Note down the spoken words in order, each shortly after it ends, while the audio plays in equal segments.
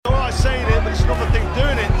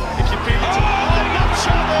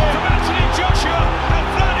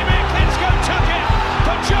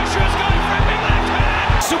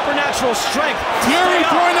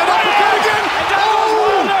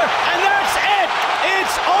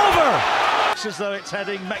looks as though it's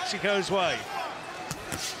heading Mexico's way.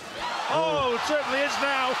 Oh, it certainly is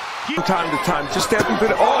now. From time to time, just step into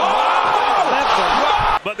the...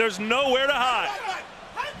 Oh! But there's nowhere to hide.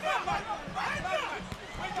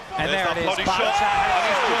 And there it is.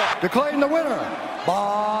 Declaring the winner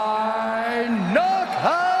by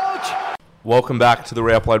knockout. Welcome back to the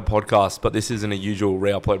Reupload podcast, but this isn't a usual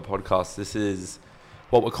Reupload podcast. This is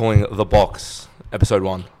what we're calling The Box, episode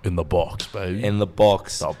 1. In the box, baby. In the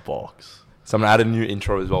box. The box. So I'm going to add a new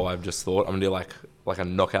intro as well, I've just thought. I'm going to do like a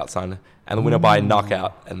knockout sign, and the winner by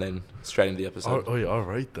knockout, and then straight into the episode. Oh yeah, I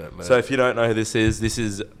rate that, man. So if you don't know who this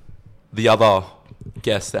is the other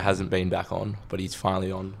guest that hasn't been back on, but he's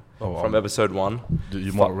finally on from episode 1.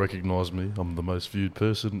 You might recognise me. I'm the most viewed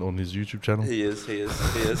person on his YouTube channel. He is.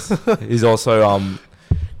 He's also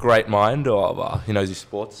great mind, or he knows his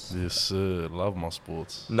sports. Yes, sir. Love my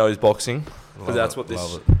sports. Knows boxing, because that's what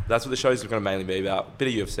love that's what the show's going to mainly be about. Bit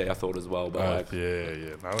of UFC, I thought as well, but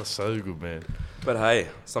yeah. No, that's so good, man. But hey,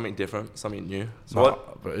 something different, something new.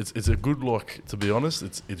 So but it's a good, like, to be honest,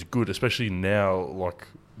 it's good, especially now, like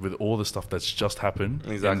with all the stuff that's just happened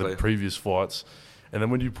in the previous fights, and then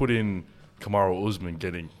when you put in Kamaru Usman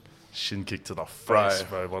getting shin kicked to the face,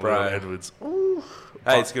 bro, by Leon Edwards. Ooh.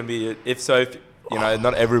 Hey, it's gonna be if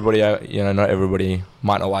not everybody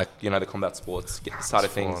might not like the combat sports side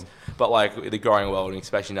of things, fine. but like the growing world, and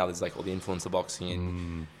especially now there's like all the influencer boxing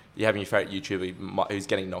and you're having your favourite YouTuber who's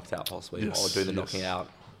getting knocked out possibly, or doing the knocking out.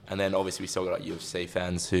 And then obviously we still got UFC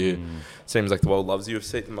fans who seems like the world loves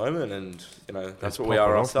UFC at the moment, and that's what we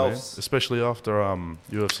are ourselves. Man. Especially after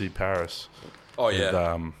UFC Paris. Oh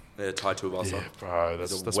yeah. With, Tai Tuivasa. Yeah, bro,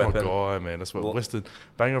 that's my guy, man. That's my Western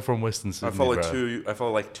banger from Western Sydney. I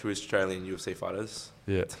follow like two Australian UFC fighters.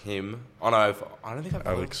 Yeah. It's him. Oh no, I don't think I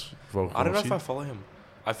follow Alex him. I don't know if I follow him.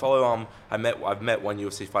 I follow I've met one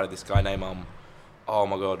UFC fighter, this guy named oh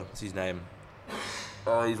my god, what's his name?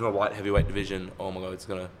 Oh, he's in the light heavyweight division. Oh my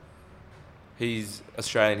god, he's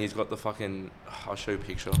Australian. He's got the fucking. I'll show you a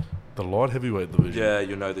picture. The light heavyweight division. Yeah,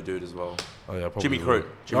 you know the dude as well. Oh yeah, probably. Jimmy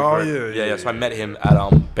Crute. Yeah. So I met him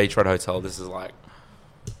at Beach Road Hotel. This is like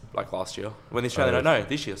last year when the Australian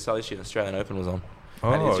this year Australian Open was on.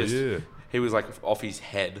 Oh yeah. He was like off his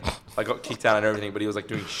head. I got kicked out and everything, but he was like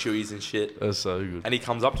doing shoeies and shit. That's so good. And he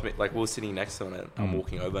comes up to me, like we were sitting next to him, and I'm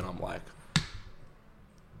walking over, and I'm like,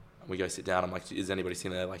 we go sit down. I'm like, is anybody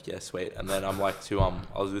sitting there? Like, yeah, sweet. And then I'm like I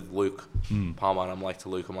was with Luke Palmer, and I'm like to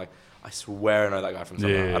Luke, I'm like, I swear I know that guy from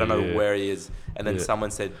somewhere. Yeah, I don't know where he is. And then someone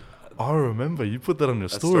said, I remember you put that on your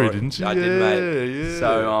story, didn't you? I did, mate. Yeah.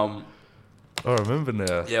 So I remember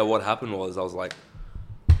now. Yeah, what happened was I was like,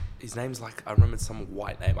 his name's like, I remember some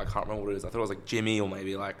white name. I can't remember what it is. I thought it was like Jimmy or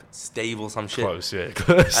maybe like Steve or some shit. Close, yeah.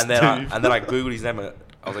 Close, and then I googled his name, and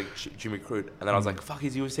I was like Jimmy Crute, and then I was like, fuck,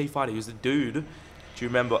 he's a UFC fighter. He was the dude. Do you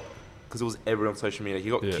remember? Because it was everyone on social media. He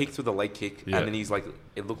got kicked with a leg kick, and then he's like,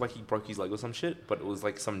 it looked like he broke his leg or some shit, but it was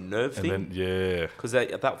like some nerve thing. Then, because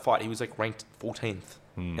at that fight he was like ranked 14th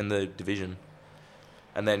in the division,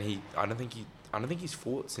 and then I don't think he's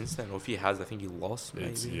fought since then, or if he has, I think he lost.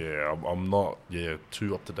 Maybe. I'm not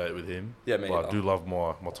too up to date with him. Yeah, me but I do love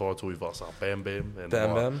my Tai Tuivasa, Bam Bam,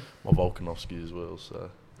 and my Volkanovski as well.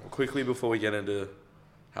 So quickly before we get into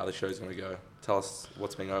how the show's going to go, tell us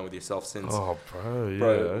what's been going with yourself since. Oh,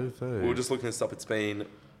 bro, we were just looking this up. It's been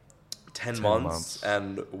 10 months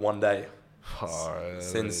and 1 day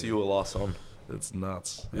since you were last on. It's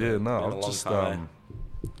nuts. Yeah, no, I've just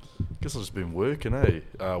guess I've just been working,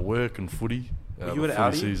 work and footy. Were you at Audi?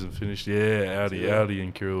 Audi? Season finished. Yeah, Audi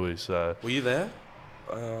in Kirui. So were you there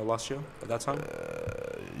last year at that time?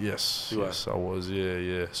 Yes, I was.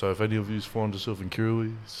 Yeah. So if any of you find yourself in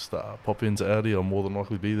Kirui, just pop into Audi. I'll more than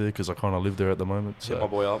likely be there because I kind of live there at the moment. So hit my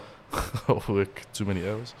boy up. I'll work too many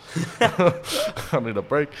hours. I need a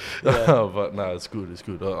break. But no, it's good. It's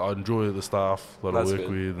good. I enjoy the staff that I work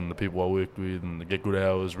with and the people I work with, and they get good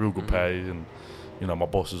hours, real good pay, and my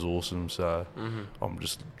boss is awesome. So I'm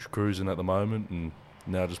just cruising at the moment, and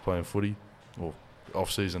now just playing footy, or off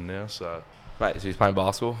season now. So. Mate, so he's playing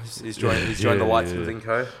basketball. He's joined the light skinned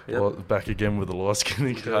co. Yep. Well, back again with the light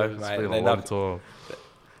skinned co. It's been a long time.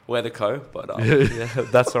 We're the co, but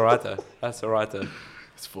that's all right though.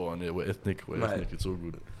 It's fine. Yeah, we're ethnic. It's all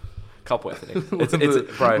good. Couple ethnic.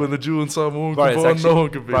 When the Jew and Samoan combine, no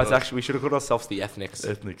one can be. Bro, we should have called ourselves the ethnics.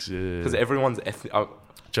 Ethnics, yeah. Because everyone's ethnic.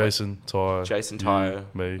 Jason, Ty,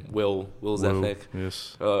 me, Will's ethnic.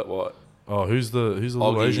 Yes. What? Oh, who's the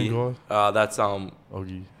little Asian guy? That's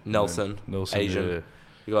Oggy. Nelson, Asian. Yeah.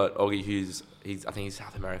 You got Oggy, I think he's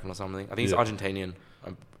South American or something. I think he's Argentinian.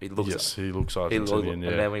 He looks Argentinian. And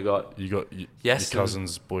then you got your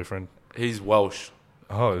cousin's boyfriend. He's Welsh.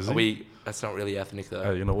 Oh, is he? That's not really ethnic though.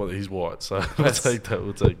 Hey, you know what? He's white, so we'll take that.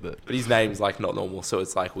 We'll take that. But his name's like not normal, so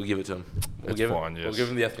it's like we'll give it to him. It's fine. Yes. We'll give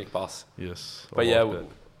him the ethnic pass. Yes. But yeah,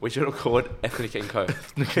 we should have called it Ethnic and Co.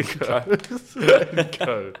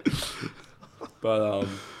 Go. But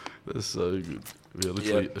That's so good. We're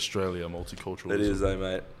literally Australia multicultural. it is though,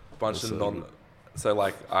 mate. Bunch of good. So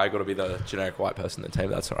like, I got to be the generic white person in the team.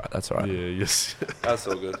 That's all right. That's all right. Yeah. Yes. That's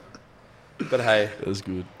all good. But hey, That's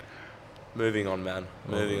good. moving on, man.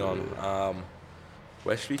 Moving on.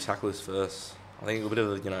 Where should we tackle this first? I think a bit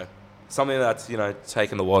of something that's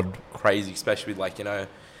taken the WOD crazy, especially with like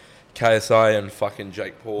KSI and fucking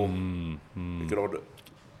Jake Paul. The good old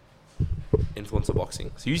influencer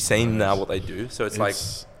boxing. So you've seen now what they do. So it's like.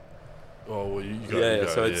 Oh, well, you go.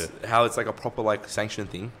 So it's how it's like a proper like sanctioned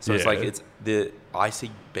thing. So it's like it's the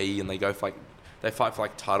ICB and they go for like they fight for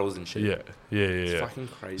like titles and shit. Yeah. It's fucking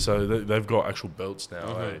crazy. So they've got actual belts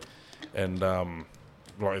now, and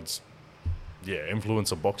like it's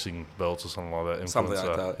influencer boxing belts or something like that. Something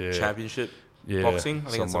like that. Yeah. Championship boxing. I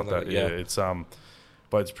think it's something like that. Yeah. It's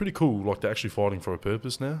but it's pretty cool. Like they're actually fighting for a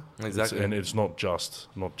purpose now. Exactly. And it's not just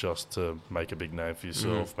to make a big name for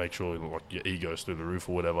yourself. Make sure like your ego's through the roof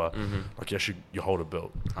or whatever. Like you hold a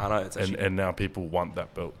belt. I know. It's actually and now people want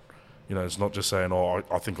that belt. It's not just saying, "Oh,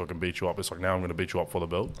 I think I can beat you up." It's like now I'm going to beat you up for the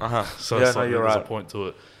belt. So yeah, it's like, you're there's right. a point to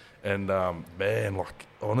it. And man, like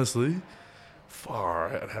honestly,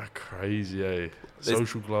 far out, how crazy, eh?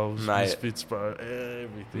 Social gloves, misfits, bro,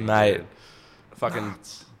 everything, mate. Man. Fucking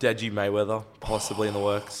Deji Mayweather possibly in the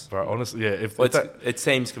works. Bro, honestly, yeah. It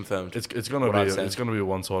seems confirmed. It's gonna be a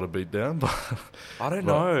one-sided beatdown, but I don't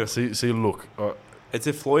know. See, look. It's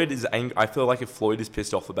if Floyd is angry. I feel like if Floyd is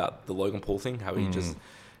pissed off about the Logan Paul thing, how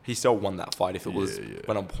he still won that fight if it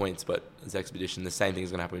went on points, but it's expedition. The same thing is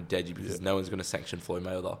going to happen with Deji because no one's going to sanction Floyd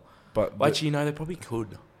Mayweather. But actually, they probably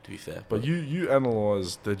could, to be fair. But you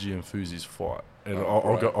analyse Deji and Fuzi's fight, and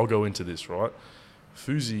I'll go into this, right?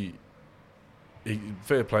 Fuzi,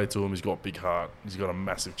 fair play to him. He's got a big heart. He's got a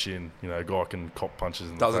massive chin. A guy can cop punches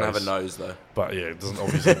in the face. Doesn't have a nose though. But yeah, it doesn't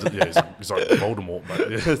obviously. He's like Voldemort, mate.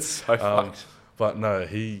 Yeah. It's so fucked. But no,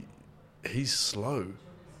 he's slow.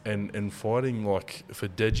 And fighting like for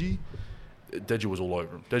Deji was all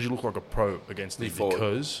over him. Deji looked like a pro against him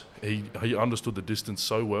because he understood the distance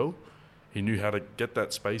so well. He knew how to get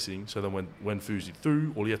that spacing. So then when Fuzi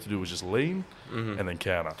threw, all he had to do was just lean and then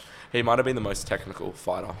counter. He might have been the most technical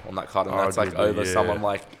fighter on that card, and that's like over someone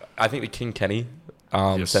like I think the King Kenny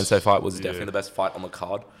Sensei fight was definitely the best fight on the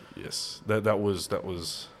card. Yes, that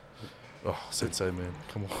was. Oh, Sensei, man,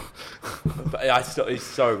 come on! But he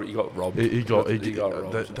got robbed. He got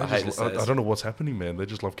robbed. I don't know what's happening, man. They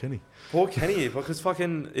just love Kenny. Poor Kenny, because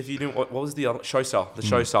fucking if you didn't, what was the other Showstar? The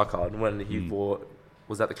Showstar card when he fought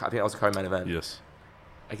was that I think that was the co-main event. Yes.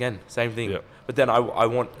 Again, same thing. Yep. But then I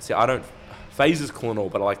don't. FaZe is cool and all,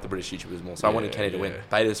 but I like the British YouTubers more. So I wanted Kenny to win.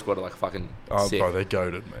 Beta Squad are like fucking sick. Bro, they're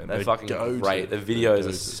goated, man. They're fucking great. The videos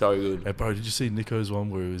are so good. Hey, bro, did you see Nico's one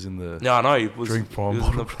where he was in the I know. He was drink prime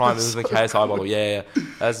in the prime. It was in the KSI bottle. Yeah.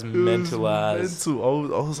 That's mental as.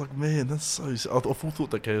 Mental. I was like, man, that's so. I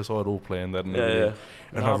thought that KSI had all planned that and everything.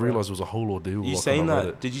 And I realised it was a whole ordeal. You seen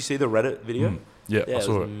that? Did you see the Reddit video? Yeah, I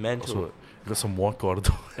saw it. Mental. I saw it. You got some white guy to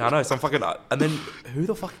do it. I know, some fucking. And then who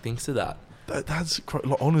the fuck thinks of that? That's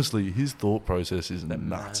honestly, his thought process is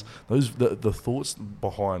nuts. Those the thoughts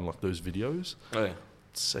behind like those videos,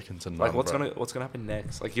 second to none. Like what's gonna happen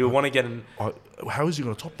next? Like you want to get in. How is he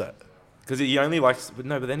gonna top that? Because he only likes, but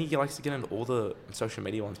then he likes to get into all the social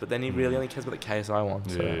media ones. But then he really only cares about the KSI one.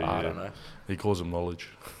 So I don't know. He calls him knowledge.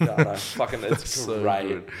 No, fucking it's so great.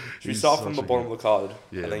 good. Should we start from the bottom of the card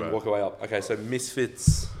and then walk away up? Okay, so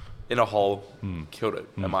Misfits in a hole killed it.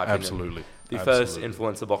 In my opinion, absolutely. The first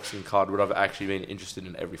influencer boxing card would have actually been interested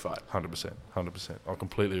in every fight. 100%. I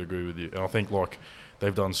completely agree with you. And I think like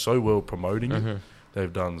they've done so well promoting it.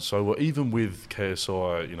 They've done so well, even with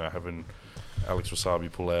KSI, having Alex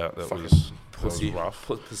Wasabi pull out. That was rough.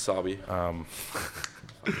 Wasabi.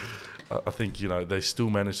 I think they still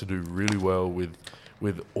managed to do really well with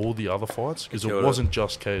all the other fights because it wasn't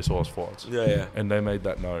just KSI's fights. Yeah. And they made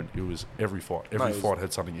that known. It was every fight. Every fight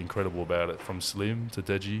had something incredible about it. From Slim to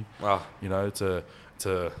Deji,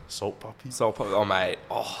 to Salt Puppy. Oh, mate.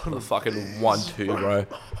 Oh, the fucking 1-2, bro.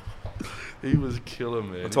 He was killer,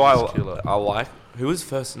 man. That's why I like. Who was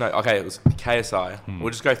first? No, okay, it was KSI. We'll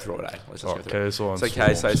just go through it, eh? Let's just go through KSI it. and So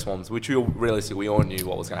KSI Swans, which we all knew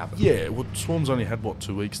what was going to happen. Yeah, well, Swarm's only had,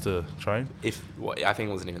 2 weeks to train? I think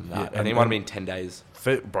it wasn't even that. Yeah, I think it might have been 10 days.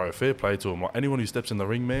 Fair play to him. Like, anyone who steps in the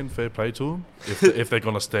ring, man, fair play to him. If they're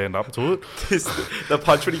going to stand up to it. The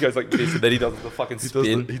punch when he goes like this and then he does the fucking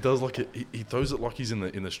spin. He does like it. He throws it like he's in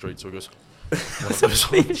the street, so he goes... It's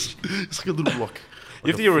like a little block.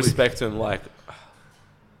 You have to respect him, like...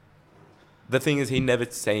 The thing is, he never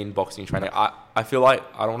seen boxing training. I feel like,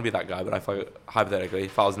 I don't want to be that guy, but I feel like, hypothetically,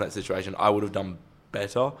 if I was in that situation, I would have done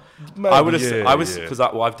better. Maybe, because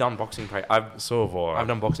I've done boxing training. I've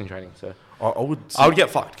done boxing training, so I would get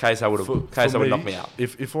fucked. KSI would knock me out.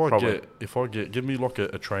 If I give me like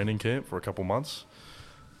a training camp for a couple months,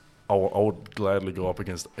 I would gladly go up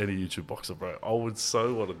against any YouTube boxer, bro. I would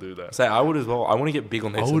so want to do that. Say I would as well. I want to get big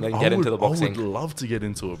on this and then get into the boxing. I would love to get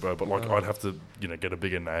into it, bro. But like, I'd have to, get a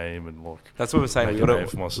bigger name and like. That's what we're saying. We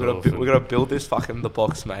gotta build this fucking the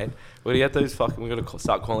box, mate. We gotta get those fucking. We gotta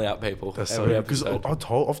start calling out people. That's so because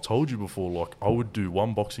I've told you before. Like, I would do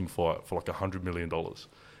one boxing fight for like $100 million.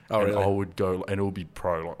 Oh, and really? I would go, and it would be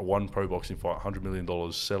one pro boxing fight, $100 million,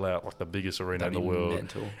 sell out like the biggest arena in the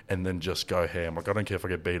world, and then just go ham. Like, I don't care if I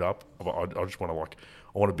get beat up. I just want to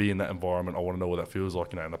I want to be in that environment. I want to know what that feels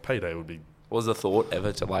like, and the payday would be. What was the thought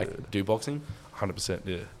ever to do boxing? 100%,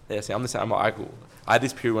 yeah. Yeah, see, I'm the same. I had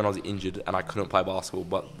this period when I was injured and I couldn't play basketball,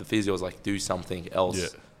 but the physio was like, do something else. Yeah.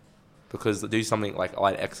 Because do something like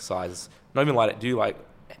light exercise. Not even light, do like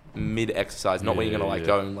mid exercise, not where you're gonna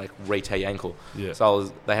go and like re-tear your ankle. Yeah.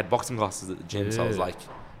 So they had boxing classes at the gym, so I was like,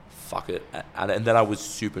 fuck it. And then I was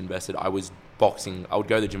super invested. I was boxing. I would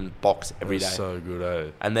go to the gym and box every day. So good,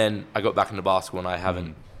 eh? And then I got back into basketball and I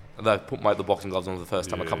haven't. I put the boxing gloves on for the first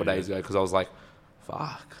time a couple of days ago because I was like,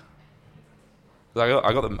 fuck. I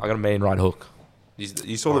got a main right hook.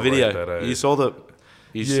 You saw the video. That, you saw the.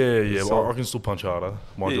 Well, I can still punch harder.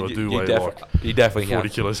 Mind you, I do weigh you definitely 40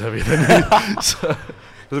 kilos heavier than me. So.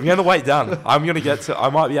 Because I'm getting the weight down. I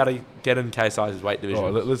might be able to get in KSI's weight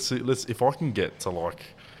division. Right, let's see. If I can get to I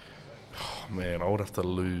would have to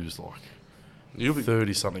lose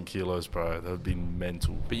 30-something kilos, bro. That would be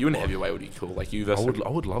mental. But you in heavyweight would be cool. Like you versus I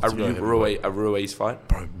would love to go heavyweight. A Ruiz fight.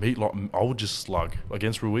 Bro, I would just slug.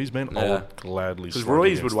 Against Ruiz, man, I would gladly slug. Because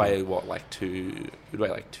Ruiz would weigh, He'd weigh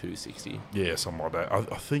like 260. Yeah, something like that. I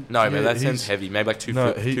think... No, man, that sounds heavy. Maybe like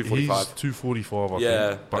 245. He's 245, I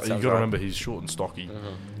think. But you got to remember, he's short and stocky.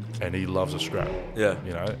 And he loves a scrap. Yeah.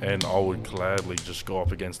 And I would gladly just go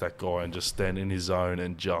up against that guy and just stand in his zone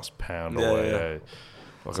and just pound away. Yeah.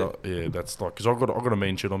 That's like, because I got a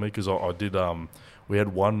mean shit on me because I did we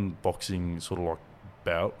had one boxing sort of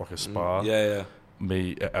bout, like a spar.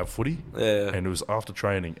 Me at footy. And it was after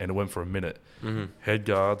training and it went for a minute. Head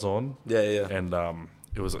guards on. And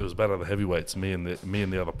it was about the heavyweights, me and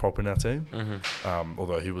the other prop in our team.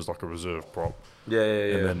 Although he was like a reserve prop. And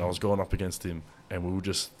then I was going up against him. And we were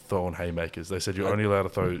just throwing haymakers. They said you're only allowed to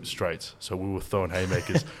throw straights. So we were throwing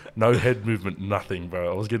haymakers. No head movement, nothing,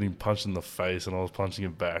 bro. I was getting punched in the face and I was punching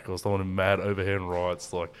him back. I was throwing him mad overhand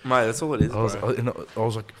rights. Mate, that's all it is, I was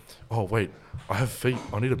like, oh, wait, I have feet.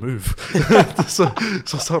 I need to move. so I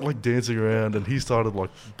started dancing around and he started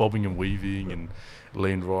bobbing and weaving and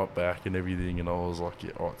leaned right back and everything. And I was like,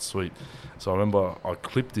 yeah, all right, sweet. So I remember I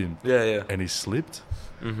clipped him and he slipped.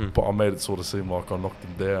 But I made it sort of seem like I knocked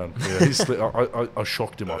him down. Yeah, he slipped. I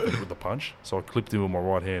shocked him, I think, with the punch. So I clipped him with my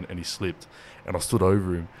right hand and he slipped. And I stood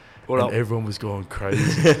over him. Everyone was going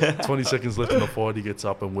crazy. 20 seconds left in the fight, he gets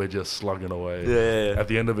up and we're just slugging away. At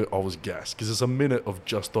the end of it, I was gassed. Because it's a minute of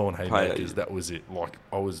just throwing haymakers. That was it.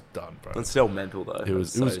 I was done, bro. It's still mental, though. It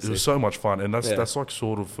was so much fun. And that's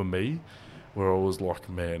sort of for me, where I was like,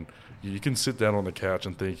 man... You can sit down on the couch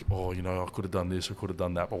and think, oh, I could have done this, I could have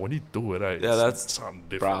done that. But when you do it, that's something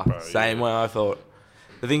different, bro. Same way I thought.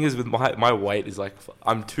 The thing is, with my weight is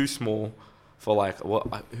I'm too small for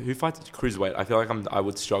who fights cruiserweight? I feel like I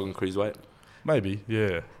would struggle in cruiserweight. Maybe,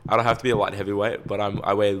 yeah. I don't have to be a light heavyweight, but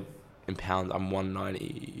I weigh in pounds. I'm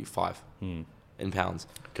 195 in pounds.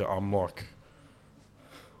 Okay, I'm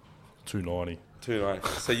 290. 290.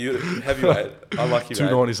 So you heavyweight. I like you,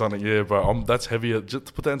 290 something, yeah, bro. That's heavier. Just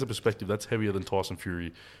to put that into perspective, that's heavier than Tyson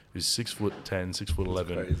Fury, who's 6'10",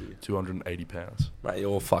 6'11", 280 pounds. Mate, you're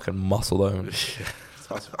all fucking muscle though.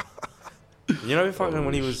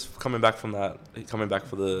 When he was coming back for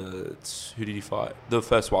the who did he fight? The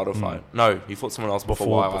first Wilder fight. No, he fought someone else before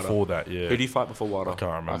Wilder. Before that, yeah. Who did he fight before Wilder? I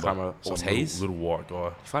can't remember. Ortiz? Little white guy.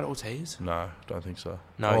 Did he fight Ortiz? No, don't think so.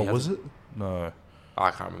 No, was it? No. I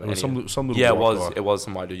can't remember. Some little yeah, guy. It was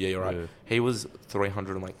some white dude. Yeah, you're right. Yeah. He was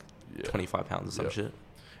 325 pounds or some shit.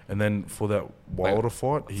 And then for that Wilder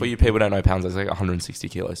fight... For you people who don't know pounds, it's like 160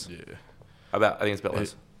 kilos. Yeah. I think it's a bit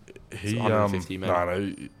less. He 150 maybe. No,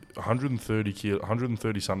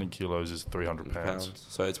 130 something kilos is 300 pounds.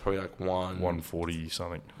 So it's probably like 140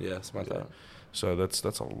 something. Yeah, something like that. So that's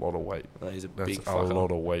a lot of weight. He's a That's big a fucker.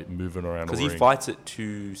 lot of weight moving around. Because he fights at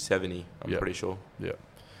 270, I'm pretty sure. Yeah.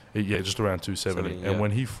 Just around 270. Yeah. And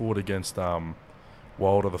when he fought against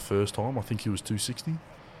Wilder the first time, I think he was 260.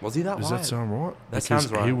 Was he that Does light? that sound right? That sounds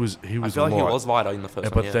right. He was I feel like light. he was lighter in the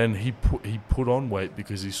first one. But then he put on weight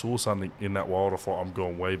because he saw something in that Wilder fight. I'm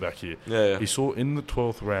going way back here. Yeah. He saw in the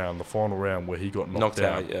 12th round, the final round where he got knocked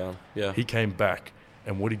out. Yeah. He came back,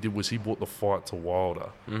 and what he did was he brought the fight to Wilder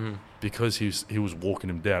because he was walking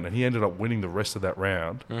him down, and he ended up winning the rest of that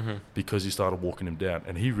round because he started walking him down,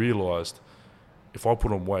 and he realised, if I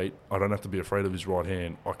put on weight, I don't have to be afraid of his right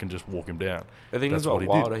hand. I can just walk him down. The thing is about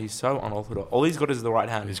Wilder, he's so unorthodox. All he's got is the right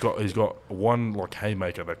hand. He's got one like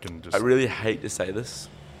haymaker that can just. I really hate to say this.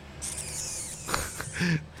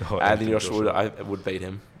 Anthony Joshua would beat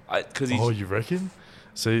him. You reckon?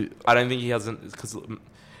 See, I don't think he hasn't. Because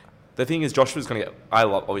the thing is, Joshua's going to get.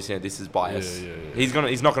 Obviously this is bias. Yeah. He's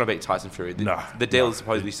not going to beat Tyson Fury. The deal is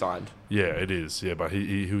supposedly signed. Yeah, it is. Yeah, but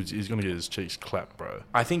he's going to get his cheeks clapped, bro.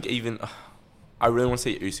 I think even. I really want to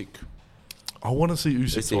see Usyk. I want to see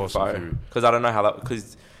Usyk Tyson Fury. Because I don't know how that...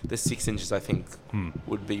 Because the 6 inches, I think,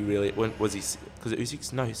 would be really... When was he... Because Usyk's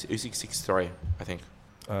 6'3", I think.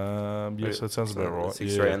 Yes, that sounds about right.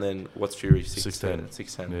 6'3", and then what's Fury? 6'10".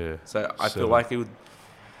 6'10". Yeah. So I feel like it would...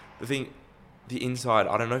 The thing... The inside,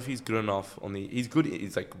 I don't know if he's good enough on the... He's good...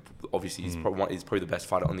 He's like... Obviously, he's probably the best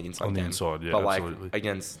fighter on the inside. On the inside, yeah, but absolutely. Like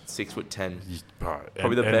against 6'10",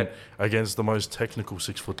 probably the best against the most technical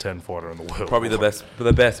 6'10" fighter in the world. Probably the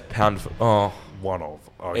best pound. One of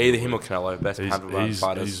either him or Canelo, best pound for pound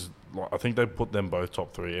fighters. I think they put them both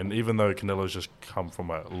top 3, and even though Canelo's just come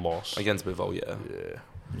from a loss against Bivol, You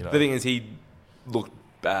know. The thing is, he looked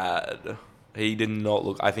bad. He did not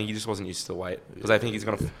look. I think he just wasn't used to the weight because I think he's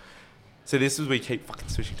gonna. So this is where we keep fucking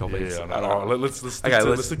switching topics. Yeah, I know. Let's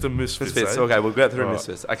stick to Misfits. Okay, we'll get through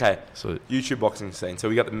Misfits. Okay, so YouTube boxing scene. So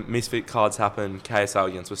we got the Misfit cards happen. KSI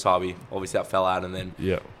against Wasabi. Obviously that fell out, and then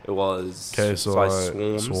it was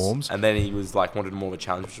KSI Swarms. And then he was like wanted more of a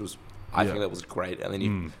challenge, which was I think that was great. And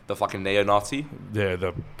then the fucking neo-Nazi. Yeah,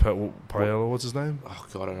 the Paella, what's his name? Oh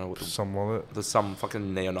god, I don't know what. Something like that. There's some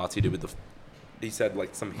fucking neo-Nazi dude with the. He said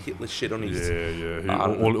like some Hitler shit on his. Yeah.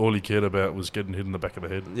 All he cared about was getting hit in the back of the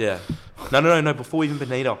head. Yeah. No. Before even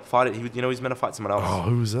Benito fight it, he was meant to fight someone else. Oh,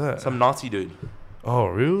 who was that? Some Nazi dude. Oh,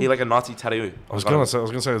 really? He like a Nazi tattoo. I was gonna say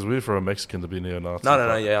it's weird for a Mexican to be neo-Nazi.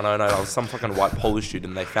 No. Yeah, no. I was some fucking white Polish dude,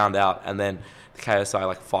 and they found out, and then the KSI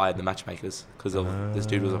like fired the matchmakers because of this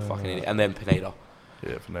dude was a fucking idiot, and then Pineda.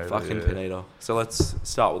 Yeah, Pineda. Fucking Pineda. So let's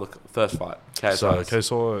start with the first fight.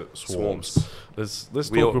 KSI Swarms. Let's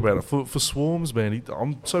talk about it. For Swarms, man,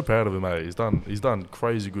 I'm so proud of him, mate. He's done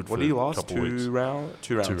crazy good. What did he last? 2 rounds.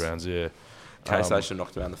 2 rounds, yeah. KSI should have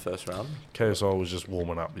knocked him out in the first round. KSI was just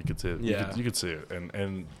warming up. You could see it. Yeah. You could see it,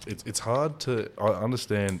 and it's hard to. I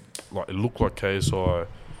understand. Like it looked like KSI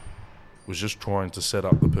was just trying to set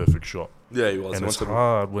up the perfect shot. Yeah, he was. And it's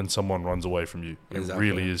hard when someone runs away from you. Exactly. It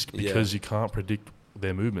really is because you can't predict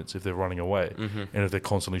their movements if they're running away and if they're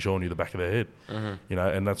constantly showing you the back of their head. You know,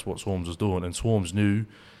 and that's what Swarms was doing. And Swarms knew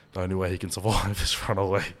the only way he can survive is run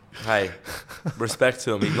away. Hey, respect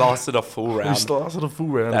to him. He lasted a full round.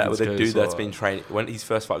 With a dude that's been training. When his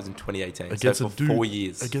first fight was in 2018. Against so a for dude, 4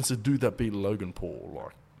 years. Against a dude that beat Logan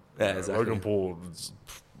Paul. Yeah, exactly. Logan Paul,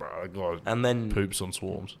 and then poops on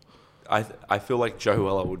Swarms. I feel like Joe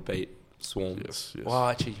Weller would beat Swarms. Yes. Well,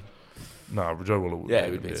 actually... No, Joe Weller would. Yeah,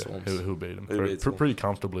 he would beat Swarms. He'll beat him pretty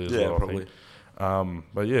comfortably as well, probably. I think.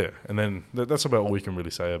 But yeah, and then that's about all we can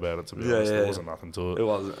really say about it. To be honest, there wasn't nothing to it. It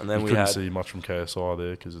wasn't, and then we couldn't see much from KSI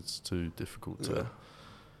there because it's too difficult to.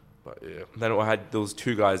 But yeah. Then there was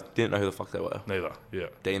 2 guys didn't know who the fuck they were. Neither. Yeah.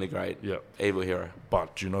 Dean the Great. Yeah. Evil Hero.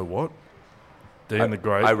 But do you know what? Dean the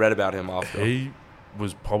Great. I read about him after. He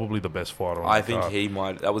was probably the best fighter on I think he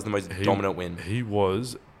might. That was the most dominant win. He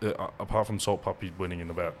was. Apart from Salt Puppy winning in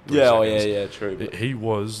about 3 seconds, true. He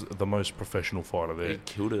was the most professional fighter there. He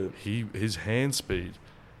killed it. His hand speed,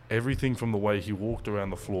 everything from the way he walked around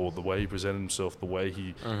the floor, the way he presented himself, the way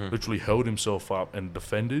he literally held himself up and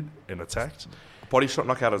defended and attacked. Body shot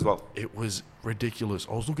knockout as well. It was ridiculous.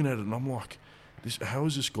 I was looking at it and I'm like, how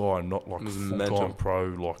is this guy not like full-time pro,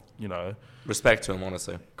 like, you know... Respect to him,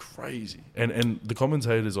 honestly. Crazy. And the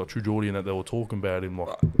commentators, like True Geordie and that, they were talking about him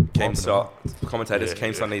like... Keemstar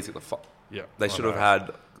needs to get the fuck... Yeah. They should have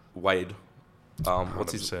had Wade.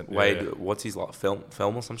 What's his like film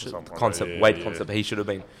or some shit? Concept. Wade Concept. He should have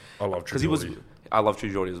been... I love True Geordie. I love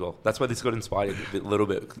True Geordie as well. That's why this got inspired a little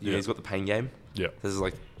bit. Yeah. He's got the pain game. Yeah. This is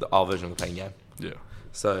like our version of the pain game. Yeah.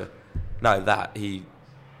 So, no, Danny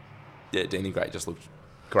Great just looked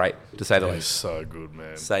great, to say the He was least. so good,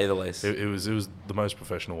 man. Say the least. It was the most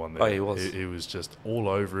professional one there. Oh, he was. He was just all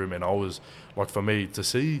over him, and I was like, for me to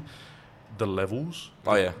see the levels,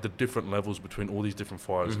 the different levels between all these different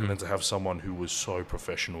fighters, and then to have someone who was so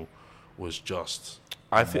professional was just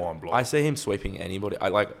mind blowing. I see him sweeping anybody.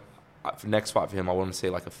 For next fight for him, I want to see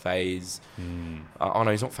like a phase. Oh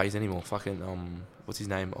no, he's not phase anymore. Fucking what's his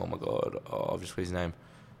name? Oh my god, I've just got his name.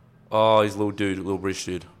 Oh, he's a little British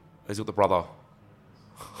dude. He's got the brother.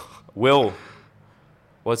 Will.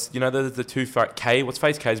 What's the two K? What's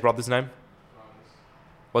Phase K's brother's name?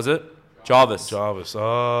 Was it Jarvis? Jarvis.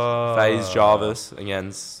 Phase Jarvis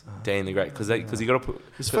against Dean the Great because he got to put.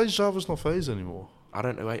 Is Phase Jarvis not Phase anymore? I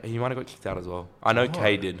don't know. He might have got kicked out as well. I know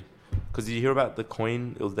K did. Because did you hear about the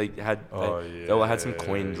coin? They had some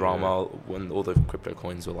coin drama when all the crypto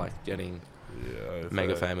coins were like getting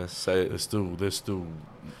mega famous. So they're still.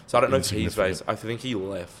 So I don't know if he's phased. I think he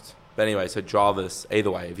left. But anyway, so Jarvis.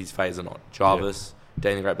 Either way, if he's phased or not, Jarvis,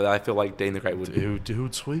 Dean the Great. But I feel like Dean the Great would. He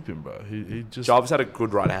would sweep him, bro. He just. Jarvis had a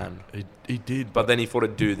good right hand. He did, but then he fought a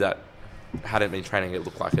dude that hadn't been training. It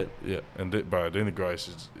looked like it. Yeah, and Dean the Great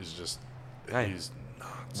is just. Hey. He's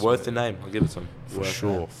nuts, worth the name. I'll give it to him.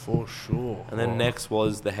 For sure. And then next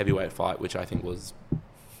was the heavyweight fight, which I think was.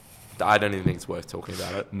 I don't even think it's worth talking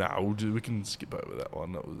about it. Nah, we can skip over that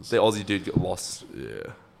one. That was the Aussie dude got lost.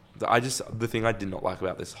 Yeah. The thing I did not like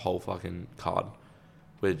about this whole fucking card,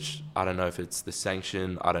 which I don't know if it's the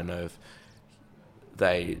sanction. I don't know if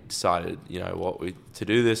they decided, to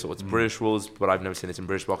do this or it's British rules, but I've never seen this in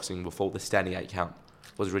British boxing before. The standing 8 count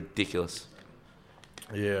was ridiculous.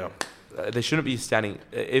 Yeah. They shouldn't be standing.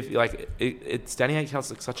 Standing 8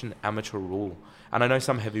 counts like such an amateur rule, and I know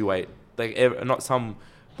some heavyweight, not some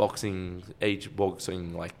each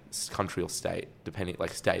boxing like country or state, depending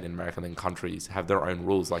like state in America, and then countries have their own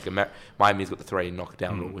rules. Like Miami's got the 3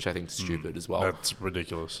 knockdown rule, which I think is stupid as well. That's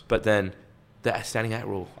ridiculous. But then the standing 8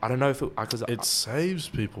 rule, I don't know if it saves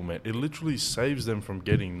people, man. It literally saves them from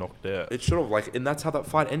getting knocked out. It should have and that's how that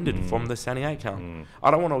fight ended from the standing 8 count. I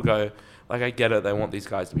don't want to go. I get it. They want these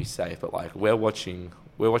guys to be safe, but we're watching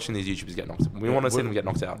these YouTubers get knocked. We want to see them get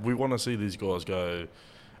knocked out. We want to see these guys go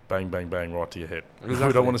bang, bang, bang right to your head. Exactly.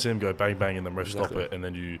 We don't want to see them go bang, bang, and then ref stop it, and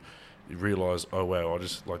then you realise, oh wow,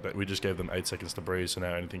 we just gave them 8 seconds to breathe, so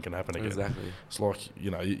now anything can happen again. Exactly. It's like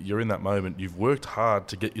you're in that moment. You've worked hard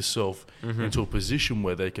to get yourself into a position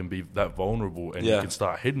where they can be that vulnerable, and you can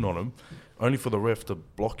start hitting on them, only for the ref to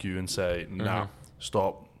block you and say, nah,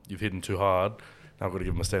 stop. You've hit them too hard. Now I've got to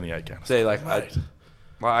give them a standing 8 count. See,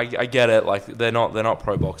 I get it. They're not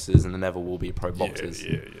pro boxers, and they never will be pro boxers.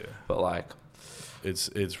 Yeah. But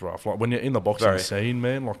it's rough. Like when you're in the boxing scene,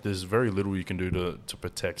 man. There's very little you can do to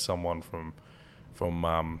protect someone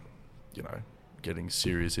from getting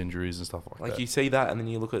serious injuries and stuff like that. You see that, and then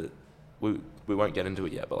you look at we won't get into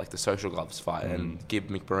it yet, but the social gloves fight and give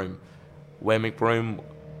McBroom, where McBroom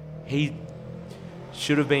he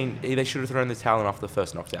should have been. They should have thrown the towel in after the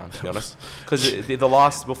first knockdown, to be honest. Because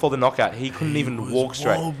before the knockout, he couldn't even walk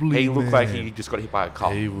straight. He looked like he just got hit by a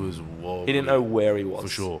car. He was wobbly. He didn't know where he was.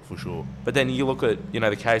 For sure. But then you look at the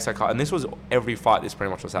KSI card, and this was every fight. This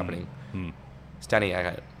pretty much was happening. Standing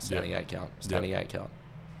 8 count.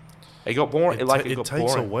 It got boring. It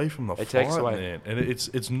takes away from the fight, away. Man. And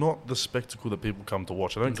it's not the spectacle that people come to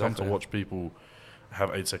watch. I don't come to watch people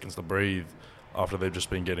have 8 seconds to breathe after they've just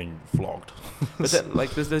been getting flogged. But then,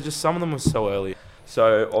 there's just some of them were so early.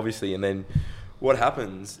 So obviously, and then what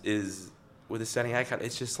happens is with the standing 8 count,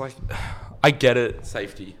 it's just I get it,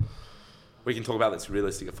 safety. We can talk about this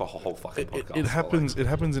realistic for a whole fucking podcast. It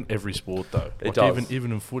happens in every sport though. It does.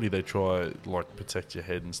 Even in footy, they try protect your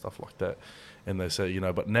head and stuff like that, and they say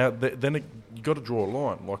but now you got to draw a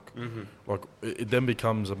line. It then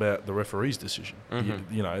becomes about the referee's decision.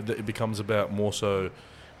 It becomes about more so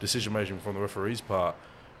decision making from the referee's part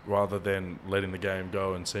rather than letting the game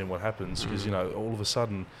go and seeing what happens because all of a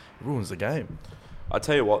sudden it ruins the game. I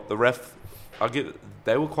tell you what, the ref,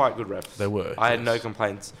 they were quite good refs. They were. I had no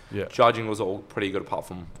complaints. Yeah. Judging was all pretty good apart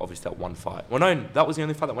from obviously that one fight. Well, no, that was the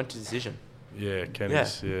only fight that went to decision. Yeah,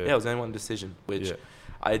 Kenny's. Yeah, it was the only one decision. Which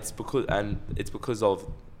it's because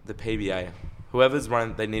of the PBA. Whoever's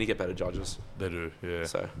running, they need to get better judges. They do, yeah.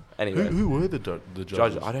 So anyway, who were the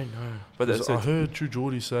judges? I don't know. But I heard True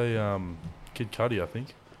Geordie say Kid Cudi, I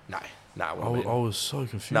think. No. I was so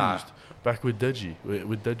confused. Back with Deji,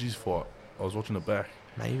 with Deji's fight, I was watching it back.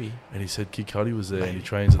 Maybe. And he said Kid Cudi was there and he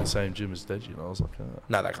trains at the same gym as Deji, and I was like,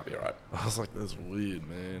 no, that can't be right. I was like, that's weird,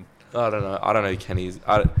 man. I don't know Kenny's.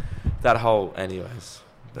 That whole, anyways.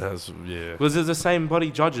 Yeah. Because there's the same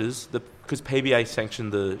bloody judges, because PBA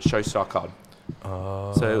sanctioned the Showstar card.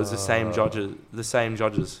 So it was the same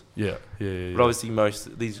judges. Yeah. But obviously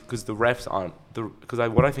most these, because the refs aren't, because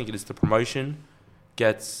what I think it is, the promotion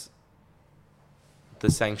gets the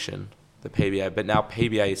sanction, the PBA, but now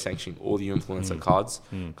PBA is sanctioning all the influencer cards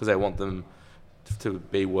because they want them to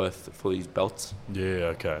be worth for these belts.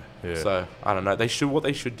 Yeah, okay. Yeah. So I don't know. What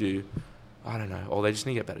they should do, I don't know. Or they just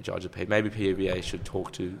need to get better judges. Maybe PBA should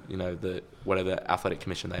talk to the whatever athletic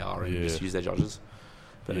commission they are and just use their judges.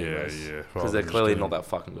 But anyways, because they're clearly not that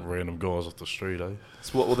fucking good. Random guys off the street, eh?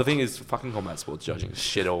 Well, the thing is, fucking combat sports judging is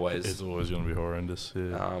shit always. It's always going to be horrendous.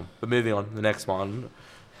 Yeah. But moving on, the next one,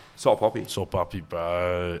 Salt Poppy. Salt Poppy,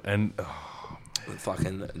 bro, and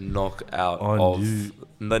fucking knockout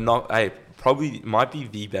Hey, probably might be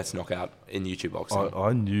the best knockout in YouTube boxing.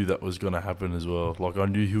 I knew that was going to happen as well. Like, I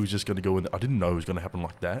knew he was just going to go in there. I didn't know it was going to happen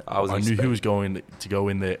like that. I knew he was going to go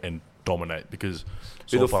in there and dominate because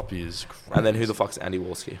Salt Poppy is crazy. And then who the fuck's Andy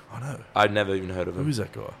Wolski? I know. I'd never even heard of him. Who's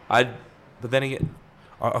that guy? But then again,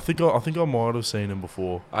 I think I might have seen him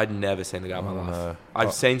before. I'd never seen the guy in my life. No.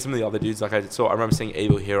 I've seen some of the other dudes. Like I remember seeing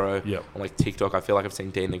Evil Hero on like TikTok. I feel like I've seen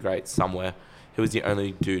Dean the Great somewhere. He was the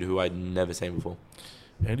only dude who I'd never seen before.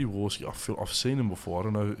 Andy Wolski, I've seen him before. I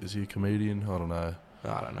don't know. Is he a comedian? I don't know.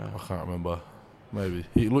 I can't remember. Maybe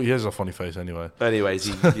he has a funny face anyway. Anyways,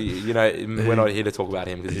 we're not here to talk about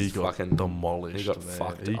him because he got fucking demolished. He got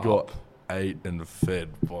fucked. He got ate and fed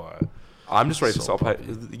by. I'm just ready for Salt Puppy.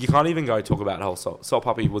 You can't even go talk about whole Salt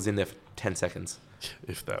Puppy was in there for 10 seconds.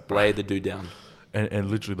 If that. Laid the dude down.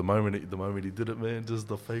 And literally the moment he did it, man, just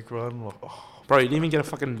the fake run, like, oh. Bro, he didn't even get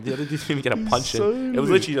the other dude didn't even get a punch in. It was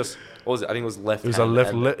literally just, what was it? I think it was left. It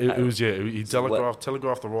was he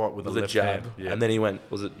telegraphed the right with a left jab. hand. Yeah. And then he went,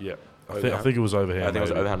 was it? Yeah. I think it was overhand. I think it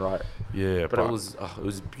was overhand right. Yeah, but it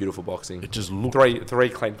was beautiful boxing. It just looked three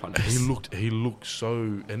clean punches. He looked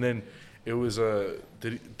so, and then it was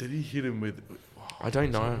did he hit him with? I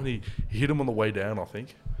don't know. He hit him on the way down, I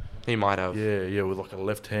think. He might have. Yeah, with like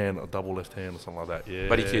a double left hand or something like that. Yeah,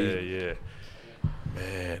 but yeah.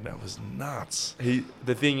 Man, that was nuts.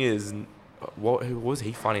 The thing is, who was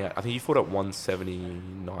he fighting at? I think he fought at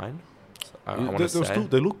 179.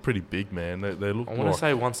 They look pretty big, man. They look. I want to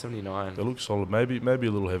say 179. They look solid. Maybe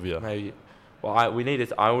a little heavier. Maybe. Well, I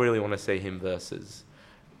really want to see him versus.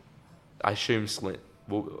 I assume Slim.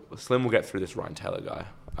 Slim will get through this Ryan Taylor guy.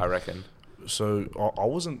 I reckon. So I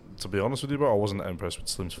wasn't, to be honest with you, bro. I wasn't that impressed with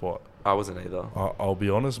Slim's fight. I wasn't either. I'll be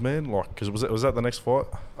honest, man. Like, because was that the next fight?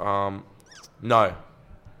 No.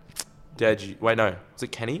 Deji. Wait, no. Was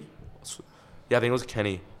it Kenny? Yeah, I think it was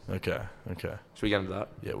Kenny. Okay. Should we get into that?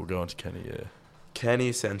 Yeah, we'll go into Kenny. Yeah.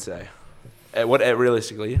 Kenny Sensei.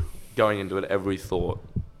 Realistically, going into it, everybody thought,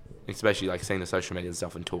 especially like seeing the social media and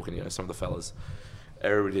stuff and talking, some of the fellas,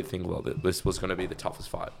 everybody did think, well, this was going to be the toughest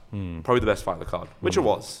fight, probably the best fight of the card, which it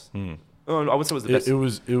was. I would say it was the best. It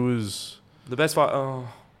was the best fight.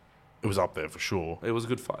 It was up there for sure. It was a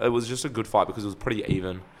good fight. It was just a good fight because it was pretty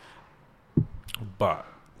even. But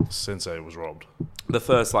Sensei was robbed. The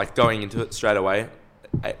first, going into it straight away,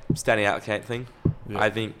 standing out thing. Yeah. I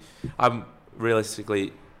think,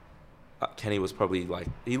 realistically, Kenny was probably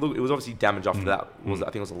it was obviously damage after that. I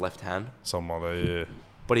think it was a left hand. Something like that, yeah.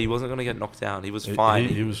 But he wasn't going to get knocked down. He was fine.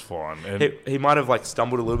 He was fine. And he might have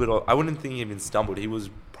stumbled a little bit. I wouldn't think he even stumbled. He was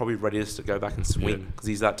probably ready to go back and swing because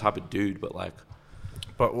he's that type of dude. But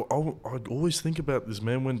I'd always think about this,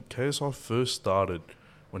 man. When KSI first started,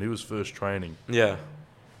 when he was first training,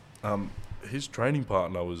 his training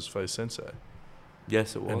partner was Face Sensei.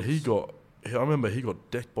 Yes, it was. And I remember he got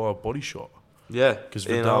decked by a body shot. Yeah, because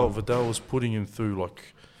Vidal was putting him through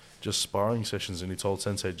just sparring sessions, and he told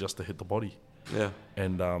Sensei just to hit the body. Yeah.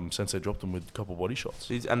 And Sensei dropped him with a couple body shots.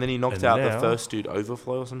 And then he knocked out the first dude,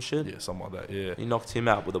 Overflow or some shit. Yeah, something like that, yeah. He knocked him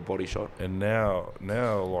out with a body shot. And now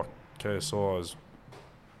KSI is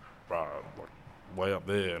way up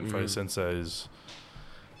there, and Face Sensei is,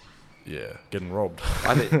 getting robbed.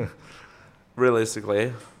 I think,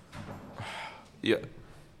 realistically,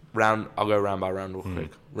 I'll go round by round real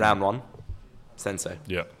quick. Round 1, Sensei.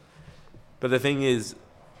 Yeah. But the thing is,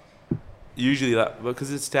 usually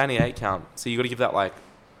because it's standing 8 count, so you got to give that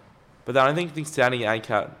but I don't think standing 8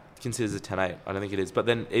 count considers a 10-8. I don't think it is. But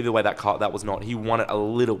then either way, that was not. He won it a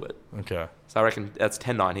little bit. Okay. So I reckon that's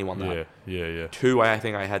 10-9. He won that. Yeah. 2, I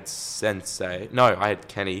think I had Sensei. No, I had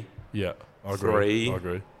Kenny. Yeah, I agree.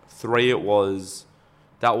 3,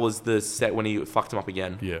 that was the set when he fucked him up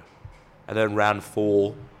again. Yeah. And then round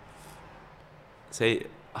 4. See,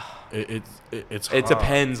 it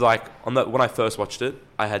depends. When I first watched it,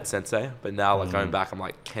 I had Sensei, but now like going back, I'm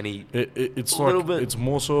like Kenny. It's a little like bit. it's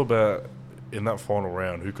more so about in that final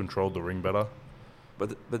round who controlled the ring better.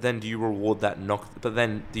 But then do you reward that knock? But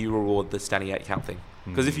then do you reward the standing 8 count thing?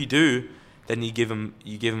 Because if you do, then you give him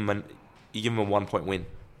a 1 point win.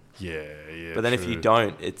 Yeah. But then if you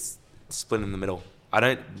don't, it's split in the middle. I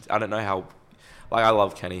don't know how. Like, I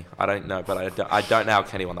love Kenny. I don't know, but I don't know how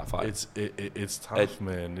Kenny won that fight. It's tough,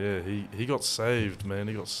 man. Yeah, he got saved, man.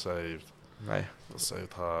 He got saved. Right. Got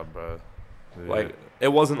saved hard, bro. Yeah. Like, it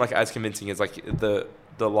wasn't like as convincing as like the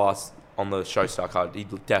last on the show star card. He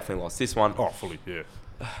definitely lost this one. Oh, fully, yeah.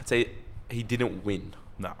 I'd say he didn't win.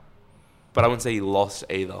 No. But I wouldn't say he lost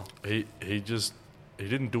either. He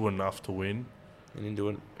didn't do enough to win. He didn't do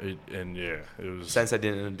it. It was. Sensei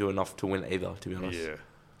didn't do enough to win either, to be honest.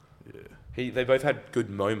 Yeah. They both had good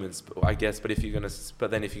moments, I guess. But if you're gonna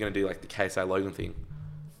do like the KSI Logan thing,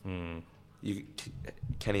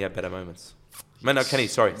 Kenny had better moments. No, Kenny.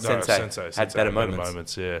 Sorry, Sensei had better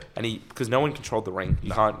moments. Yeah. And because no one controlled the ring,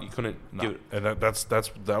 you couldn't give it. And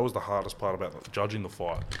that was the hardest part about judging the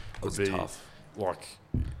fight. It was tough. Like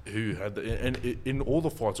who had in all the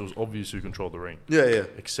fights, it was obvious who controlled the ring. Yeah.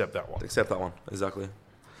 Except that one. Exactly.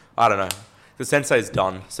 I don't know. Because Sensei's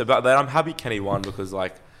done. So, but then I'm happy Kenny won because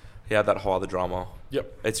like he had that whole other drama.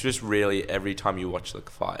 Yep. It's just really every time you watch the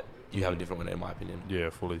fight, you have a different winner, in my opinion. Yeah,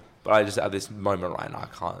 fully. But I just at this moment right now,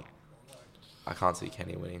 I can't see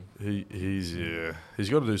Kenny winning. He's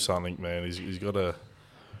got to do something, man. He's got to.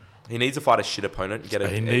 He needs to fight a shit opponent.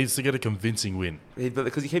 He needs to get a convincing win.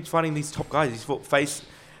 Because he keeps fighting these top guys. He's fought FaZe.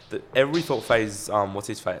 Every thought FaZe, what's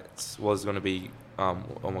his face, was going to be, oh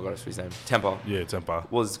my god, what's his name? Temper. Yeah, Temper.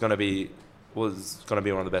 Was going to be one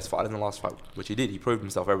of the best fighters in the last fight, which he did. He proved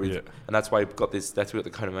himself and that's why he got this. That's what the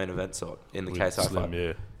Kona main event saw in the KSI Slim, fight.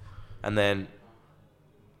 Yeah. And then,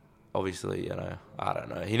 obviously, I don't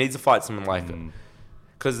know. He needs to fight someone like,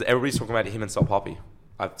 because everybody's talking about him and Sol Poppy.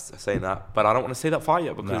 I've seen that, but I don't want to see that fight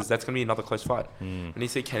yet because that's going to be another close fight. When you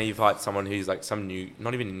see Kenny fight someone who's like some new,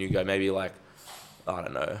 not even a new guy, maybe like, I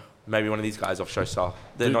don't know, maybe one of these guys off Showstar.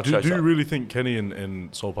 They're not Showstar. Do you really think Kenny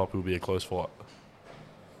and Sol Poppy will be a close fight?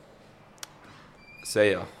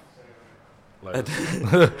 See ya.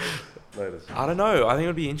 Later. I don't know. I think it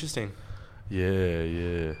would be interesting.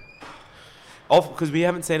 Yeah. Because we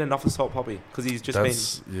haven't seen enough of Salt Poppy. Because he's just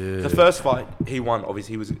been... The first fight, he won.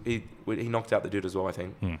 Obviously, he knocked out the dude as well, I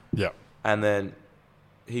think. Yeah. And then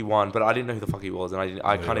he won. But I didn't know who the fuck he was. And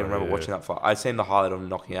I can't even remember watching that fight. I'd seen the highlight of him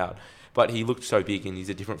knocking out. But he looked so big and he's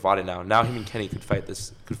a different fighter now. Now him and Kenny could fight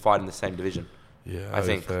in the same division. Yeah, I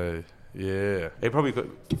think. Yeah. He probably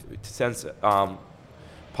could... Since...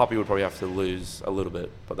 Poppy would probably have to lose a little bit,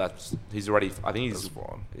 but he's already. I think he's. That's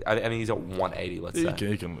fine. I think he's at 180. Let's say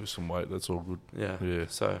he can lose some weight. That's all good. Yeah.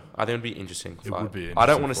 So I think it'd be interesting. It would be. I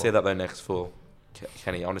don't want to see that though next for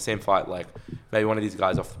Kenny. I want to see him fight like maybe one of these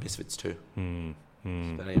guys off the Misfits too.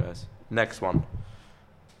 But anyways, next one,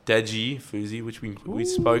 Deji Fuzi, which we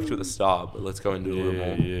spoke to at the start, but let's go into a little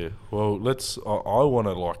more. Yeah. Well, let's. I want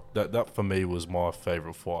to like that. That for me was my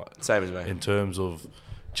favorite fight. Same as me. In terms of.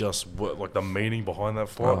 Just like the meaning behind that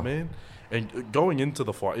fight, man. And going into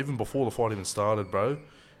the fight, even before the fight even started, bro,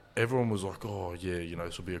 everyone was like, oh, yeah,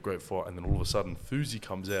 this will be a great fight. And then all of a sudden, Fuzi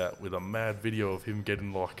comes out with a mad video of him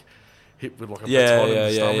getting like hit with like a baton in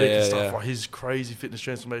the stomach and stuff. Like his crazy fitness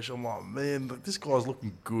transformation. I'm like, man, like, this guy's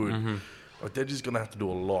looking good. Like, they're just going to have to do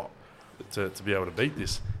a lot to be able to beat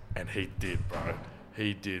this. And he did, bro.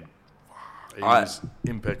 He did. He was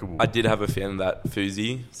impeccable. I did have a feeling that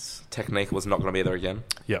Fuzi's technique was not going to be there again.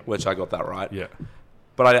 Yeah. Which I got that right. Yeah.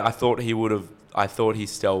 But I thought he would have. I thought he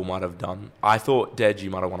still might have done. I thought Deji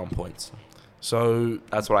might have won on points. So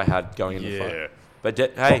that's what I had going in the fight. But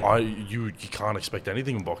you can't expect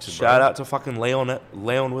anything in boxing. Shout out to fucking Leon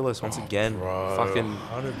Willis once again. Bro, fucking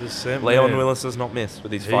 100%. Leon Willis does not miss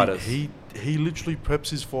with these fighters. He literally preps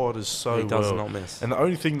his fighters so well. He does not miss. And the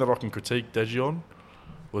only thing that I can critique Deji on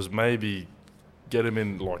was maybe get him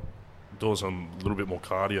in like doing some little bit more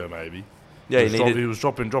cardio maybe. Yeah, he was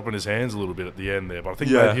dropping his hands a little bit at the end there, but I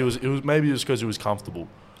think maybe it was because he was comfortable.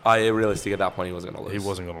 Realistic at that point, he wasn't going to lose. He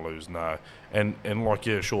wasn't going to lose, no. And like,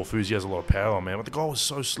 yeah, sure, Fuzi has a lot of power, man, but the guy was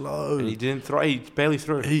so slow. And he didn't throw. He barely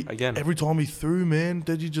threw again. Every time he threw, man,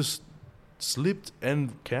 Deji just slipped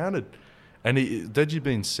and countered. And Deji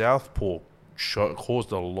being southpaw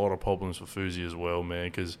caused a lot of problems for Fuzi as well, man,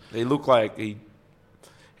 because he looked like he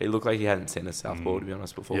hadn't seen a southpaw to be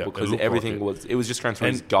honest before, because everything was just going through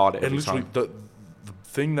his guard every time. The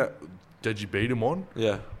thing that Deji beat him on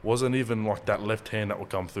wasn't even like that left hand that would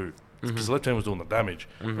come through. because the left hand was doing the damage,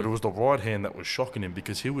 but it was the right hand that was shocking him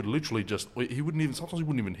because he would literally sometimes he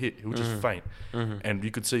wouldn't even hit. He would just faint, and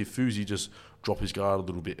you could see Fuzi just drop his guard a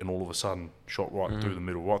little bit, and all of a sudden shot right through the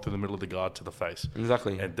middle of the guard to the face.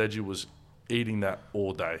 Exactly. And Deji was eating that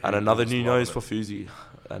all day. And another new nose for Fuzi.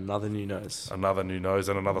 Another new nose. Another new nose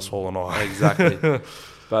and another swollen eye. Exactly.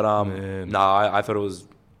 But I thought it was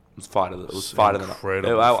fighter. It was fighter than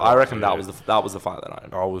I reckon that was the fight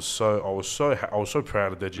that I was so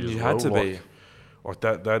proud of Deji. You had to be. Like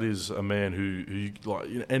that is a man who like,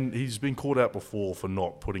 and he's been called out before for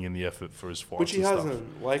not putting in the effort for his fights. Which he hasn't.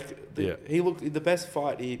 Stuff. Like he looked the best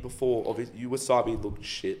fight before of his Wasabi looked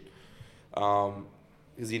shit.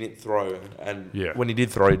 Because he didn't throw, and when he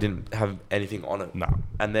did throw, he didn't have anything on it. No.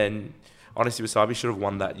 And then, honestly, Wasabi should have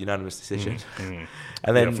won that unanimous decision.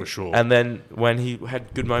 And then, for sure. And then when he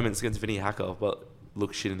had good moments against Vinny Hacker, but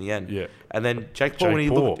looked shit in the end. Yeah. And then Jake Paul, when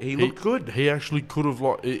he looked good. He actually could have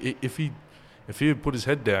if he had put his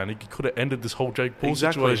head down, he could have ended this whole Jake Paul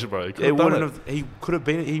situation, bro. He could have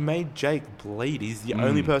been. He made Jake bleed. He's the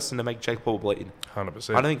only person to make Jake Paul bleed.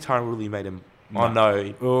 100%. I don't think Tyron really made him. No. Oh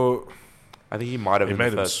no. I think he might have. He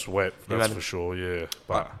made him sweat. That's for sure. Yeah,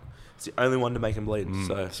 but it's the only one to make him bleed.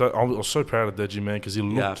 So I was so proud of Deji, man, because he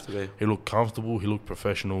looked comfortable. He looked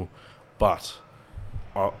professional. But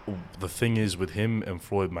the thing is with him and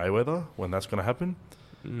Floyd Mayweather, when that's going to happen,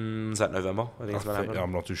 is that November? I think it's going to happen.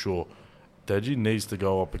 I'm not too sure. Deji needs to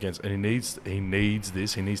go up against, and he needs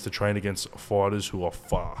to train against fighters who are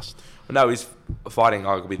fast. No, he's fighting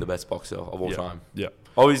arguably the best boxer of all time. Yeah.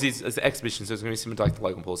 Obviously, it's an exhibition, so it's going to be similar to like the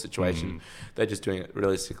Logan Paul situation. They're just doing it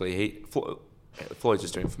realistically. Floyd's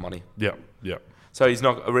just doing it for money. Yeah. So he's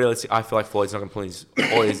not realistic. I feel like Floyd's not going to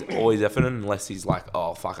put all his effort in unless he's like,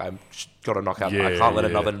 oh fuck, I've got to knock out. I can't let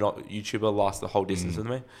another YouTuber last the whole distance with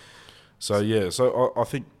me. So I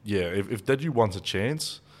think if Deji wants a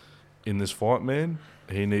chance in this fight, man,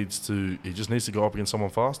 he just needs to go up against someone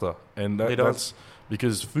faster, and that's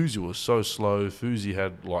because Fuzi was so slow. Fuzi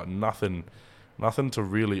had like nothing to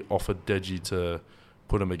really offer Deji to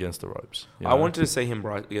put him against the ropes. I wanted to see him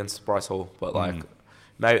against Bryce Hall, but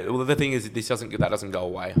the thing is, that doesn't go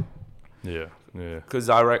away. Yeah. Because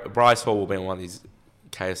Bryce Hall will be on one of these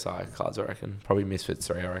KSI cards, I reckon. Probably Misfits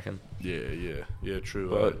 3, I reckon. Yeah, true.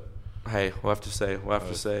 But hey, we'll have to see.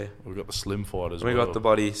 We've got the Slim fight as well. We got the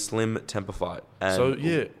body Slim Temper fight. And so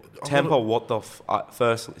yeah, Temper. What the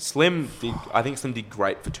first Slim did? I think Slim did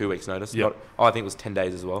great for 2 weeks' notice. Yeah. I think it was 10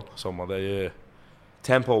 days as well. Something like that. Yeah.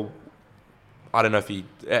 Temper. I don't know if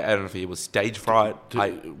he was stage fright.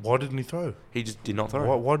 Why didn't he throw? He just did not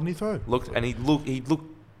throw. Why didn't he throw? He looked.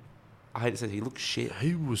 I hate to say, he looked shit.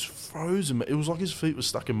 He was frozen. It was like his feet were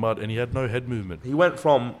stuck in mud, and he had no head movement. He went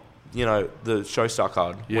from the Showstar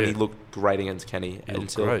card when he looked great against Kenny. He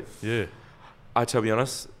looked great. Yeah. To be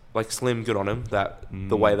honest, like Slim, good on him.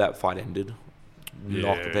 The way that fight ended,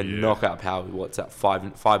 knockout power. What's that?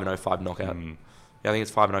 5-0, 5 knockout. Yeah, I think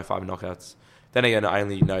it's 5-0, 5 knockouts. Then again, I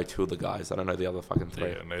only know 2 of the guys. I don't know the other fucking 3.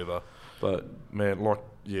 Yeah, neither. But man,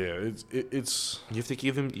 it's you have to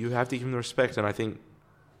give him the respect, and I think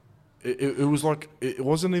it was like it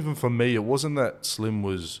wasn't even for me. It wasn't that Slim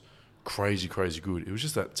was crazy good. It was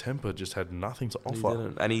just that Temper just had nothing to offer. He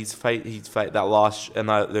didn't. And his fate that last and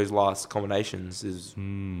those last combinations it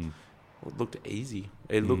looked easy.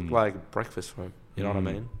 It looked like breakfast for him. You know what I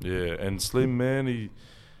mean? Yeah, and Slim, man, he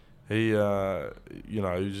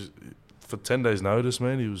just, for 10 days' notice,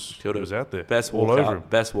 man, he was out there. Best all walkout, over him.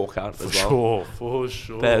 Best walkout as well. For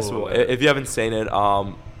sure. Best walk. If you haven't seen it,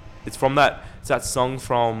 it's from that song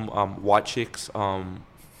from White Chicks.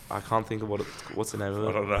 I can't think of what's the name of it.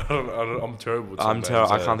 I don't know. I'm terrible. I can't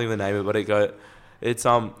think of the name of it, but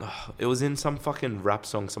it was in some fucking rap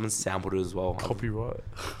song. Someone sampled it as well. Copyright.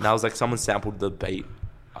 And I was like, someone sampled the beat.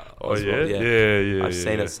 Oh yeah? Well. Yeah. I've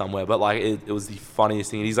seen it somewhere, but like it was the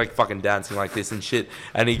funniest thing. And he's like fucking dancing like this and shit,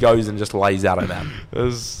 and he goes and just lays out a man.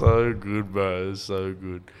 It's so good, bro. It's so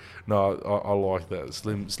good. No, I like that.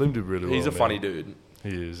 Slim did really well. He's a funny dude.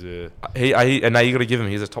 He is, yeah. And now you got to give him.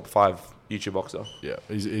 He's a top 5 YouTube boxer. Yeah,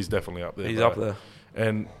 he's definitely up there. He's up there.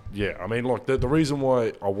 And yeah, I mean, like the reason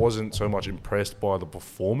why I wasn't so much impressed by the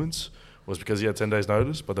performance was because he had 10 days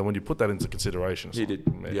notice. But then when you put that into consideration, he did.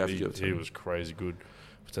 Man, he was crazy good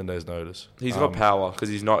for 10 days notice. He's got power because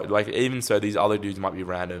he's not like, even so, these other dudes might be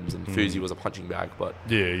randoms, and Fuzi was a punching bag. But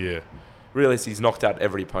yeah. Realistically, he's knocked out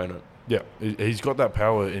every opponent. Yeah, he's got that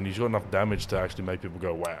power, and he's got enough damage to actually make people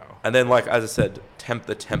go, wow. And then, like, as I said,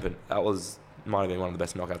 the Temper, that might have been one of the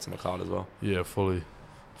best knockouts on the card as well. Yeah, fully.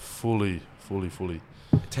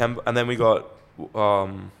 And then we got, we'll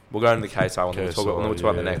go into the KSI one. We'll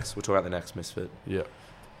talk about the next Misfit. Yeah.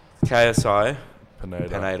 KSI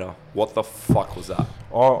Pineda. What the fuck was that?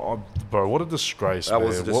 Bro, what a disgrace, That man.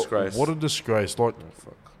 was a disgrace. What a disgrace. Like,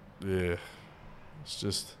 fuck. yeah. It's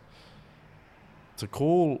just... To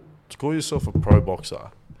call yourself a pro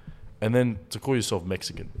boxer and then to call yourself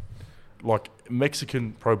Mexican. Like,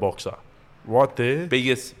 Mexican pro boxer. Right there.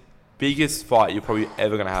 Biggest fight you're probably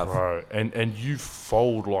ever going to have. Bro, and you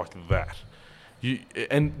fold like that.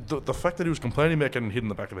 The fact that he was complaining about getting hit in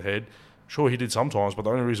the back of the head, sure, he did sometimes, but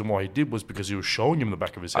the only reason why he did was because he was showing him the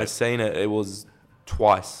back of his head. I seen it. It was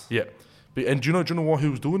twice. Yeah. And do you know why he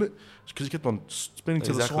was doing it? It's because he kept on spinning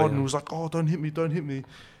to the side and he was like, oh, don't hit me.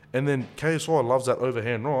 And then KSI loves that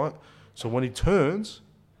overhand right. So when he turns,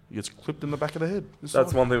 he gets clipped in the back of the head.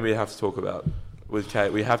 That's one thing we have to talk about. We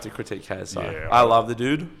have to critique KSI. Yeah, I love the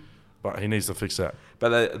dude. But he needs to fix that.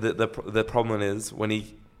 But the problem is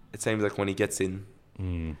it seems like when he gets in,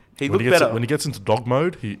 he when looked better. When he gets into dog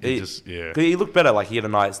mode, he looked better. Like he had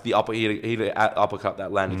an uppercut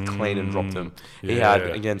that landed clean and dropped him. He had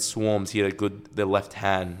against Swarms. He had the left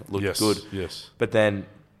hand looked good. Yes. But then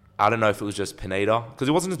I don't know if it was just Pineda because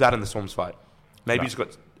it wasn't as bad in the Swarms fight. Maybe he just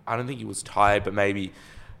got. I don't think he was tired, but maybe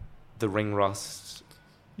the ring rust.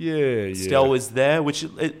 Still was there, which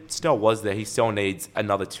it still was there. He still needs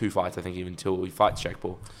another 2 fights, I think, even until he fights Jake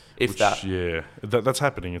Paul. That's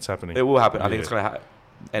happening. It's happening. It will happen. I think it's going to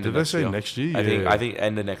end. Did they say next year? I think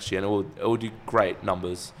end of next year, and it will do great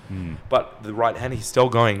numbers. But the right hand, he's still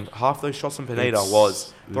going. Half those shots from Pineda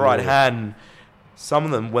was the right hand. Some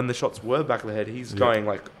of them, when the shots were back of the head, he's going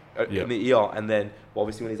like in the ear, and then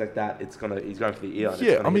obviously when he's like that, he's going for the ear. And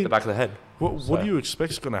it's going to hit the back of the head. What do you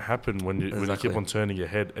expect is going to happen when you keep on turning your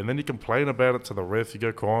head, and then you complain about it to the ref? You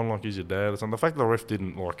go crying like he's your dad or something. The fact that the ref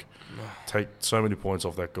didn't take so many points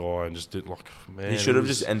off that guy and just did man, he should have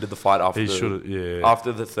just ended the fight after.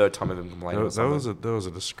 After the third time of him complaining. That was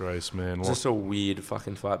a disgrace, man. It's just a weird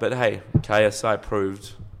fucking fight. But hey, KSI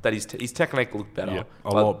proved that his technique looked better, a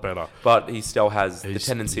lot better. But he still has the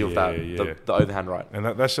tendency of that the overhand right. And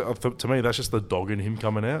that's to me, that's just the dog in him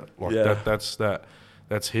coming out.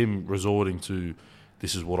 That's him resorting to,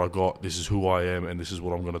 this is what I got, this is who I am, and this is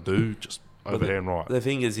what I'm going to do, just overhand right. The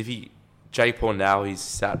thing is, Jake Paul now, he's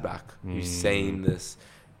sat back. He's seen this.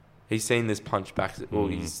 He's seen this punch back. Well,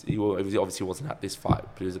 he obviously wasn't at this fight,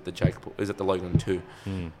 but he was at the Logan 2.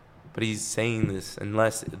 But he's seen this,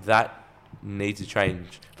 unless that needs to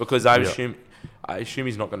change. Because I assume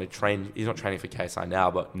he's not going to train. He's not training for KSI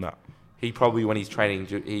now, but he probably, when he's training,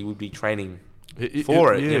 he would be training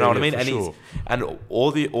for it, you know what I mean? And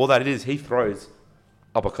all that it is, he throws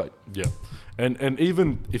uppercut. Yeah, and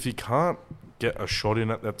even if he can't get a shot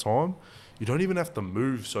in at that time, you don't even have to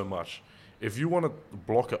move so much. If you want to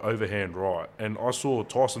block an overhand right, and I saw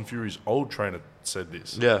Tyson Fury's old trainer said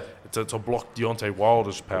this. To block Deontay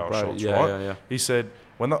Wilder's power shots, right? He said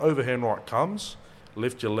when the overhand right comes,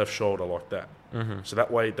 lift your left shoulder like that. So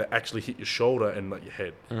that way they actually hit your shoulder and not your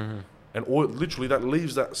head. And literally that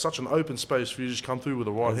leaves that such an open space for you to just come through with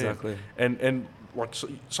the right hand. And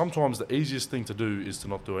sometimes the easiest thing to do is to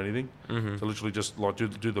not do anything. To literally just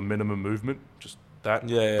do the minimum movement, just that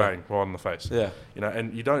bang right in the face.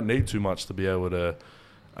 And you don't need too much to be able to,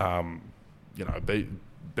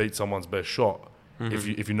 beat someone's best shot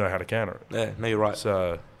if you know how to counter it. Yeah, no, you're right.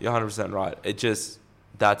 So you're 100% right.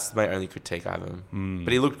 That's my only critique I have of him.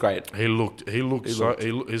 But he looked great.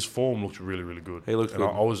 His form looked really, really good. He looked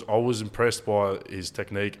good. I was impressed by his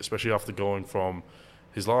technique, especially after going from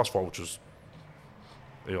his last fight, which was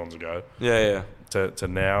eons ago. To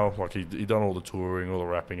now, he done all the touring, all the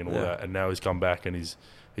rapping, and all that, and now he's come back and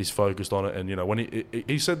he's focused on it. And when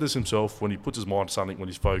he said this himself, when he puts his mind to something, when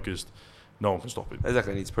he's focused, no one can stop him.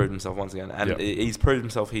 Exactly, and he's proved himself once again, and he's proved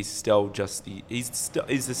himself. He's still he's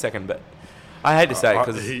the second best. I hate to say it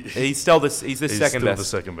because he's the second best. The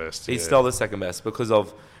second best. He's still the second best because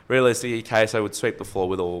of realistically, KSI would sweep the floor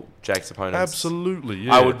with all Jake's opponents. Absolutely,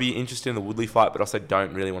 yeah. I would be interested in the Woodley fight, but also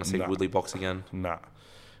don't really want to see Woodley box again. Nah,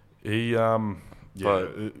 he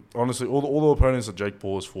honestly, all the opponents that Jake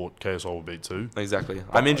Paul has fought, KSI will beat too. Exactly.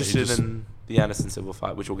 I'm interested in the Anderson Silva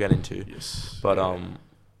fight, which we'll get into. Yes, but I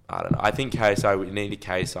don't know. I think KSI, we need a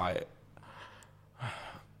KSI.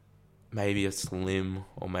 Maybe a Slim,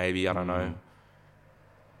 or maybe I don't know.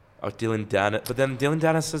 Dylan Dennis, but then Dylan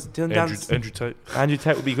Dennis says Andrew Tate. Andrew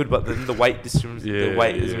Tate would be good, but then the weight distribution, the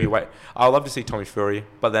weight is gonna be weight. I would love to see Tommy Fury,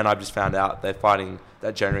 but then I just found out they're fighting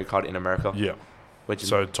that January card in America. Yeah, which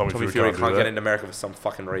so Tommy Fury can't get into America for some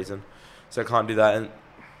fucking reason, so can't do that. And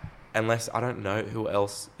unless I don't know who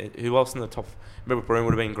else in the top. Remember, Broom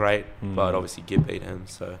would have been great, but obviously Gibb beat him.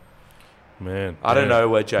 So I don't know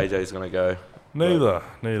where JJ's gonna go. Neither.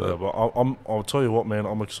 But I'll tell you what, man.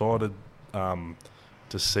 I'm excited.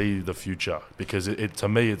 to see the future, because it to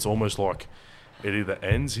me it's almost like it either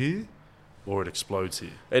ends here or it explodes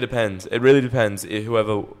here. It depends. It really depends. It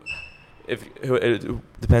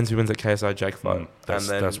depends who wins the KSI Jake fight.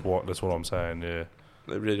 That's what I'm saying. Yeah,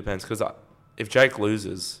 it really depends, because if Jake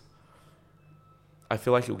loses, I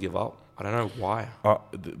feel like he'll give up. I don't know why.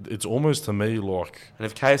 It's almost to me like... And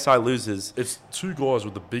if KSI loses... It's two guys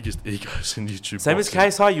with the biggest egos in YouTube Same boxing.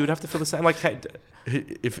 as KSI, you would have to feel the same. Like,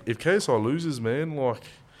 if KSI loses, man, like...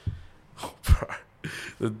 Oh, bro.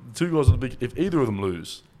 The two guys with the big... If either of them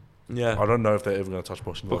lose, yeah, I don't know if they're ever going to touch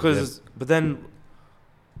boxing. But then...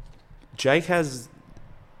 Jake has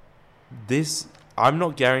this... I'm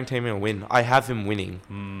not guaranteeing him a win. I have him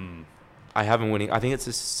winning. I have him winning. I think it's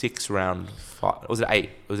a 6-round fight. Or was it 8?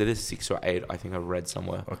 Was it a 6 or 8? I think I read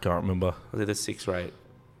somewhere. I can't remember. Was it a 6 or 8?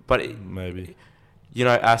 But maybe. You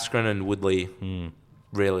know, Askren and Woodley,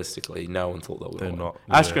 realistically, no one thought they would. They're not.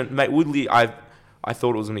 Askren, mate, Woodley, I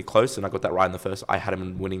thought it was going to be close, and I got that right in the first. I had him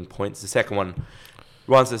in winning points. The second one,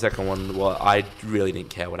 well, I really didn't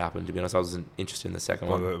care what happened, to be honest. I wasn't interested in the second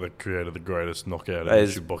one. They created the greatest knockout in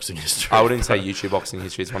YouTube boxing history. I wouldn't say YouTube boxing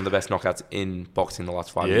history. It's one of the best knockouts in boxing in the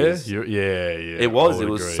last 5 years. Yeah. It was. It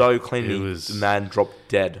was so clean. The man dropped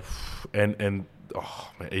dead. And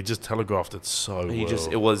oh man, he just telegraphed it so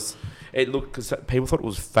well. It looked, because people thought it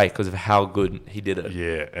was fake because of how good he did it.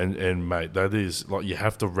 Yeah, and mate, that is like, you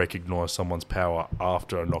have to recognize someone's power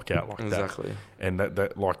after a knockout like that. Exactly. And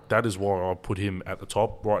that is why I put him at the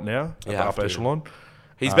top right now, at the upper echelon.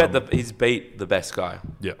 He's beat the best guy.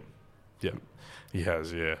 Yeah, he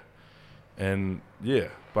has. Yeah, and yeah,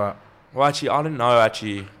 but well, actually, I don't know.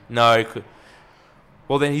 Actually, no.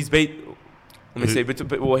 Well, then he's beat. Let me see. But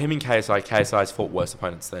him and KSI's fought worse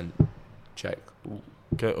opponents than Jake.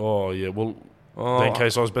 Okay. Oh yeah. Well, then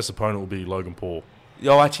KSI's best opponent will be Logan Paul.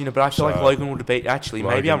 Yo, actually, no. But I feel like Logan would have beat. Actually,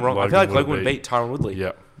 maybe I'm wrong. I feel like Logan would beat Tyron Woodley.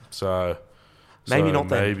 Yeah. So maybe not.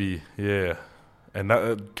 Then. Maybe yeah. And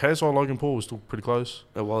that KSI Logan Paul was still pretty close.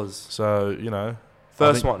 It was. So you know,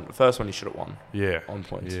 first one he should have won. Yeah. On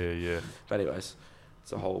points. Yeah. But anyways,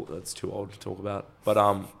 that's too old to talk about. But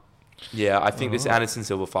yeah, I think this Anderson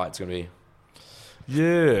Silva fight's gonna be.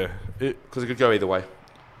 Yeah. Because it could go either way.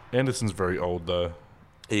 Anderson's very old though.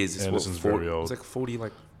 He is. Anderson's very old. It's like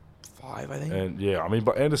 45, I think. And yeah, I mean,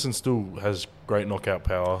 but Anderson still has great knockout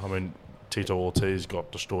power. I mean, Tito Ortiz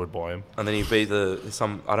got destroyed by him. And then he beat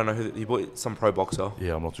I don't know who, he beat some pro boxer.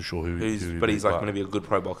 Yeah, I'm not too sure who but he's like going to be a good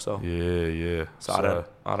pro boxer. Yeah. So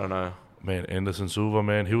I don't know. Man, Anderson Silva,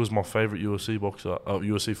 man, he was my favorite UFC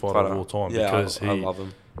fighter of all time. Yeah, because I love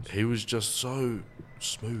him. He was just so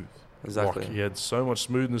smooth. Exactly. Like, he had so much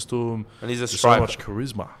smoothness to him. And he's so much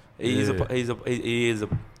charisma. He's a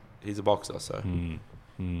boxer, so.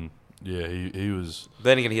 Yeah, he was.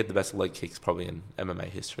 Then again, he had the best leg kicks probably in MMA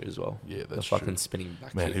history as well. Yeah, that's the fucking spinning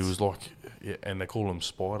back man, kicks. He was like, and they call him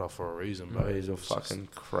Spider for a reason, bro. He's a fucking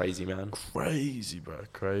crazy man. Crazy, bro.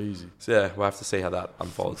 Crazy. So yeah, we'll have to see how that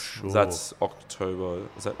unfolds. For sure. That's October.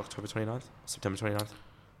 Is that October 29th? September 29th?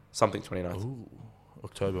 Something 29th. Ooh,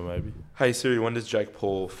 October maybe. Hey Siri, when does Jake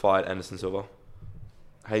Paul fight Anderson Silva?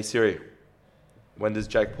 Hey Siri, when does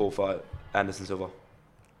Jake Paul fight Anderson Silva?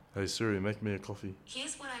 Hey Siri, make me a coffee.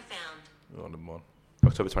 Here's what I found. Oh, never mind.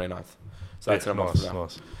 October 29th. So that's in a month from now.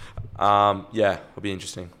 Nice. Yeah, it'll be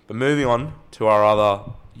interesting. But moving on to our other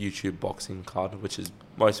YouTube boxing card, which is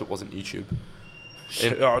most of it wasn't YouTube.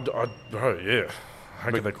 Bro, yeah.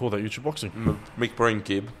 How can they call that YouTube boxing? McBroom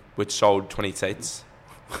Gibb, which sold 20 seats.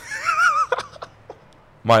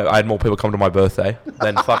 I had more people come to my birthday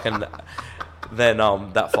than that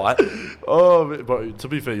fight. Oh, but to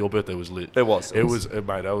be fair, your birthday was lit. It was,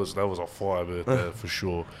 mate. That was a fire birthday for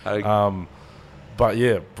sure. But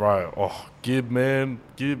yeah, bro. Oh, Gibb, man,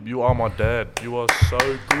 Gibb, you are my dad. You are so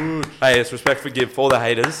good. Hey, it's respect for Gibb. For all the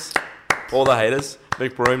haters,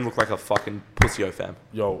 Mick Broom looked like a fucking pussy-o fam.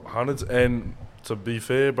 Yo, hundreds. And to be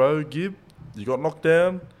fair, bro, Gibb, you got knocked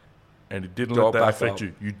down, and it didn't let that affect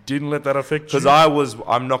you. You didn't let that affect you. Because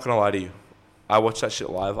I'm not gonna lie to you. I watched that shit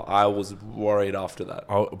live. I was worried after that.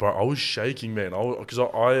 Bro, I was shaking, man. Because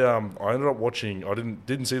I ended up watching. I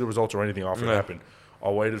didn't see the results or anything after it happened. I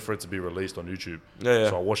waited for it to be released on YouTube. Yeah.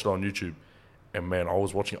 So I watched it on YouTube, and man, I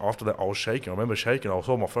was watching. After that, I was shaking. I remember shaking. I was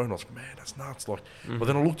on my phone. I was like, man, that's nuts. Like, But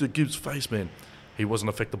then I looked at Gibbs' face, man. He wasn't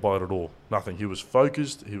affected by it at all. Nothing. He was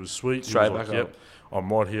focused. He was sweet. Straight he was back like, up. Yep,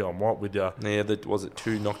 I'm right here. I'm right with you. Yeah. Was it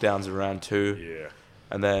 2 knockdowns in round 2? Yeah.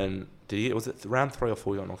 And then was it round 3 or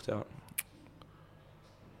 4 he got knocked out?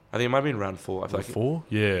 I think it might have been round 4. I feel like 4?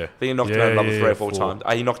 Yeah. I think he knocked him down another 3 or 4 times.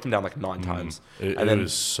 He knocked him down like 9 times. It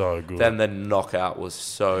was so good. Then the knockout was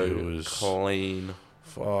so clean.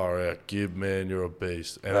 Far out, Gib, man, you're a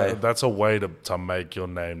beast, and Hey. that's a way to make your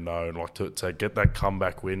name known, like to get that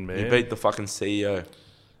comeback win, man. He beat the fucking CEO.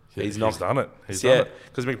 He's done it. He's done it.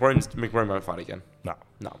 because McBroom won't fight again. No,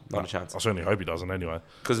 Not a chance. I certainly hope he doesn't anyway.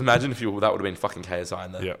 Because imagine if that would have been fucking KSI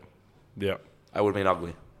in there. Yeah. That would have been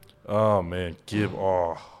ugly. Oh man, Gib.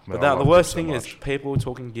 Oh, man, But the worst thing is people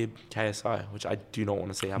talking Gib KSI, which I do not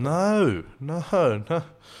want to see happen. No.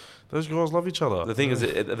 Those guys love each other. The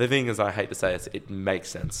thing is, I hate to say it makes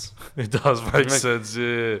sense. It does make sense,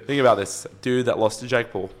 yeah. Think about this: dude that lost to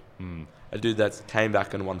Jake Paul, a dude that came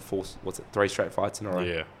back and won 3 straight fights in a row.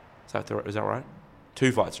 Yeah. Is that right?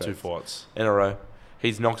 2 fights straight. 2 fights in a row.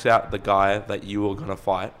 He's knocked out the guy that you were gonna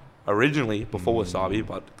fight originally before Wasabi,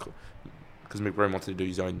 but because McBroom wanted to do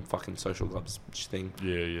his own fucking social gloves thing.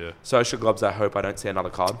 Yeah. Social gloves. I hope I don't see another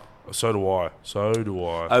card. So do I.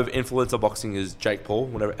 Of influencer boxing is Jake Paul,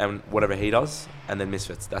 whatever he does, and then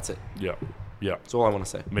Misfits. That's it. Yeah. That's all I want to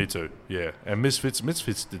say. Me too. Yeah. And Misfits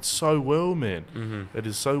did so well, man. It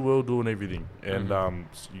is so well doing everything, and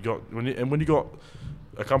when you got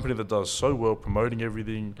a company that does so well promoting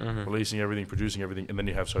everything, releasing everything, producing everything, and then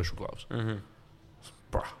you have social gloves.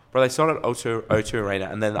 Bruh. Bro, they started O2 Arena,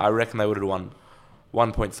 and then I reckon they would have won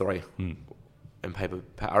 1.3 in paper.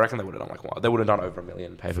 I reckon they would have done they would have done over 1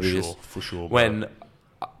 million pay-per-views. For sure. When,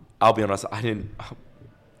 I'll be honest, I didn't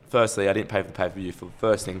pay for the pay-per-view for the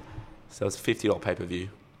first thing, so it was $50 pay-per-view.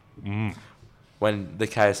 When the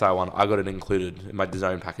KSI one, I got it included in my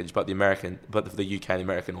DAZN package, but for the UK and the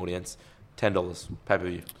American audience, $10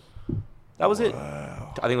 pay-per-view. That was it.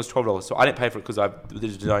 I think it was $12. So I didn't pay for it because I did a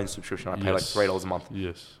DAZN subscription. I paid like $3 a month.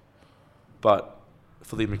 Yes. But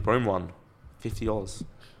for the McBroom one, $50.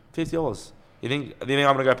 $50. You think I'm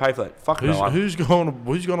gonna go pay for that? Fuck no. Who's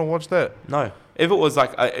gonna watch that? No. If it was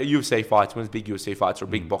like a UFC fight, when it's big UFC fights or a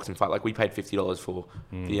big boxing fight, like we paid $50 for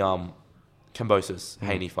the Kambosos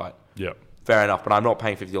Haney fight. Yeah. Fair enough, but I'm not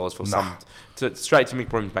paying $50 for straight to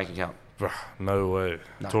McBroom's bank account. No way.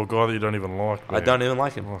 To a guy that you don't even like. Man. I don't even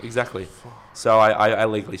like him. Exactly. So I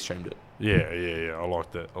legally streamed it. Yeah. I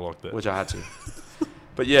like that. Which I had to.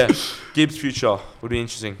 But yeah, Gibbs' future would be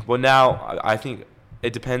interesting. Well, now I think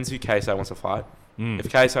it depends who KSI wants to fight. If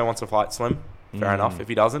KSI wants to fight Slim, fair enough. If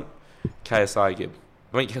he doesn't, KSI Gibb.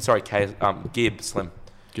 Gibb Slim.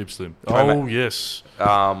 Gibb Slim. Oh yes.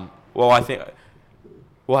 Well, I think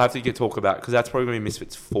we'll have to talk about because that's probably going to be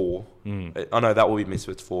Misfits 4. Oh no, that will be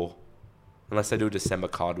Misfits 4. Unless they do a December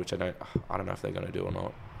card, which I don't know if they're going to do or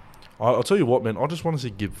not. I'll tell you what, man. I just want to see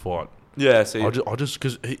Gibb fight. Yeah, see. I just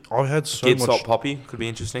because I had so Gibb much. Salt Poppy could be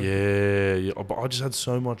interesting. Yeah. But I just had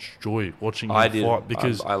so much joy watching him fight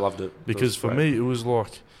because I loved it. Because for me, it was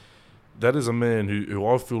like that is a man who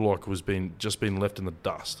I feel like was just been left in the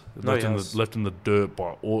dust, left in the dirt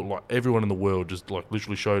by all everyone in the world. Just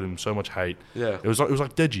literally showed him so much hate. Yeah, it was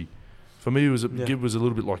like Deji. For me, Gibb was a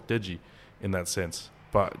little bit like Deji in that sense.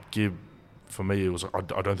 But Gibb, for me, it was I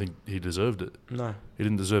don't think he deserved it. No, he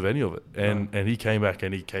didn't deserve any of it. And he came back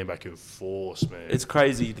in force, man. It's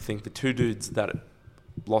crazy to think the two dudes that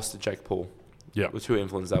lost to Jake Paul, the two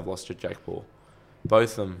influencers that have lost to Jake Paul,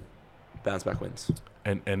 both of them bounce back wins.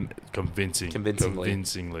 And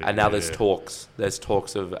convincingly. And now there's talks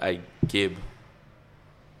of a Gibb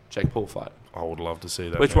Jake Paul fight. I would love to see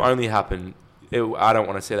that. Which will only happen. I don't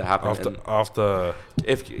want to see that happen after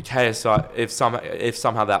if KSI if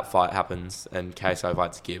somehow that fight happens and KSI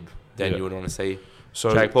fights Gibb, then you would want to see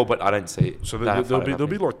Jake Paul. But I don't see. So there'll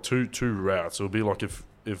be like two routes. It'll be like if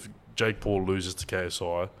Jake Paul loses to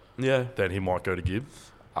KSI, then he might go to Gibb.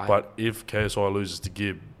 But if KSI loses to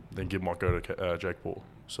Gibb, then Gibb might go to Jake Paul.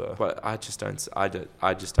 So, but I just don't see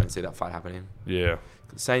that fight happening. Yeah,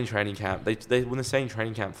 the same training camp. They were in the same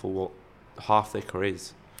training camp for half their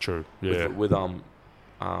careers. True. Yeah. With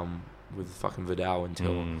fucking Vidal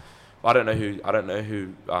until I don't know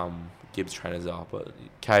who Gibbs trainers are, but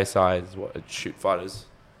KSI is shoot fighters.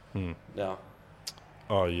 Now.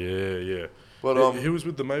 Oh yeah. But he was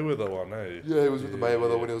with the Mayweather one, eh? Yeah, he was with the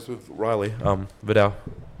Mayweather when he was with Riley. Vidal.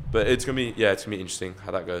 But it's gonna be interesting how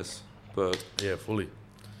that goes. But yeah, fully.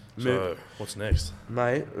 So what's next,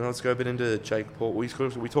 mate? Let's go a bit into Jake Paul. We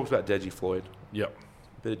talked about Deji Floyd. Yep.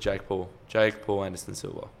 Bit of Jake Paul, Anderson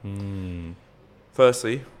Silva.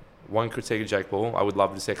 Firstly, one critique of Jake Paul. I would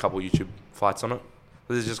love to see a couple of YouTube fights on it.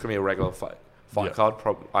 This is just gonna be a regular fight card.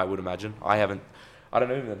 I would imagine. I don't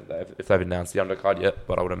know if they've announced the undercard yet,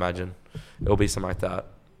 but I would imagine it'll be something like that.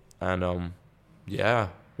 And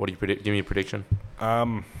what do you predict? Give me a prediction.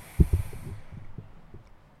 I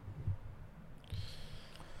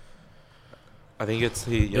think it's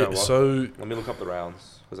what? So let me look up the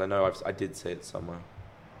rounds because I know I did see it somewhere.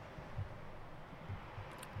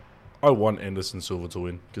 I want Anderson Silva to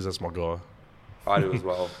win because that's my guy. I do as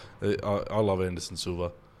well. I love Anderson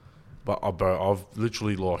Silva, but I've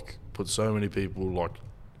literally like put so many people like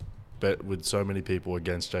bet with so many people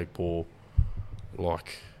against Jake Paul.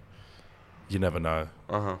 Like, you never know.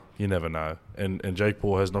 You never know. And Jake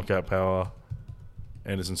Paul has knockout power.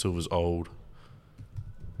 Anderson Silva's old.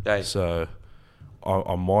 Yeah. So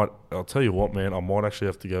I might. I'll tell you what, man. I might actually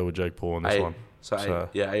have to go with Jake Paul on this one. So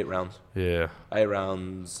 8 rounds. Yeah. 8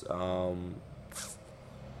 rounds.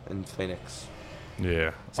 In Phoenix.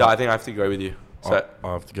 Yeah. So I think I have to agree with you. So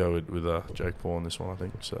I have to go with Jake Paul on this one, I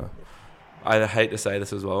think. So I hate to say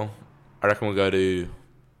this as well. I reckon we'll go to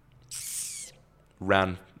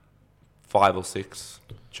round 5 or 6.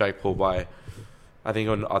 Jake Paul by. I think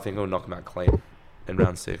he'll knock him out clean in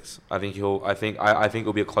round 6. I think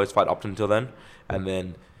it'll be a close fight up until then, and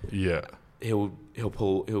then he'll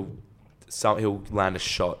land a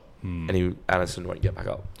shot, and Anderson won't get back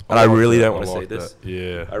up. And I really don't want to say this.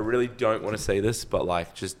 Yeah. I really don't want to say this, but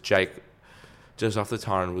like just Jake, just after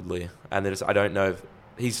Tyron Woodley, and then I don't know if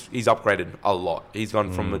he's upgraded a lot. He's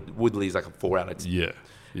gone from Woodley's like a 4 out of 10.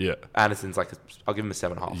 Yeah. Anderson's like I'll give him a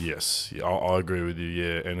 7.5. Yes, I agree with you.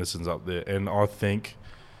 Yeah, Anderson's up there, and I think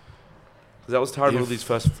that was Tyron Woodley's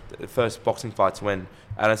first boxing fights when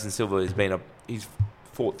Anderson Silva he's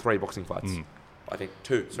fought 3 boxing fights. I think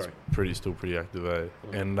 2. Sorry, still pretty active, eh?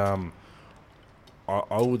 And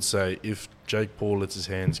I would say if Jake Paul lets his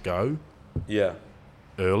hands go,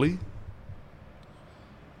 early,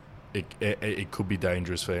 it could be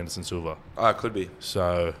dangerous for Anderson Silva. It could be.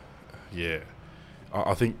 So, yeah,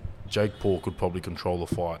 I think Jake Paul could probably control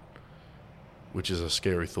the fight, which is a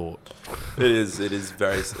scary thought. It is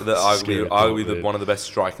very arguably one of the best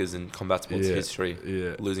strikers in combat sports history.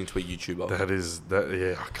 Yeah, losing to a YouTuber.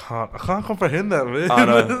 I can't comprehend that, man. I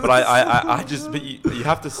know, but I just you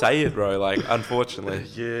have to say it, bro. Like, unfortunately.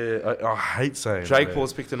 Yeah, I hate saying Jake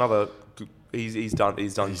Paul's picked another. He's done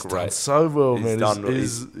great. Done so well, man.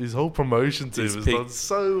 His whole promotion team has done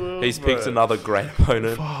so well. He's picked another great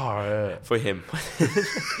opponent for him.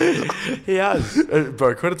 He has,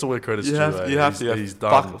 bro. Credit to where credit's due. He's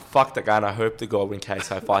done. Fuck that guy, and I hope to God when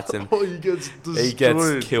KSI fights him, he gets destroyed. He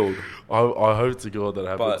gets killed. I hope to God that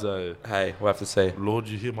happens. Hey, we'll have to see. Lord,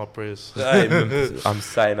 you hear my prayers. Hey, I'm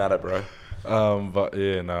saying at it, bro. But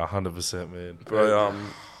yeah, 100%, man. Bro,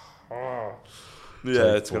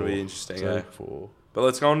 yeah, it's going to be interesting. But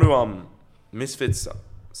let's go on to Misfits'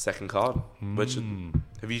 second card. Which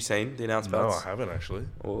have you seen the announcements? No, I haven't actually.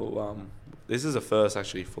 Well, this is a first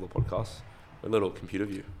actually for the podcast. A little computer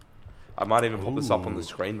view. I might even pop this up on the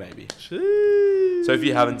screen, maybe. Jeez. So if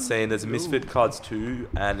you haven't seen, there's Misfit Cards 2,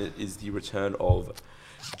 and it is the return of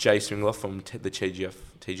Jay Swingler from the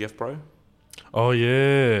TGF Pro. Oh,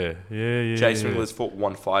 yeah. Jay Swingler's fought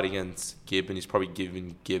 1 fight against Gibb, and he's probably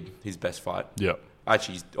given Gibb his best fight. Yeah.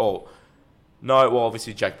 Actually,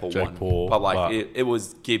 obviously Jake Paul won. But it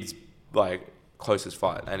was Gibb's closest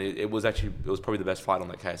fight, and it was probably the best fight on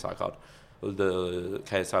that KSI card. The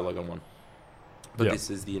KSI Logan one. But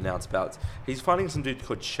this is the announced bouts. He's fighting some dude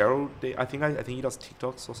called Cheryl. I think he does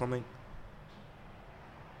TikToks or something.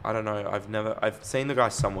 I don't know. I've seen the guy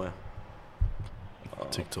somewhere.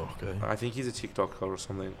 TikTok, eh? I think he's a TikToker or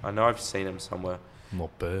something. I know I've seen him somewhere.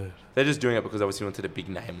 Not bad. They're just doing it because obviously wanted a big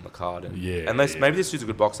name on the card. Maybe this dude's a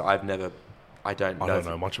good boxer. I don't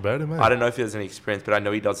know much about him, man. I don't know if he has any experience, but I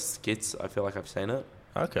know he does skits. I feel like I've seen it.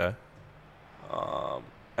 Okay.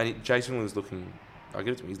 And Jason was looking. I'll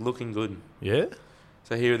give it to him. He's looking good. Yeah.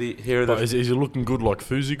 So here are the. Is he looking good like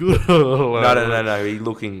Fuzi good? No. He's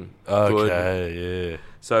looking good. Okay. Yeah.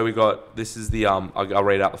 So we got. This is the. I'll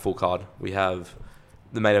read out the full card. We have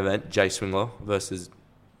the main event: Jay Swingler versus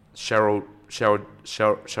Charlotte.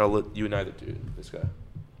 You know the dude. This guy.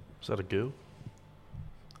 Is that a girl?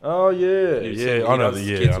 Oh yeah. I know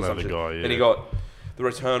the guy. Yeah. Then he got the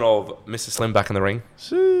return of Mr. Slim back in the ring.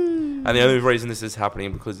 And the only reason this is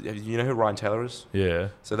happening because you know who Ryan Taylor is? Yeah.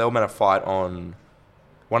 So they were meant to fight on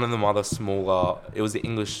one of them other smaller. It was the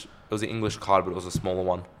English card, but it was a smaller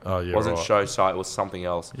one. Oh yeah. It wasn't show site. It was something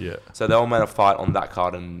else. Yeah. So they were meant to fight on that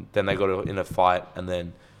card, and then they got in a fight, and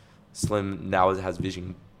then Slim now has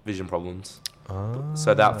vision problems.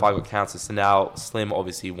 So that fight got cancelled. So now Slim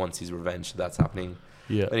obviously wants his revenge. So that's happening.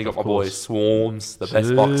 Yeah. Then you got my boy Swarms, the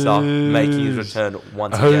best boxer, making his return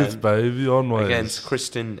once again. Baby, onwards. Against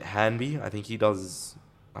Christian Hanby. I think he does.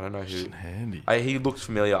 I don't know who. Christian Hanby. He looks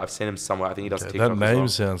familiar. I've seen him somewhere. I think he does TikToks. That name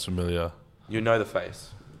sounds familiar. You know the face.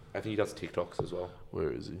 I think he does TikToks as well.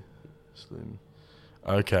 Where is he? Slim.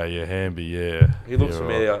 Okay, yeah, Hanby, yeah. He looks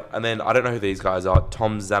familiar. Right. And then I don't know who these guys are.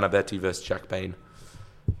 Tom Zanabetti versus Jack Bain.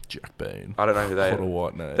 Jack Bain. I don't know who they are. What a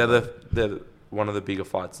white name. They're one of the bigger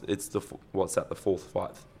fights. It's the fourth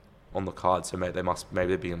fight on the card. So maybe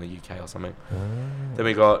they're big in the UK or something. Then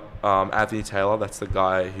we got Anthony Taylor. That's the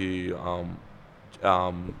guy who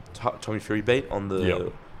Tommy Fury beat on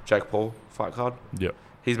the Jake Paul fight card. Yep.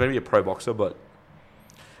 He's maybe a pro boxer, but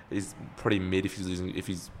he's pretty mid if he's losing.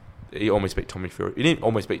 He almost beat Tommy Fury. He didn't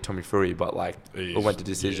almost beat Tommy Fury, but it went to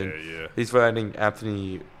decision. Yeah. He's fighting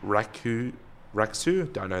Anthony Raksu.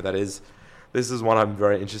 Don't know who that is. This is one I'm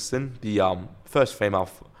very interested in. The first female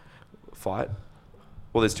fight.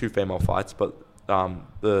 Well, there's two female fights, but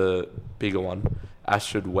the bigger one,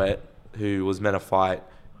 Astrid Wett, who was meant to fight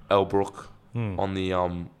Elle Brook on the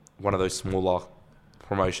one of those smaller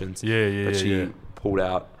promotions. But she pulled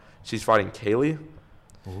out. She's fighting Keely.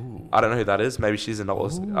 Ooh. I don't know who that is. Maybe she's a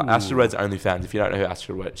novelist. Astrid Wett's OnlyFans. If you don't know who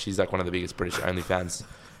Astrid Wett, she's like one of the biggest British OnlyFans.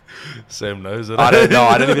 Sam knows it. I don't know.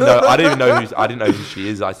 I didn't know who she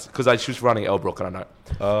is. Because she was running Elle Brook, and I know.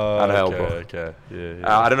 I know Elle Brook. Okay.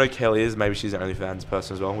 Yeah. I don't know who Kelly is. Maybe she's an OnlyFans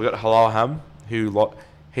person as well. We got Halal Ham, who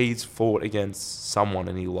he's fought against someone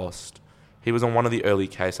and he lost. He was on one of the early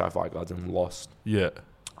KSI fight cards and lost. Yeah.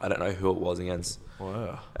 I don't know who it was against.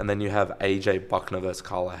 Wow. And then you have AJ Buckner versus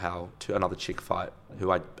Carla Howe to another chick fight,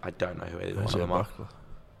 who I don't know who either one of them are.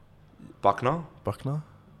 Buckner? Buckner?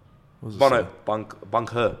 Bunker.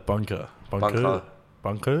 Bunker. I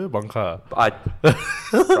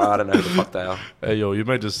don't know who the fuck they are. Hey, yo, you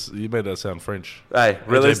made that sound French. Hey,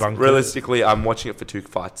 realistically, I'm watching it for two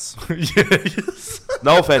fights. Yes.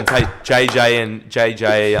 No offense, hey,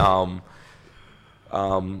 JJ,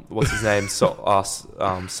 what's his name?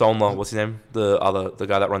 Solner, what's his name? The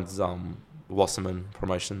guy that runs Wasserman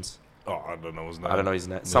Promotions. Oh, I don't know his name. I don't know his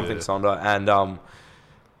name. Something Sonder and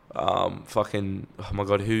fucking, oh my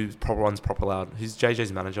god, who runs Proper Loud? Who's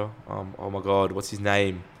JJ's manager? Oh my god, what's his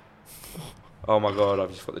name? Oh my god,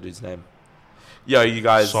 I've just got the dude's name. Yo, you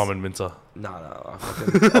guys. Simon Minter. No, I'll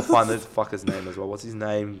find the fucker's name as well. What's his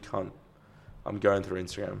name? I'm going through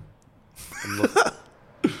Instagram.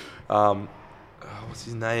 What's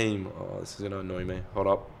his name? Oh, this is gonna annoy me. Hold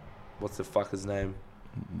up. What's the fucker's name?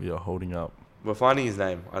 You're holding up. We're finding his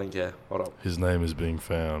name. I don't care. Hold up. His name is being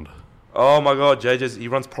found. Oh my god, he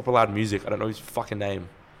runs Proper Loud Music. I don't know his fucking name.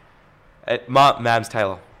 Mams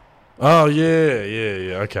Taylor. Oh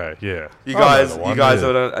yeah. Okay, yeah. You guys,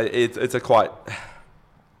 it's a quite.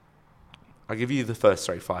 I'll give you the first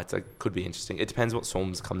three fights. It could be interesting. It depends what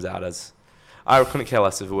Swarms comes out as. I couldn't care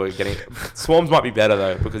less if we're getting. Swarms might be better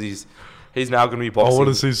though because he's now going to be boxing. I want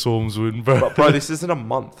to see Swarms win, bro. But, bro, this isn't a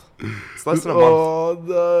month. It's less than a month. Oh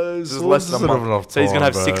no, this is less than a month. So he's going to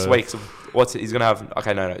have 6 weeks of. He's going to have?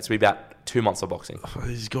 Okay, no, it's going to be about 2 months of boxing.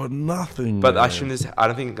 He's got nothing. But I don't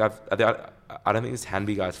think this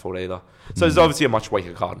Hanby guy's fault either. So it's obviously a much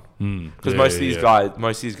weaker card because most of these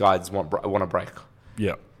guys want a break.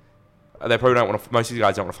 Yeah. They probably don't want to. Most of these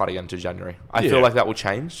guys don't want to fight again until January. I feel like that will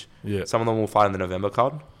change. Yeah. Some of them will fight in the November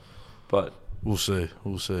card, but we'll see.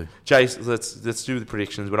 Jace, let's do the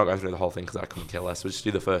predictions. We're not going through the whole thing because I couldn't care less. We'll just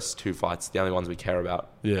do the first two fights, the only ones we care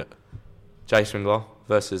about. Yeah. Jay Swindler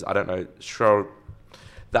versus I don't know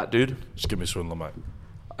that dude. Just give me Swindler, mate.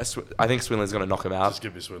 I think Swindler's going to knock him out. Just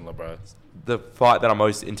give me Swindler, bro. The fight that I'm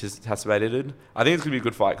most anticipated in, I think it's going to be a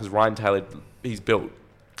good fight because Ryan Taylor, he's built.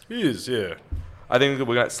 He is, yeah. I think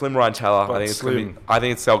we're going to slim Ryan Taylor. But I think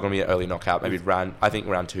it's still going to be an early knockout. Maybe round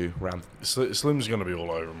 2. Slim's going to be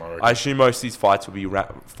all over him, I reckon. I assume most of these fights will be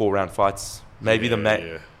 4-round fights. Maybe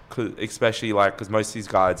especially because most of these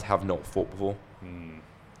guys have not fought before.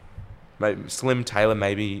 Maybe Slim Taylor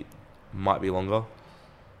might be longer.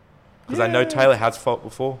 Because I know Taylor has fought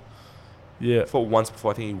before. Yeah. Fought once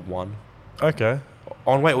before. I think he won. Okay.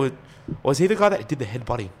 Was he the guy that did the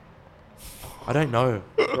headbutting? I don't know.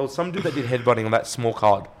 There was some dude that did headbutting on that small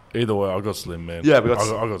card. Either way, I got Slim, man. Yeah, I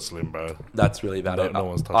got Slim, bro. That's really about it. No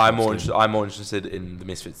one's touching I'm more interested in the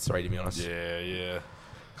Misfits 3, to be honest. Yeah.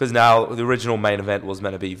 Because now the original main event was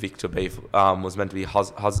meant to be Victor Beef. Was meant to be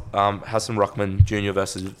Hassan Ruckman Jr.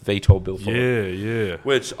 versus Vitor Belfort. Yeah.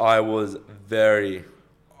 Which I was very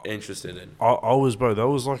interested in. I was, bro. That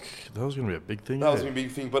was going to be a big thing. That was going to be a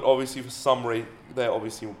big thing, but obviously what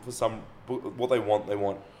they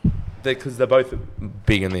want. Because they're both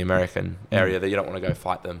big in the American area that you don't want to go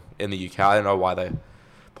fight them in the UK. I don't know why they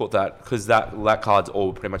put that, because that card's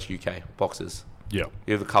all pretty much UK boxers. Yeah.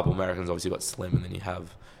 You have a couple Americans, obviously got Slim, and then you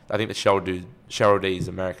have, I think the Cheryl D is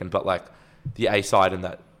American, but like the A side and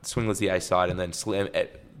that Swingler's the A side, and then Slim.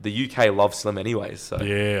 The UK loves Slim anyways. So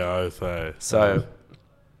yeah,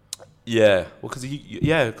 yeah, well,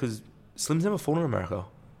 because Slim's never fought in America.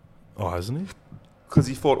 Oh, hasn't he? Because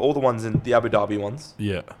he fought all the ones in the Abu Dhabi ones.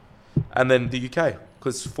 Yeah. And then the UK,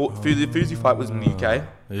 because the Fuzi fight was in the UK.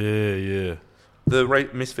 Yeah.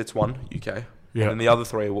 Misfits won UK. Yeah. And then the other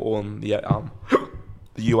 3 were all in the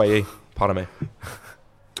UAE. Pardon me.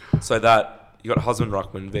 So that you got Husband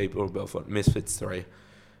Ruckman v Belfort, Misfits 3,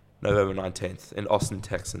 November 19th in Austin,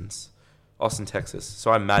 Texas.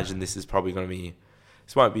 So I imagine this is probably going to be.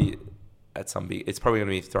 This won't be at some big. It's probably going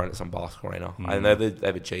to be thrown at some basketball arena. I know they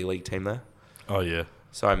have a G League team there. Oh yeah.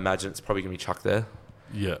 So I imagine it's probably going to be chucked there.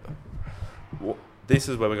 Yeah. Well, this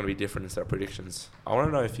is where we're going to be different instead of predictions. I want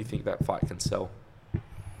to know if you think that fight can sell.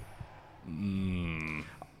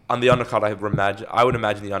 On the undercard, I would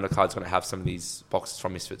imagine the undercard's going to have some of these boxes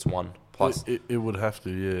from Misfits 1 plus. It would have to,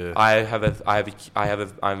 yeah. I have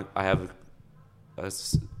a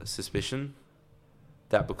suspicion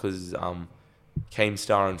that because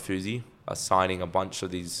Keemstar and Fuzi are signing a bunch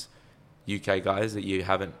of these UK guys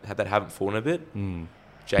that haven't fallen a bit.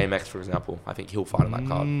 JMX, for example, I think he'll fight on that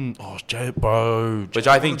card. Bro. Which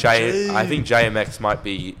I think JMX might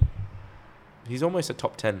be. He's almost a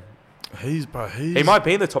top 10. He might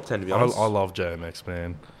be in the top 10, to be honest. I love JMX,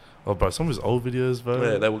 man. Oh, bro, some of his old videos, bro.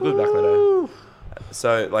 Yeah, they were good back in the day.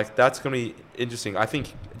 So, like, that's going to be interesting. I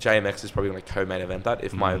think JMX is probably going to co-main event that.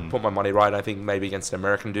 If put my money right, I think maybe against an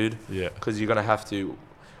American dude. Yeah. Because you're going to have to,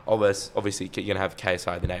 obviously, you're going to have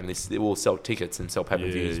KSI the name. It will sell tickets and sell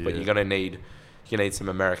pay-per-views, but you're going to need some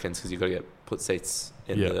Americans because you've got to put seats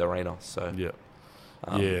in the arena. So yeah.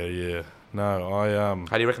 No,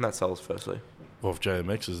 how do you reckon that sells, firstly? Well, if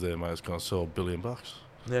JMX is there, mate, it's going to sell $1 billion.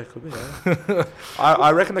 Yeah, it could be. Yeah. I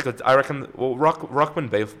reckon they could. Well, Ruckman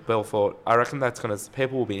Belfort. I reckon that's gonna.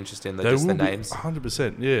 People will be interested in the names.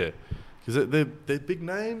 100%, yeah, because they're big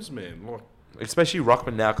names, man. Like, especially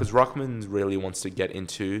Ruckman now, because Ruckman really wants to get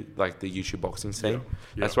into like the YouTube boxing scene. Yeah.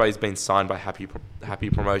 That's why he's been signed by Happy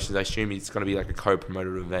Promotions. I assume he's going to be like a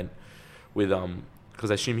co-promoted event with because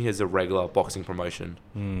I assume he has a regular boxing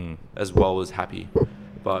promotion as well as Happy,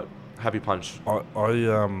 but. Happy Punch.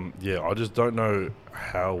 I just don't know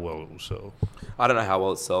how well it will sell. I don't know how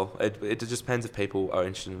well it sell. It just depends if people are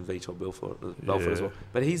interested in Vitor Belfort as well.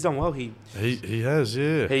 But he's done well. He has,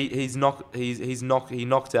 yeah. He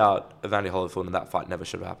knocked out Evander Holyfield, and that fight never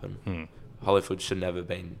should have happened. Holyfield should never have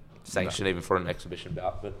been sanctioned even for an exhibition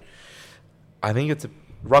bout. But I think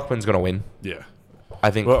Ruckman's going to win. Yeah. I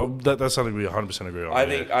think. Well, that's something we 100% agree on.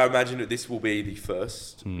 I imagine that this will be the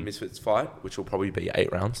first Misfits fight, which will probably be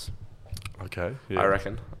 8 rounds. Okay. Yeah. I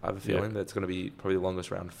reckon. I have a feeling that it's going to be probably the longest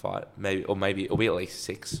round fight. Maybe it'll be at least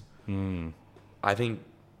 6. I think.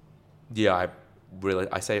 Yeah, I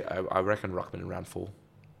reckon Ruckman in round 4.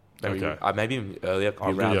 Maybe, maybe even earlier.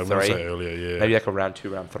 Could be round 3. I'm going to say earlier. Yeah. Maybe like a round 2,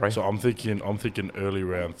 round 3. So I'm thinking early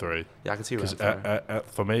round 3. Yeah, I can see round 3.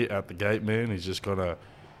 For me, at the gate, man, he's just gonna.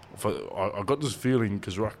 I got this feeling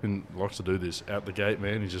because Ruckman likes to do this at the gate,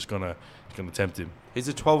 man. He's just gonna tempt him. Is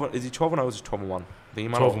he 12 and 0 or is it 12 and 1? I think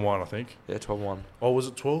 12 and 1, I think. Yeah, 12 and 1. Oh, was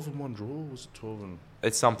it 12 and 1 draw? Or was it 12 and?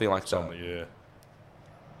 It's something like that. Yeah.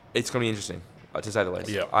 It's gonna be interesting, to say the least.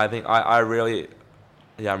 Yeah. I think I'm really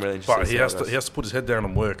interested. But he has to put his head down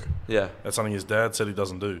and work. Yeah. That's something his dad said he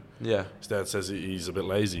doesn't do. Yeah. His dad says he's a bit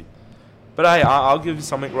lazy. But hey, I'll give you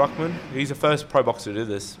something, Ruckman. He's the first pro boxer to do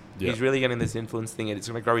this. Yeah. He's really getting this influence thing, and it's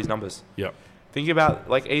going to grow his numbers. Yeah. Think about,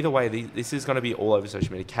 like, either way, this is going to be all over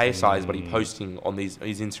social media. KSI is what he's posting on his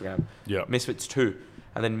Instagram. Yeah. Misfits 2.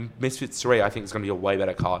 And then Misfits 3, I think, is going to be a way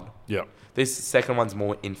better card. Yeah. This second one's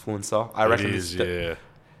more influencer. I reckon it is, yeah.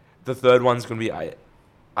 The third one's going to be...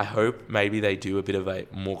 I hope maybe they do a bit of a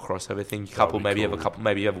more crossover thing.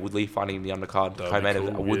 Maybe you have Woodley fighting in the undercard.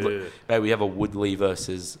 Maybe we have a Woodley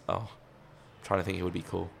versus... I'm trying to think who would be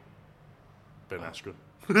cool. Ben Askren.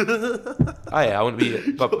 Oh yeah, I wouldn't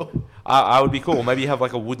be... But I would be cool. Maybe you have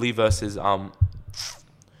like a Woodley versus... who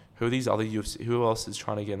are these other UFC... Who else is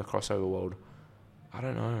trying to get in the crossover world? I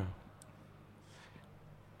don't know.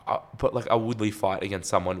 But like a Woodley fight against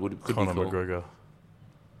someone could be cool. McGregor.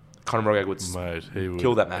 Conor McGregor would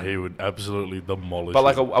kill that man. He would absolutely demolish. But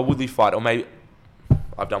like a Woodley fight, or maybe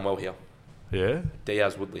I've done well here. Yeah.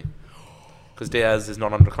 Diaz Woodley, because Diaz is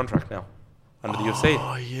not under contract now under the UFC.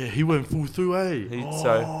 Oh yeah, he went full through,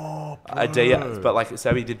 Diaz, but like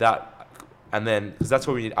so he did that, and then because that's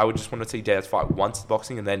what we need. I would just want to see Diaz fight once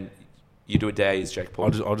boxing, and then you do a Diaz Jake Paul.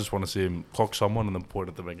 I just want to see him clock someone and then point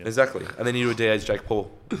at them again. Exactly, and then you do a Diaz Jake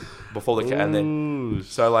Paul before the and then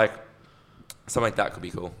so like. Something like that could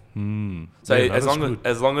be cool. So yeah,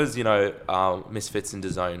 as long as you know Misfits and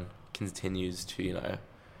DAZN continues to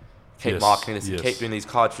keep marketing this and keep doing these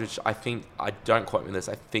cards, which I don't quote me on this.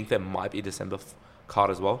 I think there might be a December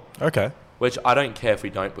card as well. Okay. Which I don't care if we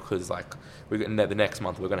don't because like the next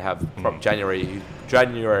month we're going to have from January.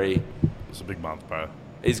 January. It's a big month, bro.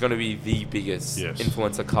 Is going to be the biggest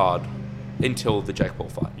influencer card until the Jake Paul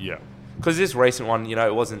fight. Yeah. because this recent one, you know,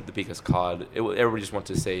 it wasn't the biggest card. Everybody just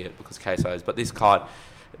wanted to see it because KSI is. But this card,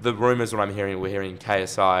 the rumours what I'm hearing, we're hearing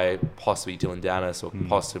KSI, possibly Dylan Dennis, or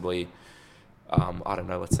possibly, I don't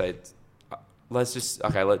know. Let's say,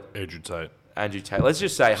 Andrew Tate. Let's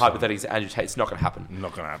just say hypothetically, Andrew Tate's not going to happen.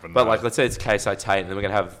 Not going to happen. But like, let's say it's KSI Tate, and then we're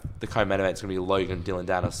going to have the co-main event. It's going to be Logan, Dylan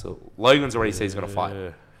Dennis. So Logan's already said he's going to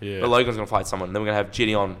fight. Yeah. But Logan's going to fight someone. Then we're going to have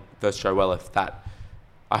Gideon versus Joe Weller.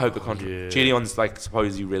 I hope the contract. Yeah. Gideon's like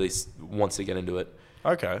supposedly really wants to get into it.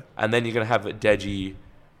 Okay. And then you're going to have Deji.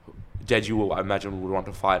 Deji will, I imagine, would want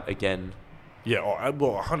to fight again. Yeah,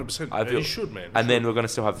 well, 100%. He should, man. Then we're going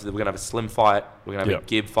to have a Slim fight. We're going to have a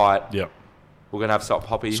Gib fight. Yep. We're going to have Salt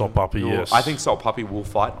Puppy. Yes. I think Salt Puppy will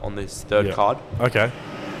fight on this third card. Okay.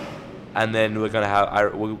 And then we're going to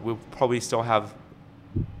have... We'll probably still have,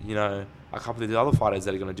 you know, a couple of the other fighters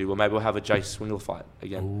that are going to do. Well, maybe we'll have a Jay Swindler fight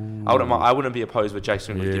again. I wouldn't be opposed with Jay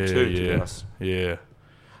Swindler to be honest. Yeah.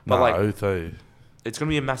 But it's going to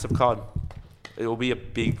be a massive card. It will be a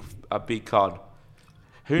big card.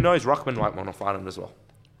 Who knows? Ruckman might want to fight him as well.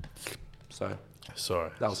 So...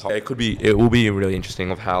 Sorry. That was hot. It will be really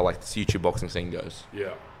interesting of how like this YouTube boxing scene goes.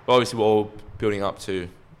 Yeah. But obviously we're all building up to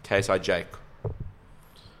KSI Jake.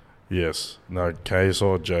 Yes. No,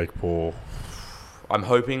 KSI Jake Paul. I'm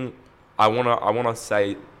hoping I wanna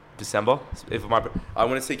say December. I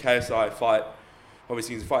wanna see KSI fight.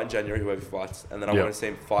 Obviously he's fight in January, whoever fights, and then I wanna see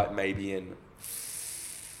him fight maybe in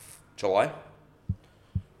July.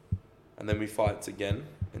 And then we fight again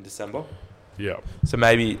in December. Yeah. So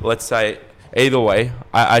maybe let's say either way,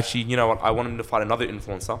 I actually, you know what, I want him to fight another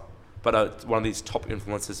influencer, but one of these top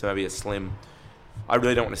influencers, so maybe a Slim. I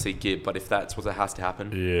really don't want to see Gib, but if that's what has to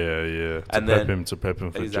happen. Yeah. To prep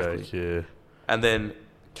him for Jake, yeah. And then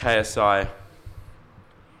KSI,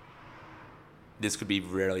 this could be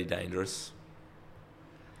really dangerous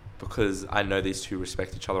because I know these two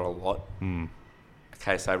respect each other a lot.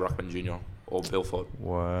 KSI Ruckman Jr. or Bilford.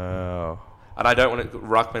 Wow. And I don't want to...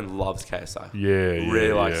 Ruckman loves KSI. Yeah.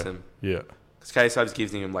 Really likes him. Yeah. Because KSI was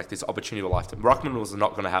giving him like this opportunity of a lifetime. Ruckman was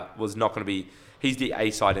not going to be... He's the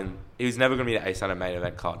A side in... He was never going to be the A side in main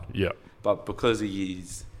event card. Yeah. But because he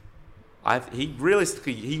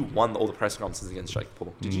realistically, he won all the press conferences against Jake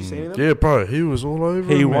Paul. Did you see any of them? Yeah, bro. He was all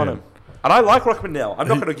over He him, won him. And I like Ruckman now. I'm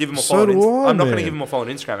not going to give him a follow. I'm not going to give him a follow on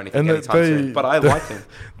Instagram or anything anytime soon. But I like him.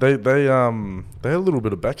 They had a little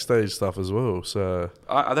bit of backstage stuff as well. So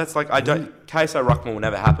that's like KSI Ruckman will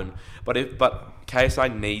never happen. But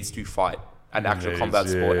KSI needs to fight an actual combat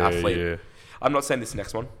sport athlete. Yeah. I'm not saying this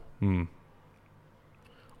next one.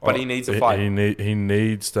 But he needs to fight. He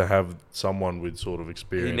needs to have someone with sort of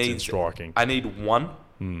experience in striking. I need one.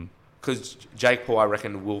 Because Jake Paul, I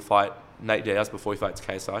reckon, will fight Nate Diaz before he fights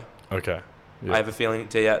KSI. Okay. Yeah. I have a feeling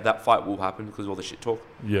that fight will happen because of all the shit talk.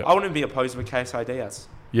 Yeah. I wouldn't be opposed to KSI Diaz.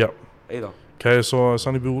 Yep. Either. KSI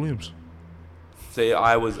Sonny Bill Williams. See,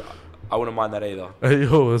 I wouldn't mind that either. Hey,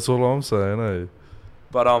 that's all I'm saying, eh?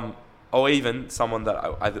 But or even someone that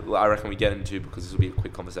I reckon we get into because this will be a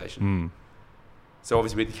quick conversation. So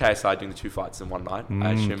obviously with the KSI doing the two fights in one night,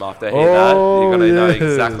 I assume after I hear that, you're going to know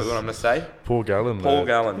exactly what I'm going to say. Paul Gallen.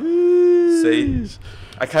 See?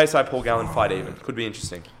 A KSI Paul Gallen fight even. Could be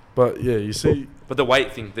interesting. But yeah, you see... But the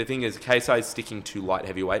weight thing, the thing is KSI is sticking to light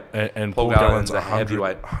heavyweight. And Paul Gallen's a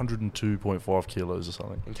heavyweight. 102.5 kilos or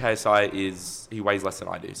something. And KSI he weighs less than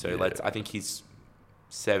I do. So I think he's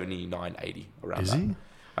 79, 80 around is that. He?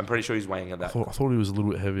 I'm pretty sure he's weighing at that. I thought he was a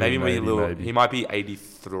little bit heavier. Maybe. He might be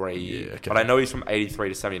 83. Yeah, okay. But I know he's from 83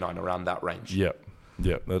 to 79, around that range. Yep,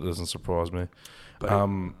 that doesn't surprise me.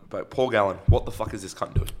 But Paul Gallen, what the fuck is this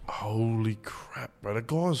cunt doing? Holy crap, bro. The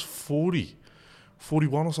guy's 40.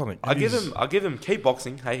 41 or something. I'll give him keep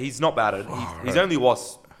boxing. Hey, he's not bad at it. He's only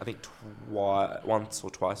lost, I think, once or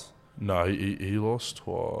twice. No, he lost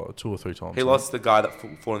 2 or 3 times. He lost the guy that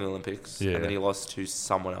fought in the Olympics, yeah. And then he lost to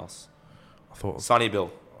someone else. I thought Sonny Bill.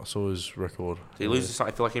 I saw his record. Did he lose to I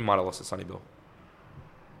feel like he might have lost to Sonny Bill.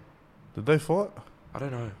 Did they fight? I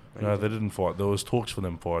don't know. Maybe no, they didn't fight. There was talks for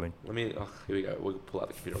them fighting. Here we go. We'll pull out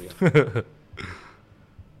the computer again.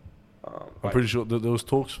 I'm pretty sure that there was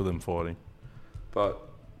talks for them fighting. But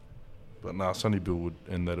nah, Sonny Bill would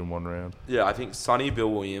end that in one round. Yeah, I think Sonny Bill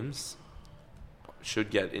Williams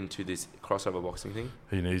should get into this crossover boxing thing.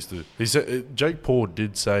 He needs to. He said Jake Paul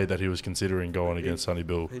did say that he was considering going against Sonny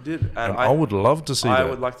Bill. He did, and I would love to see that. I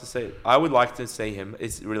would like to see it. I would like to see him.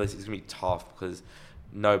 It's gonna be tough because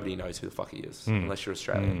nobody knows who the fuck he is unless you're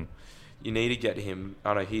Australian. You need to get him.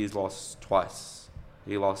 I know he's lost twice.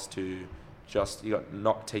 He lost to he got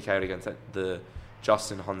knocked TK'd against the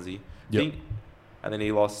Justin Hunzi. Yep. And then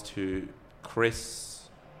he lost to Chris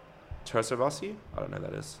Tursovasi. I don't know who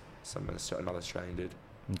that is. Another Australian dude.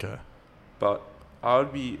 Okay. But I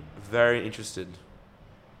would be very interested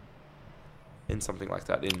in something like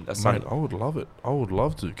that. Mate, I would love it. I would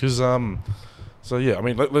love to. Because, so yeah, I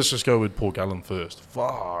mean, let's just go with Paul Gallen first.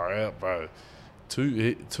 Far out, bro.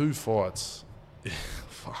 Two fights in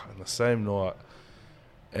the same night.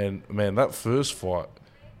 And, man, that first fight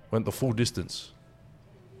went the full distance.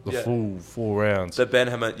 Full 4 rounds. The Ben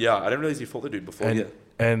Hammer, I didn't realize he fought the dude before,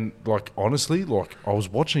 And, like, honestly, like, I was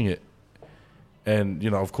watching it. And, you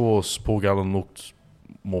know, of course, Paul Gallen looked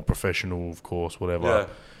more professional, of course, whatever. Yeah.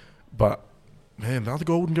 But, man, the other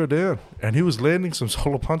guy wouldn't go down. And he was landing some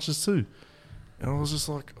solid punches too. And I was just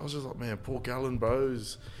like, man, Paul Gallen, bro.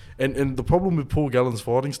 And the problem with Paul Gallen's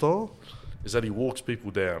fighting style is that he walks people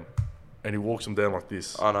down. And he walks them down like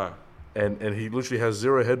this. I know. And he literally has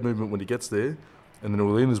zero head movement when he gets there. And then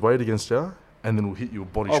he'll lean his weight against you. And then he'll hit you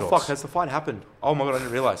with body shots. Oh, fuck, has the fight happened? Oh, my God, I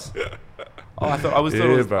didn't realise. I thought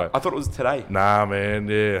it was today. Nah, man,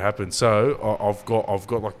 yeah, it happened. So I've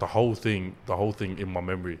got like the whole thing in my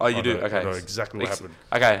memory. Oh, you do? Okay. I know exactly what happened.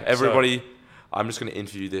 Okay, everybody, I'm just going to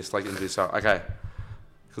interview this, okay,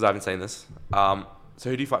 because I haven't seen this. So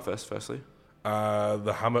who do you fight firstly?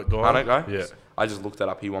 The Hammett guy. Hammett guy? Yeah. I just looked that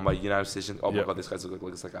up. He won by unanimous decision. Oh my God, this guy's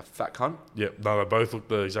looks like a fat cunt. Yep. No, they both look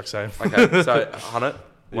the exact same. Okay, so Hammett.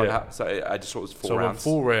 Yeah. So I just thought it was 4 rounds. So it rounds.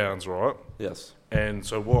 4 rounds, right? Yes. And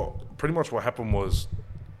so what happened was,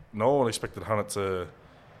 no one expected Hunnit to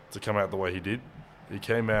come out the way he did. He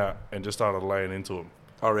came out and just started laying into him.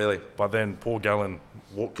 Oh, really? But then Paul Gallen,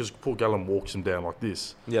 because Paul Gallen walks him down like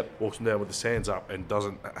this. Yep. Walks him down with his hands up and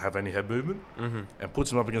doesn't have any head movement. Mm-hmm. And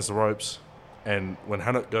puts him up against the ropes. And when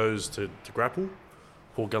Hunnit goes to grapple,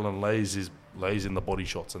 Paul Gallen lays in the body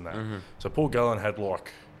shots and that. Mm-hmm. So Paul Gallen had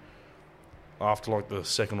after the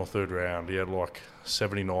second or third round, he had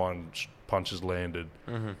 79 punches landed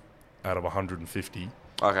out of 150.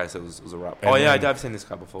 Okay, so it was a wrap. And I've seen this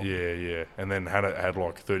guy before. Yeah. And then Hannah had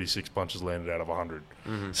 36 punches landed out of 100.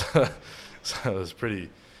 Mm-hmm. So it was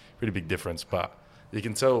pretty big difference. But you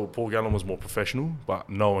can tell Paul Gallen was more professional,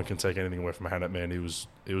 but no one can take anything away from Hannah, man. He was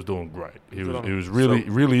doing great. He was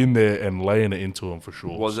really in there and laying it into him for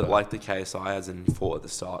sure. Was it like the KSI as in fought at the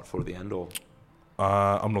start, fought at the end, or?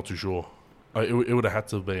 I'm not too sure. It would have had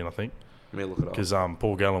to have been, I think. Let me look it up. Because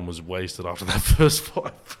Paul Gallen was wasted after that first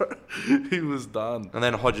fight, bro. He was done. And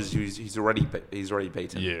then Hodges, he's already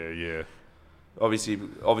beaten. Yeah. Obviously,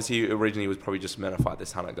 originally was probably just meant to fight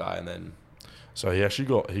this Hunnit guy, and then. So he actually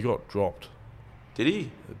got dropped. Did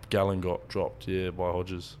he? Gallen got dropped, by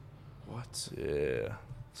Hodges. What? Yeah.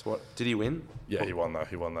 So what? Did he win? Yeah, he won though.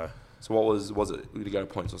 So what was it? Did he go to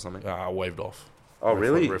points or something? Waved off. Oh,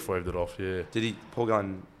 really? Ref waved it off. Yeah. Did Paul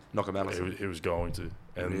Gallen knock him out or something? He was going to.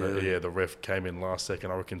 And really? the ref came in last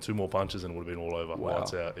second. I reckon 2 more punches and it would have been all over. Wow.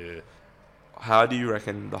 Lights out, yeah. How do you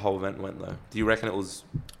reckon the whole event went, though? Do you reckon it was...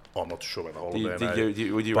 I'm not sure about the whole event.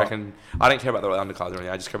 Would you reckon... I don't care about the undercards or anything.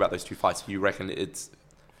 I just care about those 2 fights. Do you reckon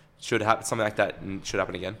should happen, something like that should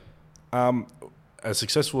happen again? As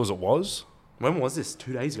successful as it was... When was this?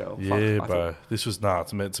 2 days ago? Yeah, bro. This was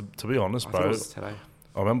nuts. To be honest, bro. I thought it was today.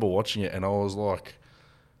 I remember watching it and I was like...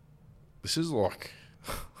 This is like...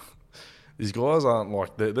 These guys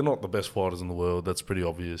aren't they're not the best fighters in the world. That's pretty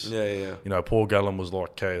obvious. Yeah. You know, Paul Gallen was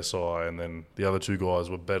like KSI, and then the other 2 guys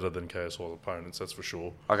were better than KSI's opponents. That's for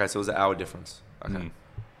sure. Okay, so it was an hour difference. Okay.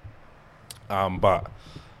 But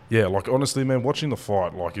yeah, honestly, man, watching the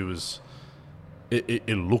fight, it was, it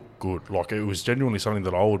looked good. It was genuinely something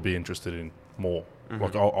that I would be interested in more.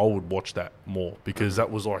 Mm-hmm. I would watch that more because that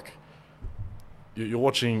was you're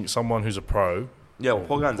watching someone who's a pro. Yeah, well,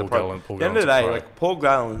 Paul Gallen's a pro. At the end of the day, Paul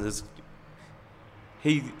Gallen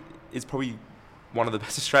he is probably one of the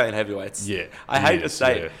best Australian heavyweights. Yeah. I hate to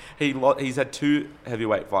say it. He's had 2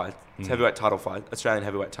 heavyweight fights, heavyweight title fights, Australian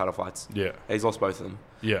heavyweight title fights. Yeah. He's lost both of them.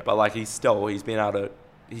 Yeah. But he's still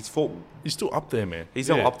fought. He's still up there, man. He's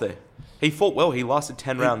still up there. He fought well. He lasted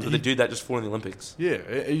 10 rounds with a dude that just fought in the Olympics. Yeah,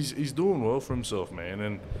 he's doing well for himself,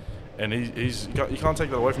 man. And you can't take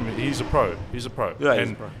that away from him. He's a pro. Yeah, he's a pro.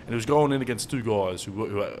 And he was going in against 2 guys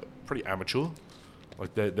who are pretty amateur.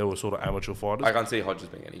 They were sort of amateur fighters. I can't see Hodges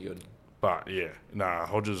being any good. But yeah,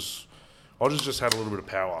 Hodges just had a little bit of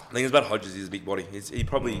power. The thing is about Hodges, he's a big body. He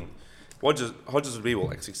probably Hodges would be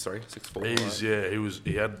 6'3", 6'4".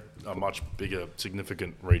 He had a much bigger,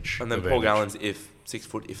 significant reach. And then advantage. Paul Gallen's 6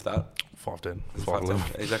 foot, if that. 5'10",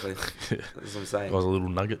 5'11". Exactly. That's what I'm saying. I was a little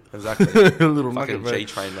nugget. Exactly. A little fucking nugget,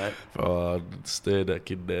 G-train, mate. Oh, I stared that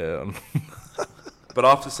kid down. But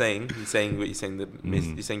after you're saying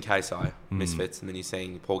KSI, Misfits, and then you're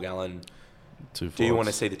saying Paul Gallen. 2 fights. Do you want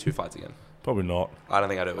to see the 2 fights again? Probably not. I don't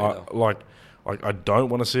think I do either. I don't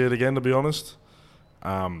want to see it again, to be honest.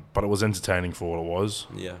 But it was entertaining for what it was.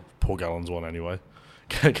 Yeah. Paul Gallen's one anyway.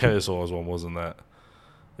 KSI's one wasn't that.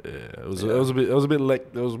 Yeah, it was a bit of a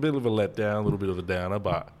letdown, a little bit of a downer,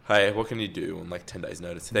 but hey, what can you do on like 10 days'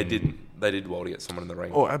 notice? They did well to get someone in the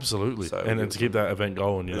ring. Oh, absolutely, so and then to keep that event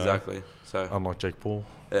going, you know, exactly. So unlike Jake Paul,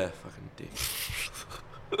 yeah, fucking dick.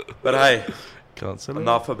 But hey, can't say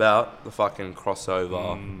enough about the fucking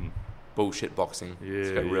crossover bullshit boxing. Yeah,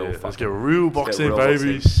 let's get real. Let's get real boxing,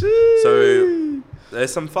 baby. So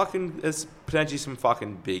there's potentially some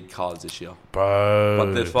fucking big cards this year. Bro.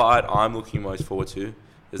 But the fight I'm looking most forward to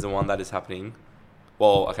is the one that is happening.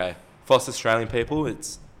 Well, okay, for us Australian people,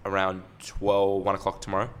 it's around 1 o'clock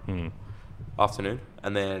tomorrow afternoon,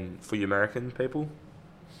 and then for you American people,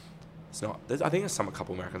 it's not. I think there's a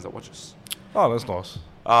couple Americans that watch us. Oh, that's nice.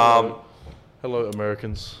 Hello,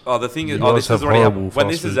 Americans. Oh, the thing is, this has already happened. When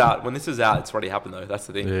this is out, it's already happened though. That's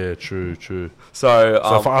the thing. Yeah, true. So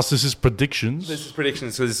for us, this is predictions. This is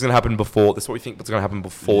predictions because this is going to happen before. This is what we think what's going to happen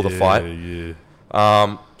before the fight. Yeah.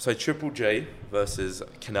 So Triple G versus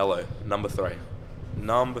Canelo, number 3.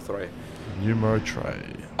 Numero 3.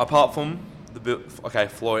 Apart from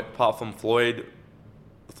Floyd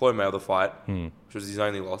Mayweather fight, which was his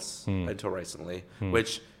only loss until recently,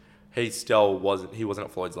 which he still wasn't. He wasn't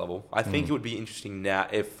at Floyd's level. I think it would be interesting now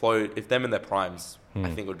if them in their primes. I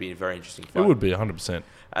think it would be a very interesting fight. It would be 100%.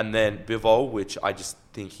 And then Bivol, which I just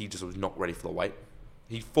think he just was not ready for the weight.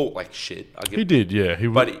 He fought like shit. He did, yeah.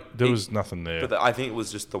 There was nothing there. But I think it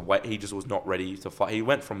was just the weight. He just was not ready to fight. He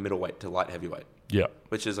went from middleweight to light heavyweight. Yeah,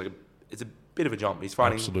 which is it's a bit of a jump. He's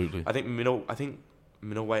fighting. Absolutely. I think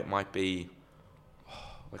middleweight might be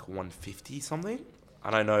like 150 something.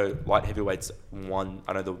 And I know light heavyweight's I think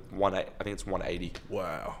it's 180.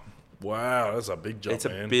 Wow, that's a big jump. It's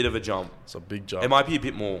a bit of a jump. It's a big jump. It might be a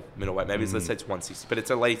bit more middleweight. Maybe let's say it's 160, but it's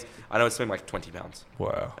a late. I know it's something like 20 pounds.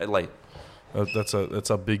 Wow, at late. That's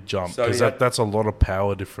a big jump So because that's a lot of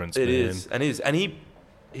power difference. It is, and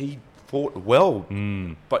he fought well,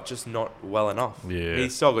 but just not well enough. Yeah, he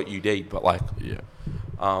still got UD'd, but like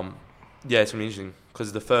it's really interesting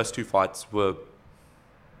because the first 2 fights were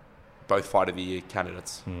both fight of the year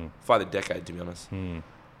candidates, fight of the decade, to be honest.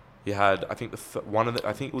 You had, I think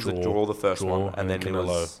I think it was a draw the first one, and then it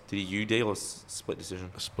was did he UD or split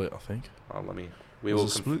decision? A split, I think. We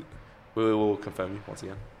will confirm you once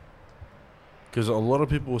again. Because a lot of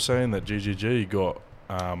people were saying that GGG got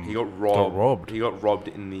robbed. He got robbed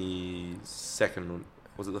in the second.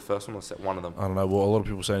 Was it the first one or one of them? I don't know. Well, a lot of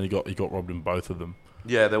people were saying he got robbed in both of them.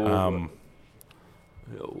 Yeah, they were.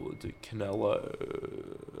 We'll do Canelo.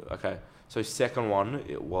 Okay, so second one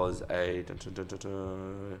it was a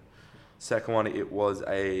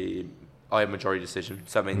majority decision.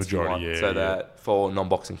 So that means majority, he won. That for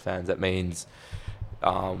non-boxing fans, that means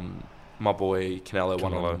my boy Canelo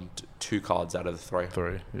won on 2 cards out of the 3.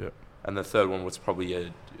 3, yeah. And the third one was probably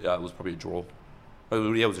a draw.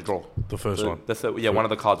 Oh, yeah, it was a draw. The first one. One of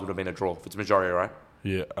the cards would have been a draw if it's majority, right?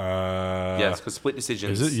 Yeah. Yes, because split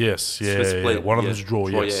decisions. Is it? Yes. Yeah. One of them's a draw.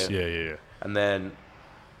 Yes. Yeah. And then,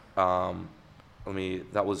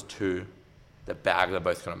 that was 2. The bag they're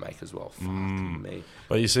both going to make as well. Fucking me.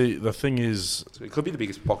 But you see, the thing is, so it could be the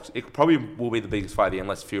biggest box. It probably will be the biggest fight of the year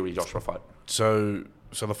unless Fury Joshua fight. So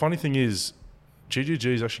the funny thing is, GGG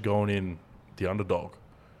is actually going in the underdog,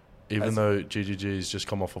 even though GGG's just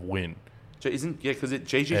come off a win. Because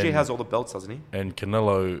GGG has all the belts, doesn't he? And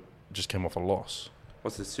Canelo just came off a loss.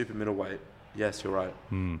 What's the super middleweight? Yes, you're right.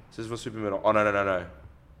 So this is for super middle. Oh no.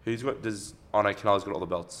 Canelo's got all the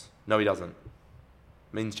belts. No, he doesn't.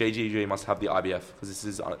 Means GGG must have the IBF because this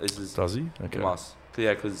is. Does he? Okay. He must.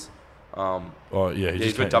 Yeah, because.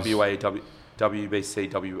 He's got WA,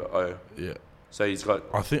 WBC, WO. Yeah. So he's got.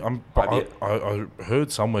 I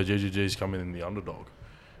heard somewhere GGG's coming in the underdog.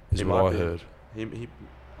 Is what I heard.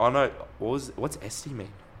 Oh no! What's SD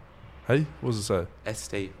mean? Hey, what does it say?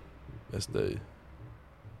 SD.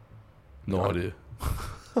 No idea.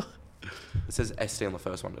 It says SD on the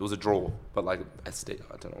first one. It was a draw, but like SD.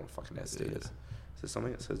 I don't know what fucking SD is. Is there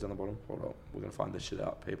something that says down the bottom? Hold on. We're going to find this shit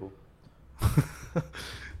out, people. The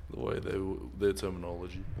way their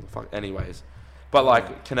terminology. Fuck. Anyways. But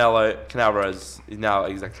like Canelo is now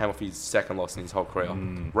came off his second loss in his whole career.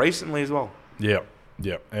 Recently as well. Yeah.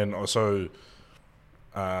 And also,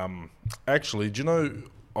 actually, do you know,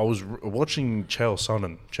 I was watching Chael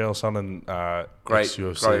Sonnen. Great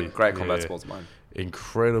UFC. Great combat sports, man.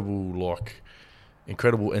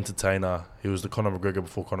 Incredible entertainer. He was the Conor McGregor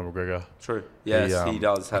before Conor McGregor. True. Yes, he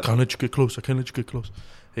does. I can't let you get close.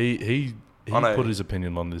 He put his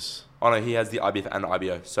opinion on this. Oh no, he has the IBF and the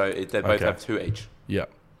IBO, so they both have 2 each. Yeah.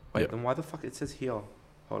 Wait, then why the fuck it says here?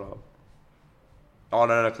 Hold up. Oh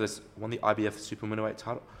no, because won the IBF super middleweight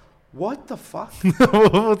title. What the fuck?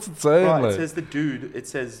 What's it saying? Right, Like? it says the dude. It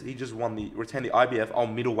says he just retained the IBF. Oh,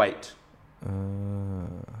 middleweight.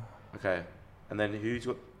 Okay, and then who's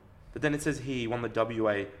got? But then it says he won the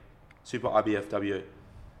WA Super IBFW.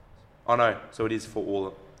 Oh no, so it is for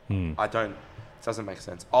all. I don't. It doesn't make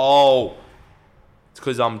sense. Oh, it's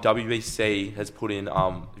because WBC has put in.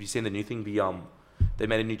 Have you seen the new thing? They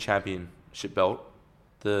made a new championship belt.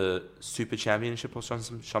 The Super Championship or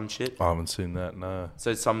some shit. I haven't seen that, no.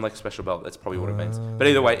 So it's some like special belt. That's probably what it means. But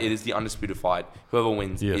either way, it is the undisputed fight. Whoever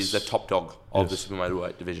wins is the top dog of the super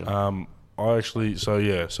middleweight division. I actually, I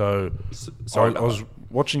was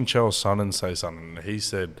watching Chael Sonnen say something. And he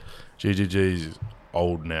said GGG's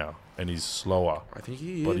old now and he's slower. I think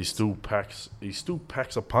he is. But he still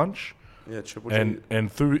packs a punch. Yeah, Triple G. And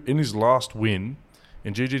in his last win,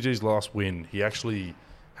 in GGG's last win, he actually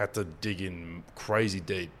had to dig in crazy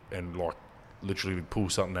deep and like literally pull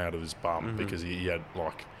something out of his bum because he had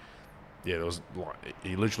like, there was like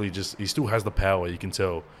he literally he still has the power. You can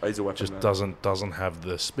tell. He's a weapon. Just man. doesn't have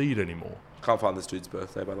the speed anymore. Can't find this dude's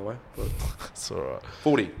birthday, by the way. But it's all right.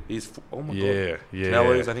 40. He's oh my god. Yeah.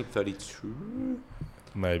 Canelo's I think 32.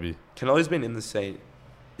 Maybe. Canelo's been in the same.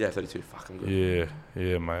 Yeah, 32. Fuck, I'm good.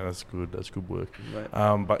 Yeah, mate. That's good. That's good work. Right.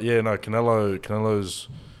 But yeah, no. Canelo's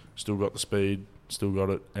still got the speed. Still got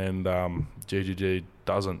it, and GGG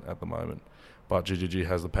doesn't at the moment, but GGG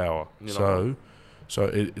has the power. So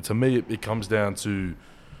to me, it comes down to,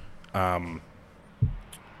 can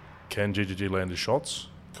GGG land his shots?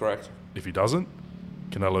 Correct. If he doesn't,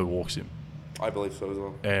 Canelo walks him. I believe so as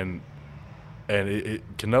well. And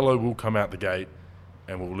Canelo will come out the gate,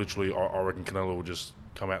 and will literally, I reckon Canelo will just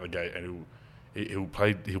come out the gate, and he'll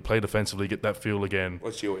play defensively, get that feel again.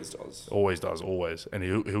 Which he always does. Always. And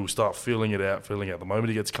he'll start feeling it out. The moment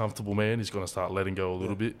he gets comfortable, man, he's going to start letting go a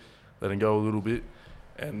little bit. And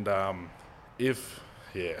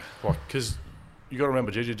because you got to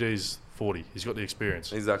remember, GGG's 40. He's got the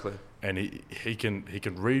experience. Exactly. And he can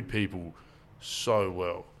read people so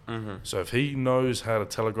well. So if he knows how to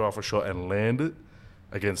telegraph a shot and land it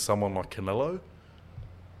against someone like Canelo,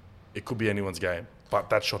 it could be anyone's game. But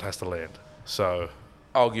that shot has to land. So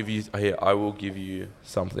I will give you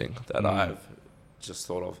something that I've just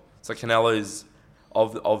thought of. So Canelo's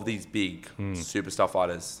of these big superstar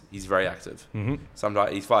fighters, he's very active.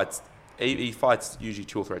 Sometimes he fights usually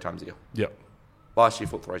 2 or 3 times a year. Yep. Last year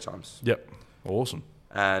he fought 3 times. Yep. Awesome.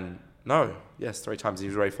 And 3 times he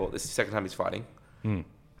was ready for it. This is the second time he's fighting.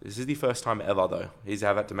 This is the first time ever though he's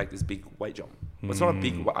ever had to make this big weight jump. Well, it's not a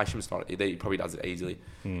big. I assume it's not. He probably does it easily.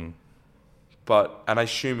 But I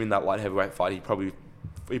assume in that light heavyweight fight, he probably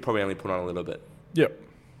only put on a little bit. Yep.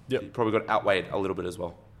 He probably got outweighed a little bit as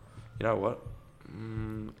well. You know what?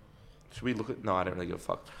 Should we look at? No, I don't really give a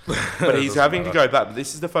fuck. But he's having to go back. But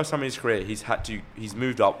this is the first time in his career he's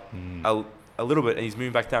moved up a little bit and he's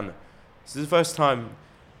moving back down. This is the first time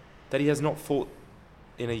that he has not fought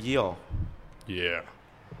in a year. Yeah.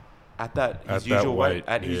 At his usual weight,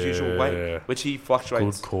 which he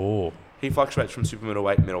fluctuates. Good call. He fluctuates from super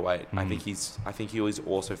middleweight. I think he always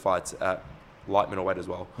also fights at light middleweight as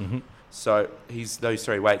well. So he's those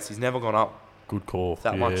 3 weights. He's never gone up. Good call.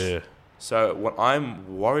 That much. So what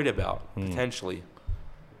I'm worried about potentially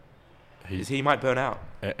is he might burn out.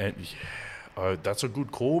 That's a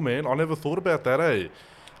good call, man. I never thought about that.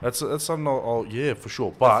 That's something. For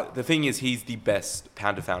sure. But the thing is, he's the best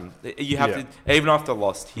pound to pound. You have to, even after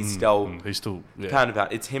lost, he's still pound to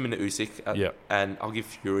pound. It's him and Usyk. And I'll give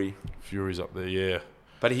Fury. Fury's up there. Yeah.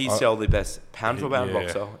 But he's still the best pound for pound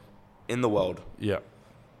boxer in the world. Yeah.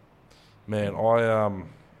 Man,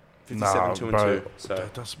 57-2-2. So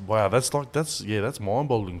that's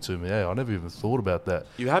mind-boggling to me. I never even thought about that.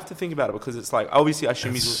 You have to think about it because it's like obviously I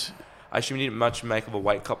assume he didn't much make of a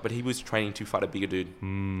weight cut, but he was training to fight a bigger dude.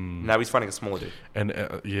 Now he's fighting a smaller dude. And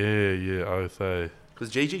I say because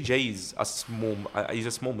GGG is he's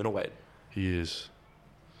a small middleweight. He is,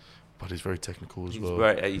 but he's very technical as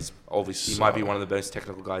well. He's obviously he might be one of the most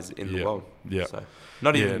technical guys in the world. Yeah, so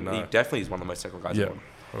he definitely is one of the most technical guys in the world.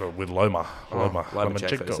 With Loma. We'll have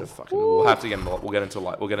to get into we'll get into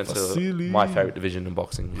my favorite division in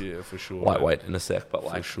boxing. Yeah, for sure. Lightweight in a sec, but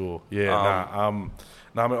for sure. Yeah.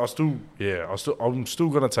 I'm still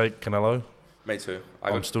gonna take Canelo. Me too.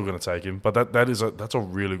 I'm still gonna take him. But that's a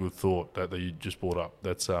really good thought that you just brought up.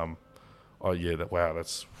 That's That's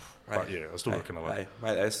But yeah, I still got Canelo.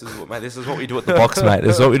 This is what we do at the box, mate.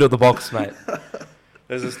 This is what we do at the box, mate.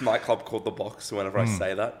 There's this nightclub called The Box. So whenever I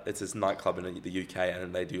say that, it's this nightclub in the UK,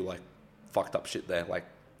 and they do like fucked up shit there, like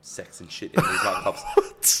sex and shit in these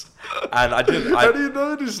nightclubs. And I did. How do you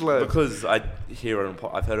know this, lad? Because I've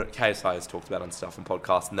heard it, KSI has talked about it on stuff and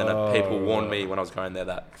podcasts, and then people warned me when I was going there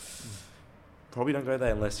that probably don't go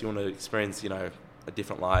there unless you want to experience, a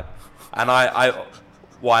different light. And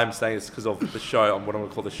why I'm saying this because of the show. What I'm going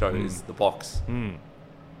to call the show is The Box.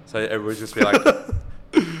 So it would just be like.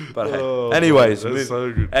 But hey, anyways, that's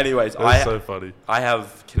so good. Anyways, that's so funny. I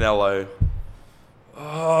have Canelo.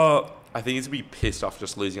 I think he's gonna be pissed off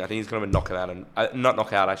just losing. I think he's gonna knock him out and not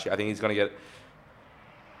knock out actually. I think he's gonna get.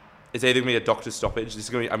 It's either gonna be a doctor's stoppage. This is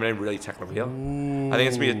gonna be. I'm gonna be really technical here. I think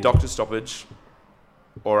it's gonna be a doctor's stoppage,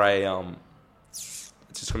 or a It's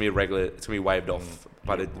just gonna be a regular. It's gonna be waved off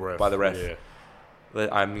by the ref. Yeah.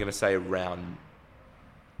 I'm gonna say around.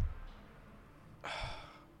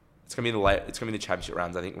 It's gonna be It's gonna be the championship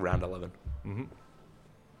rounds. I think round 11. Do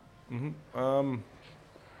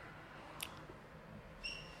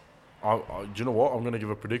you know what? I'm gonna give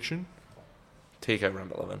a prediction. TKO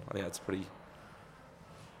round 11. I think that's pretty.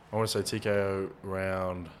 I want to say TKO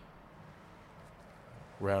round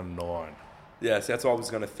 9. Yeah, so that's what I was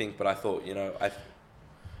gonna think, but I thought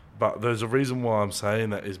But there's a reason why I'm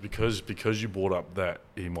saying that is because you brought up that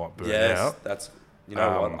he might burn out. That's. You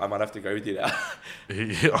know what? I might have to go with you now.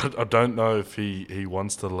 I don't know if he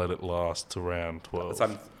wants to let it last to round 12.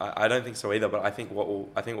 So I don't think so either. But I think what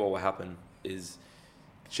will happen is,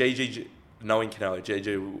 knowing Canelo,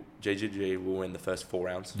 JJJ will win the first 4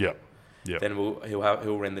 rounds. Yeah. Then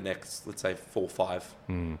he'll win the next, let's say 4-5,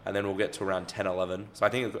 and then we'll get to around 10-11. So I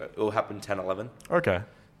think it'll happen 10-11. Okay.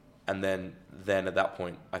 And then at that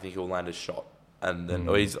point, I think he'll land a shot, and then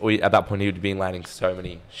at that point he would be landing so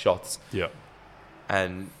many shots. Yeah.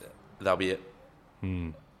 And that'll be it.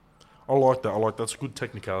 I like that. That's good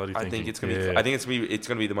technicality. I think it's gonna be. I think it's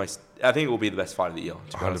gonna be the most. I think it will be the best fight of the year.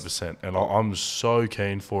 100%. And I'm so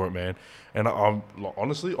keen for it, man. And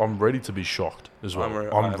honestly, I'm ready to be shocked as well.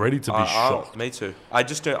 I'm ready to be shocked. Me too. I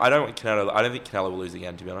don't want Canelo. I don't think Canelo will lose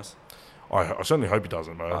again. To be honest. I certainly hope he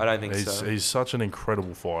doesn't, bro. I don't think so. He's such an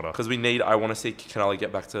incredible fighter. Because I want to see Canelo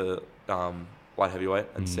get back to light heavyweight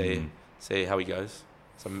and see how he goes.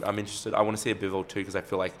 So I'm interested. I want to see a Bivol too because I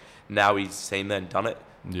feel like now he's seen that and done it.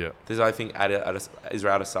 Yeah. There's, I think,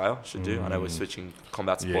 Israel Adesanya should do. I know we're switching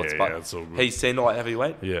combat sports, but that's all good. He's seen the light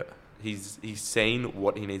heavyweight. Yeah. He's seen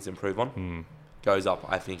what he needs to improve on. Goes up.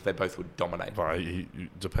 I think they both would dominate. But he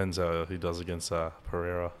depends how he does against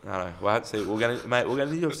Pereira. I don't know. We'll have to see. We're going to the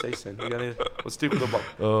UFC soon. Let's do the box.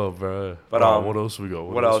 Oh, bro. But what else we got?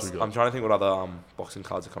 What else? I'm trying to think what other boxing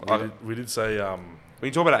cards are coming. We did say. We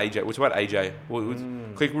can talk about AJ. We'll talk about AJ. We'll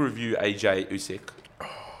quick review AJ Usyk.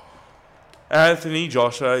 Anthony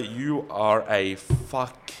Joshua, you are a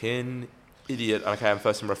fucking idiot. Okay, I'm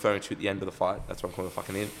referring to at the end of the fight. That's what I'm calling the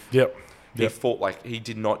fucking idiot. Yep. He fought like he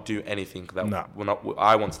did not do anything that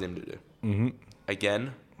I wanted him to do.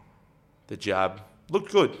 Again, the jab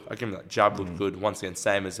looked good. I give him that. Jab looked good. Once again,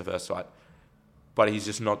 same as the first fight. But he's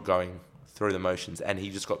just not going through the motions, and he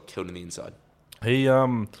just got killed on the inside.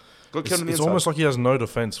 It's almost like he has no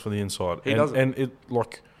defense for the inside. He doesn't. And it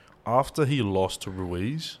after he lost to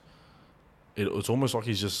Ruiz, it's almost like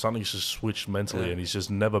something's just switched mentally, and he's just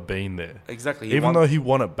never been there. Exactly. Even though he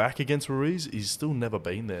won it back against Ruiz, he's still never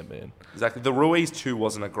been there, man. Exactly. The Ruiz 2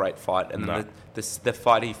 wasn't a great fight, and then the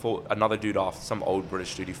fight he fought another dude after, some old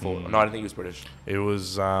British dude he fought. No, I don't think he was British. It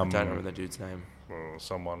was I don't remember the dude's name.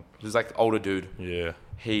 Someone. It was like older dude. Yeah.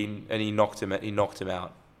 He knocked him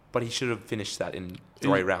out. But he should have finished that in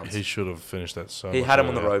 3 rounds. He should have finished that so He had him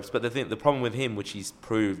on the ropes. But the problem with him, which he's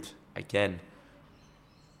proved again,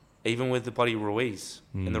 even with the bloody Ruiz,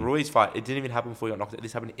 in the Ruiz fight, it didn't even happen before he got knocked out.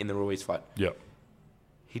 This happened in the Ruiz fight. Yeah.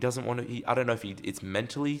 He doesn't want to... I don't know if it's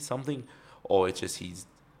mentally something, or it's just he's...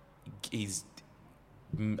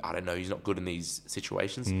 I don't know, he's not good in these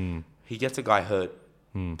situations. He gets a guy hurt,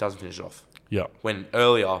 doesn't finish it off. Yeah. When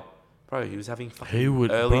earlier... Bro, he was having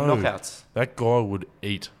fucking early knockouts. That guy would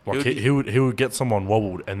eat. Like he would get someone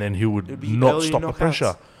wobbled, and then he would not stop the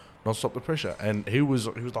pressure. Not stop the pressure. And he was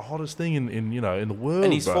the hottest thing in the world.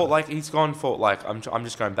 And he's fought like I'm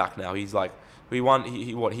just going back now. He's like he won.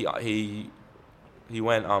 He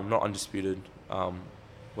went not undisputed.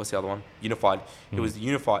 What's the other one? Unified. He was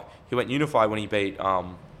unified. He went unified when he beat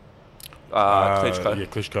Klitschko. Yeah,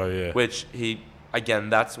 Klitschko. Yeah. Which he. Again,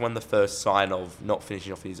 that's when the first sign of not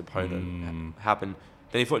finishing off his opponent happened.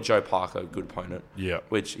 Then he fought Joe Parker, a good opponent. Yeah.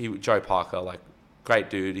 Joe Parker, like, great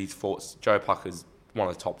dude. He's fought... Joe Parker's one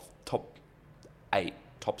of the top 8,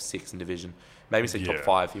 top 6 in division. Maybe say top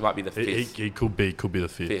 5. He might be the 5th. He could be the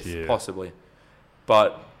 5th. Yeah. Possibly.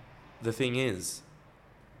 But the thing is,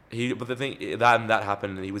 But the thing that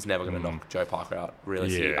happened, and he was never going to knock Joe Parker out.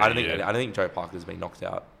 Realistically, Yeah, I don't think Joe Parker's been knocked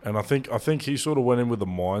out. And I think he sort of went in with the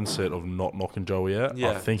mindset of not knocking Joey out.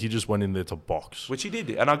 Yeah. I think he just went in there to box. Which he did,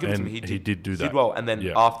 and I'll give it to him. He did do that. Did well, and then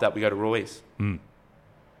after that we go to Ruiz.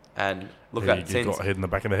 And look at he got hit in the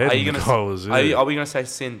back of the head. Are we going to say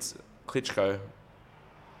since Klitschko,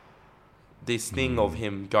 this thing of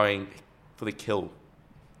him going for the kill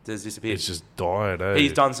has disappeared? It's just died.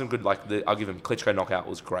 He's done some good. I'll give him Klitschko knockout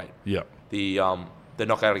was great. Yeah. The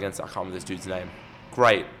knockout against I can't remember this dude's name.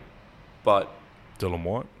 Great, but Dylan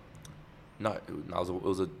White. No, it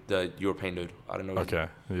was the European dude. I don't know. Okay.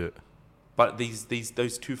 Yeah. But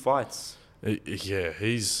those two fights. Yeah,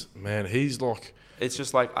 he's like. It's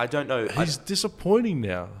just like I don't know. He's disappointing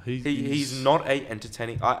now. He's not a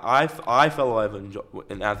entertaining. I fell over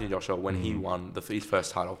in Anthony Joshua when he won his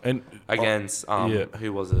first title and against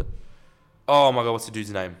who was it? Oh my god, what's the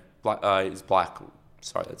dude's name? He's black.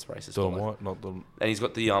 Sorry, that's racist. Dylan White, not Dylan. And he's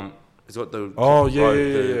got the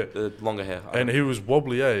the longer hair. And he was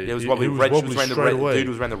wobbly, eh? He was wobbly. Dude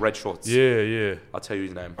was wearing the red shorts. Yeah. I'll tell you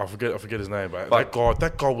his name. I forget his name, but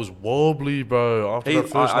that guy was wobbly, bro. After that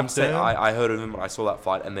first knockdown. I heard of him when I saw that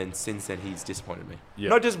fight, and then since then he's disappointed me. Yeah.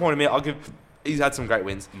 Not disappointed me. He's had some great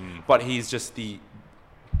wins, but he's just the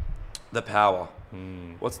power.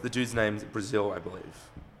 What's the dude's name? Brazil, I believe.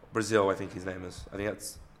 Brazil, I think his name is. I think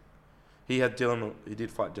that's. He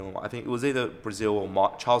did fight Dylan. I think it was either Brazil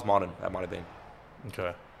or Charles Martin. That might have been.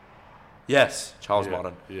 Okay. Yes, Charles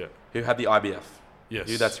Martin. Yeah. Who had the IBF.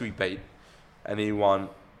 Yes. That's who he beat. And then he won.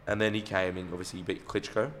 And then he came and obviously he beat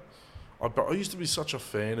Klitschko. I used to be such a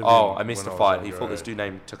fan of him. Oh, I missed the fight. He fought this dude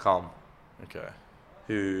named Takam. Okay. How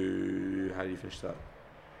do you finish that?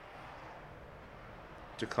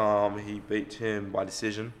 Takam, he beat him by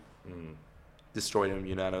decision. Destroyed him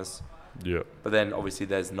unanimous. Yeah. But then obviously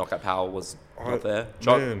there's knockout power was not there.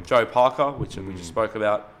 Joe Parker, which we just spoke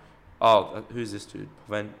about. Oh, who's this dude?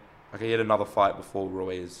 Okay, he had another fight before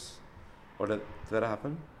Ruiz. Did that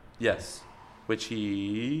happen? Yes. Which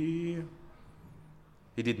he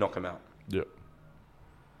did knock him out. Yeah.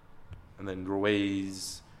 And then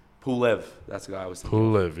Ruiz, Pulev, that's the guy I was thinking.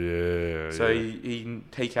 Pulev, yeah. So he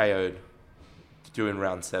TKO'd during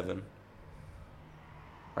round 7.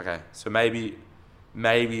 Okay, so maybe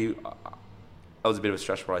that was a bit of a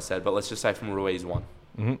stretch what I said, but let's just say from Ruiz won.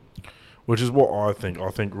 Which is what I think. I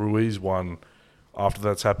think Ruiz won after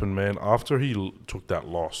that's happened, man. After he took that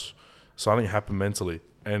loss, something happened mentally.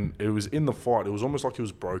 And it was in the fight. It was almost like he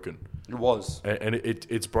was broken. It was. And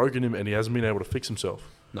it's broken him, and he hasn't been able to fix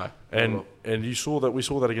himself. No. And we saw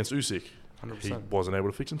that against Usyk. 100%. He wasn't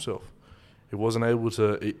able to fix himself. He wasn't able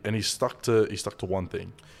to, and he stuck to one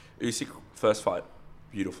thing. Usyk, first fight,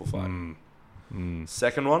 beautiful fight.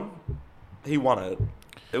 Second one, he won it.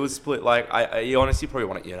 It was split. He honestly probably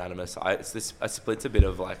won it unanimous. A split's a bit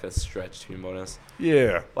of like a stretch, to be honest.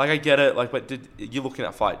 Yeah. I get it. But did you looking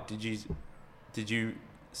at that fight? Did you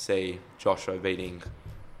see Joshua beating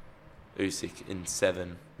Usyk in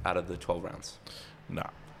 7 out of the 12 rounds? No.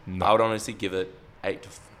 I would honestly give it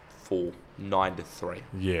 8-4, 9-3.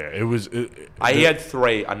 Yeah, it was. He had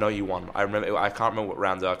 3. I know he won. I remember. I can't remember what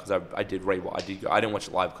rounds are because I did read what I did. I didn't watch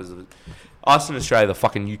it live because of us in Australia. The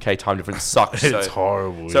fucking UK time difference sucks. It's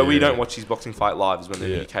horrible. So we don't watch his boxing fight lives when they're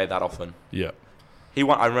in the UK that often. Yeah. He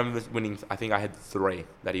won. I remember winning. I think I had 3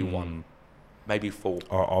 that he won. Maybe 4.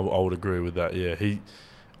 I would agree with that. Yeah,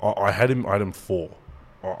 I had him 4.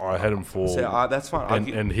 I had him 4. So, that's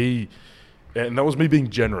fine. And that was me being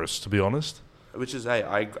generous, to be honest. Which is,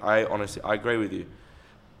 I honestly agree with you,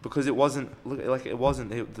 because it wasn't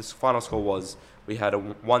this final score was we had a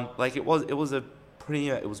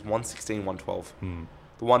 116-112,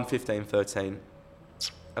 the 115-13,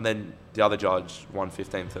 and then the other judge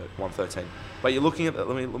 115-113. But you're looking at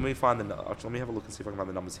let me find let me have a look and see if I can find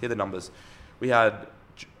the numbers. Here are the numbers. We had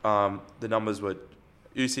the numbers were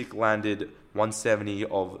Usyk landed 170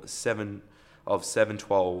 of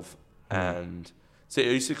 712 and. See,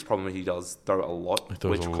 Usyk's problem, he does throw a lot,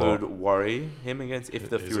 which could worry him against if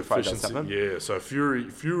the Fury fight does happen. Yeah, so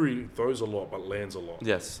Fury throws a lot but lands a lot.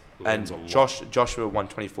 Yes, and Joshua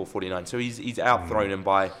 124-49, so he's outthrown him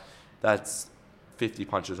by that's 50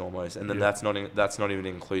 punches almost, and then that's not even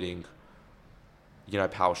including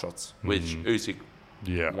power shots, which Usyk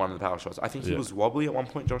won the power shots. I think he was wobbly at one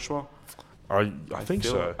point, Joshua. I think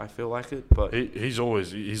so. I feel like it, but he's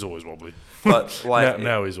always wobbly. But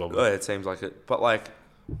now he's wobbly. It seems like it. But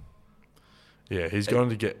he's going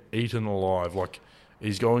to get eaten alive.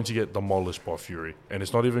 He's going to get demolished by Fury, and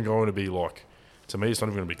it's not even going to be to me, it's not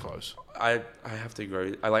even going to be close. I have to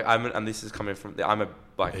agree. And this is coming from. Anthony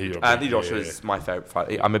big, Joshua is my favorite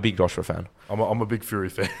fighter. I'm a big Joshua fan. I'm a big Fury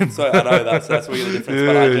fan. So I know that's where the difference.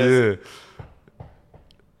 But I just,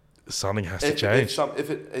 something has to change.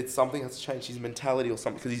 If something has to change, his mentality or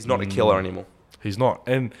something, because he's not a killer anymore. He's not,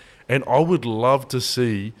 and I would love to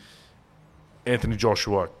see Anthony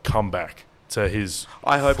Joshua come back to his.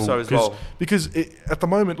 I hope so as well. Because at the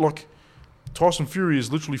moment, like, Tyson Fury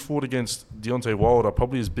has literally fought against Deontay Wilder,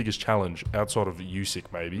 probably his biggest challenge outside of Usyk,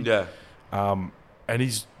 maybe. Yeah. And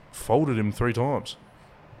he's folded him 3 times.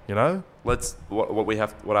 You know. What I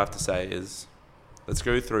have to say is, let's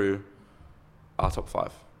go through our top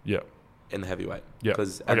 5. Yeah. In the heavyweight. Yeah.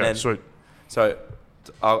 Then, sweet. So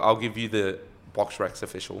I'll give you the BoxRec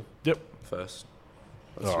official. Yep. First.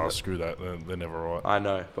 Screw that. They're never right. I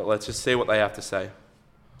know, but let's just see what they have to say.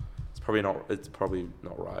 It's probably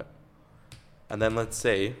not right. And then let's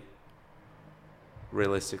see.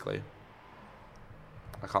 Realistically,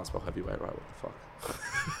 I can't spell heavyweight right. What the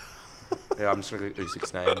fuck? Yeah, I'm just gonna get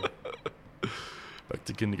Usyk's name. Back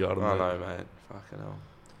to kindergarten. I know, mate. Fucking hell.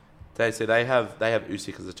 They have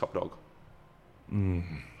Usyk as the top dog.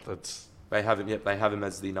 That's. They have him. Yep, they have him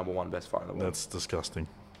as the number 1 best fighter in the world. That's disgusting.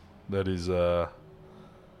 That is.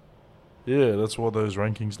 Yeah, that's why those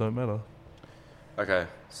rankings don't matter. Okay,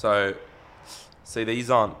 so see, these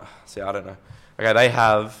aren't. See, I don't know. Okay, they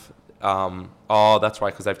have. That's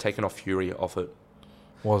right, because they've taken off Fury off it.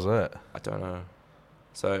 Why's that? I don't know.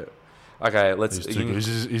 So, okay, let's.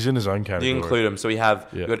 He's in his own category. You include him. So we have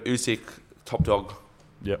we got Usyk top dog.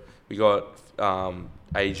 Yep. We got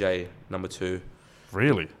AJ number 2.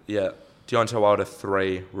 Really? Yeah. Deontay Wilder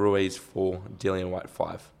 3, Ruiz 4, Dillian White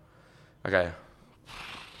 5. Okay.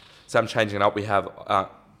 So I'm changing it up. We have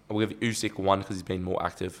Usyk 1 because he's been more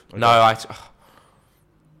active. Okay. No, I'm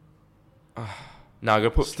gonna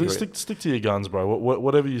put Fury. Stick to your guns, bro.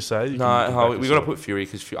 Whatever you say. We gotta put Fury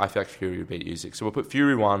because I feel like Fury would beat Usyk. So we'll put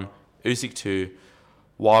Fury 1, Usyk 2,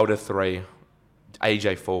 Wilder 3,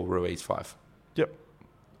 AJ 4, Ruiz 5. Yep.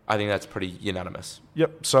 I think that's pretty unanimous.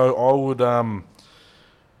 Yep. So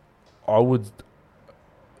I would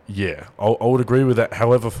agree with that.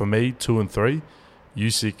 However, for me, 2 and 3,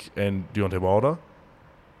 Usyk and Deontay Wilder.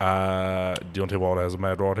 Deontay Wilder has a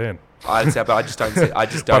mad right hand. I just don't.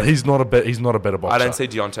 But he's not a better boxer. I don't see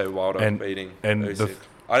Deontay Wilder beating Usyk.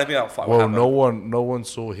 I don't think that'll fight. Well, no one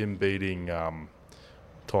saw him beating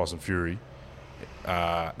Tyson Fury.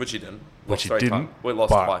 Which he didn't. We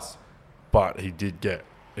lost twice. But he did get.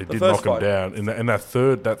 It did knock him down in that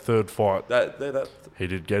third fight. He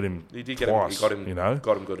did get him. He did twice, get him. You know,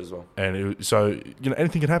 got him good as well. And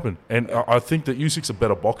anything can happen. And I think that Usyk's a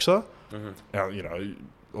better boxer. Mm-hmm. Now,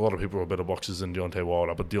 a lot of people are better boxers than Deontay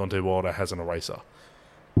Wilder, but Deontay Wilder has an eraser.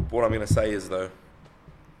 What I'm going to say is though,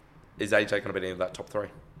 is AJ going to be in that top 3?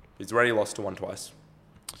 He's already lost to 1 twice.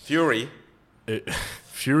 Fury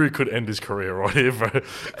could end his career right here, bro.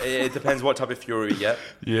 It depends what type of Fury we get.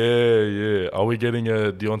 Yeah. Are we getting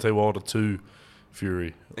a Deontay Wilder 2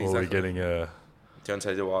 Fury? Exactly. Or are we getting a...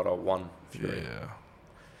 Deontay Wilder 1 Fury? Yeah.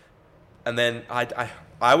 And then I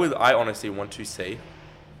honestly want to see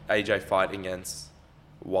AJ fight against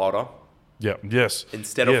Wilder. Yeah. Yes.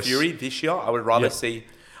 Instead of Fury this year, I would rather see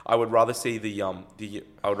the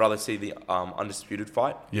undisputed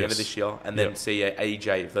fight at the end of this year, and then see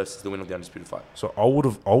AJ versus the winner of the undisputed fight. So I would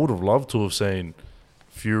have loved to have seen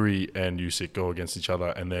Fury and Usyk go against each other,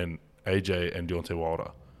 and then AJ and Deontay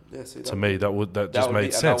Wilder. Yeah, see, to me, that just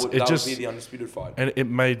made sense. That would be the undisputed fight, and it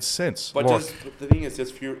made sense. But the thing is,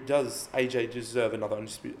 does AJ deserve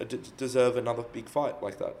another big fight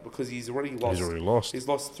like that? Because he's already lost. He's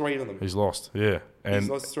lost 3 of them. He's lost. Yeah, and he's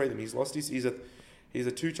lost 3 of them. He's lost. He's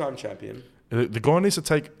a 2-time champion. The guy needs to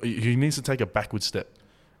take a backward step.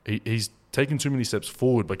 He's taken too many steps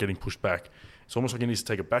forward by getting pushed back. It's almost like he needs to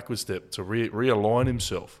take a backward step to realign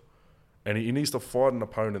himself, and he needs to fight an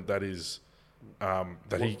opponent that is.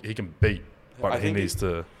 He can beat, but he needs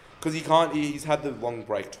to... Because he can't... He's had the long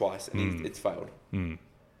break twice, and it's failed.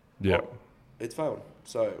 Yeah. Well, it's failed.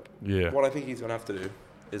 So, yeah. What I think he's going to have to do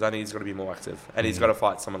is I think he's got to be more active. And he's got to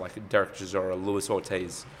fight someone like Derek Chisora, Luis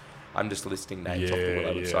Ortiz. I'm just listing names off the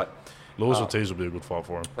website. Luis Ortiz will be a good fight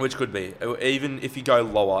for him. Which could be. Even if you go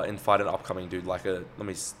lower and fight an upcoming dude like a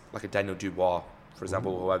Daniel Dubois, for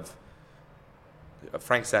example, who I've...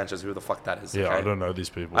 Frank Sanchez, who the fuck that is. Yeah, okay? I don't know these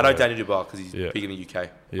people. I know Daniel Dubois because he's big in the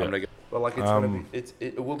UK. Yeah.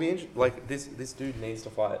 It will be interesting. Like this dude needs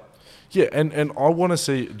to fight. Yeah, and I want to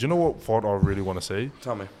see. Do you know what fight I really want to see?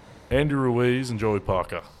 Tell me. Andy Ruiz and Joey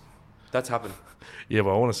Parker. That's happened. Yeah,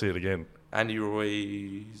 but I want to see it again. Andy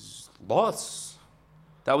Ruiz lost.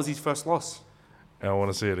 That was his first loss. And I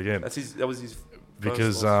want to see it again. That was his.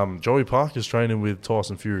 because Joey Parker's training with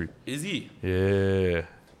Tyson Fury. Is he? Yeah,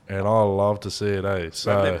 and I love to see it.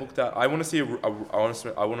 So when they booked that, I want to see I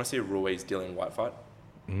want to see a Ruiz Dillian White fight.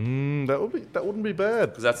 That wouldn't be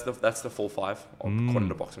bad. Because that's the full 5 according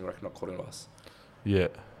to Boxing Rec, not according to us. Yeah.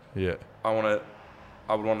 I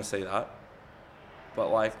would want to see that,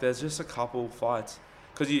 but like, there's just a couple fights.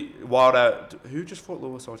 Because Wilder, who just fought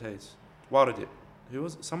Luis Ortiz? Wilder did. Who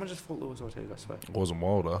was? Someone just fought Luis Ortiz, I swear. It wasn't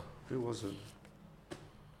Wilder. Who was it?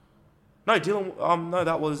 No, Dylan. No,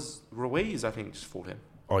 that was Ruiz. I think just fought him.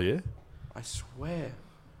 Oh yeah. I swear.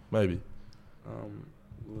 Maybe.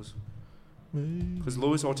 Because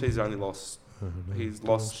Luis Ortiz only lost. He's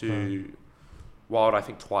lost to Wilder, I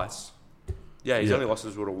think, twice. Yeah, he's only lost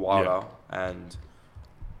to Wilder and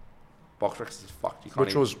BoxRec is fucked.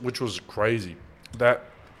 Which was crazy. That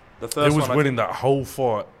the first he was winning that whole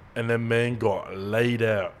fight, and then man got laid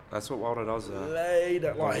out. That's what Wilder does. Laid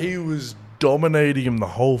out, like he was dominating him the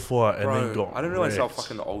whole fight, and then got. I didn't realize how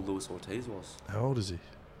fucking old Luis Ortiz was. How old is he?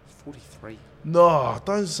 43. No,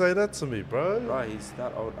 don't say that to me, bro. Right, he's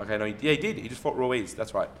that old. Okay, no, he did. He just fought Ruiz.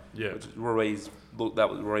 That's right. Yeah. Ruiz looked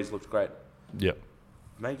great. Yeah.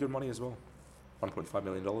 Made good money as well. $1.5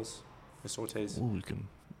 million. Mr. Ortiz. Ooh, you can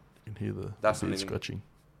hear the beat scratching.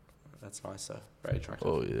 That's nice, though. Very attractive.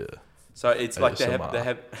 Oh yeah. So it's like the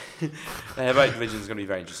heavyweight division is going to be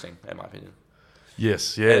very interesting, in my opinion.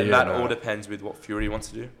 Yes. Yeah. And that all depends with what Fury wants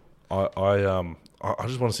to do. I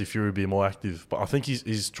just want to see Fury be more active, but I think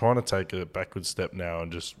he's trying to take a backward step now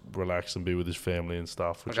and just relax and be with his family and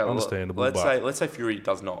stuff, which is understandable. Let's say Fury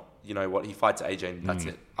does not. You know what? He fights AJ and that's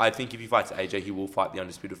it. I think if he fights AJ, he will fight the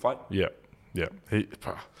undisputed fight. Yeah. He'll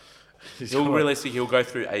go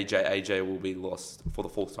through AJ. AJ will be lost for the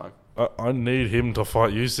 4th time. I need him to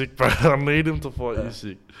fight Usyk, bro. I need him to fight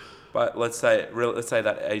Usyk. But let's say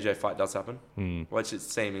that AJ fight does happen, which is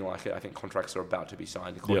seeming like it. I think contracts are about to be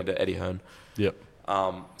signed according to Eddie Hearn. Yep.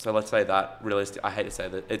 So let's say that realistic. I hate to say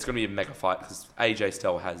that it's going to be a mega fight because AJ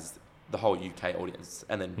still has the whole UK audience,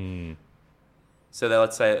 and then so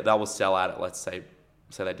let's say that will sell out at say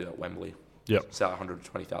they do it at Wembley. Yep. Sell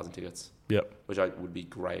 120,000 tickets. Yep. Which would be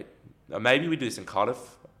great. Maybe we do this in Cardiff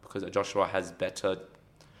because Joshua has better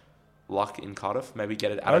luck in Cardiff. Maybe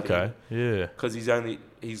get it out of him. Okay. Yeah. Because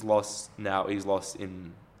he's lost now. He's lost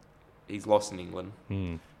in England.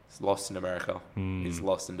 He's lost in America. He's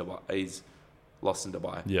lost in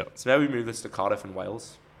Dubai. Yeah. So maybe we move this to Cardiff and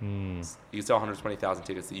Wales. You can sell 120,000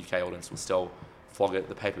 tickets. The UK audience will still flog it.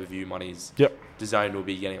 The pay-per-view monies. Yep. DAZN will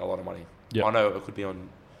be getting a lot of money. Yep. I know it could be on.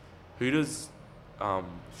 Who does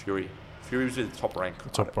Fury? Fury was with Top Rank.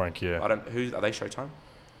 Top Rank, yeah. Are they Showtime?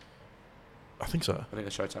 I think so. I think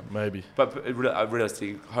they're Showtime. Maybe. But I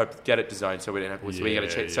realistically hope get it DAZN so we don't have. So we get a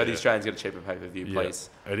cheap. So the Australians get a cheaper pay-per-view, please.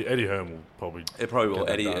 Eddie Hearn will probably. It probably will.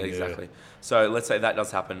 Eddie done, exactly. So let's say that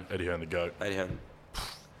does happen. Eddie Hearn the GOAT. Eddie Hearn.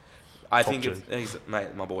 I think he's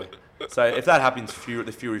mate, my boy. So if that happens,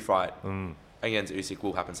 the Fury fight against Usyk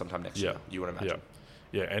will happen sometime next year. You would imagine.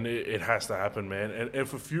 Yeah, and it has to happen, man. And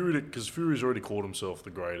for Fury, because Fury's already called himself the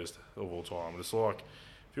greatest of all time. It's like,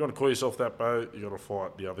 if you want to call yourself that, bro, you got to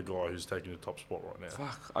fight the other guy who's taking the top spot right now.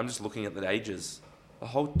 Fuck, I'm just looking at the ages. The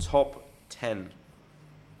whole top 10,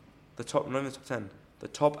 not even the top 10, the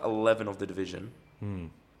top 11 of the division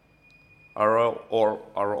are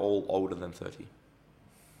all older than 30.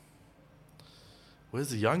 Where's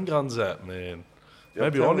the young guns at, man?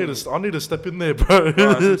 Maybe I need to step in there, bro. I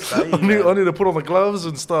need to put on the gloves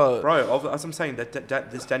and start. Bro, as I'm saying,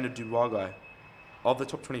 this Daniel Dubois guy, of the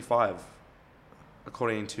top 25,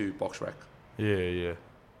 according to BoxRec. Yeah.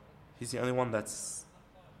 He's the only one that's.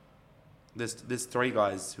 There's 3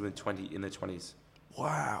 guys who are in their 20s.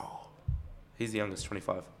 Wow. He's the youngest,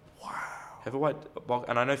 25. Wow. Heavyweight,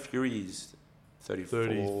 and I know Fury's 34.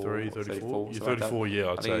 34. You're 34,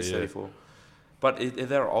 yeah, I think he's 34. But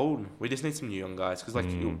they're old. We just need some new young guys. Because,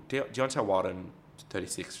 Deontay Wilder,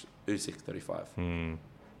 36, Usyk, 35.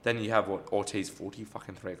 Then you have, Ortiz, 40,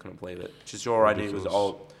 fucking 3, I couldn't believe it. Chisora, I knew was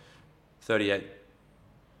old, 38.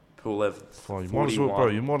 Pulev,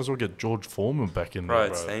 41. You might as well get George Foreman back in there, bro.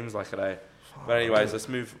 It seems like it, eh? But anyways, let's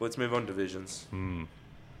move on divisions.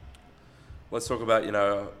 Let's talk about,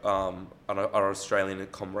 our Australian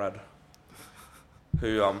comrade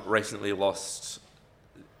who recently lost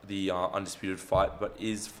the undisputed fight, but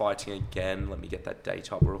is fighting again. Let me get that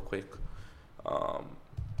date up real quick.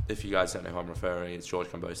 If you guys don't know who I'm referring, it's George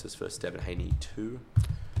Kambosos versus Devin Haney 2.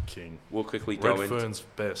 King. We'll quickly go into... Redfern's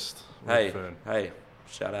best. Hey,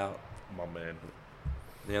 shout out. My man.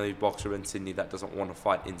 The only boxer in Sydney that doesn't want to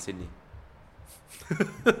fight in Sydney. Bring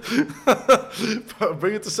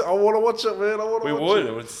it to... I want to watch it, man.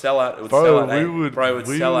 It would sell out. It would sell out. It would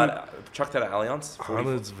sell out. chuck that at Allianz.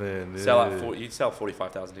 Hundreds, man. Yeah. Sell out you'd sell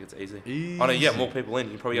 45,000 tickets easy. Oh no, yeah, more people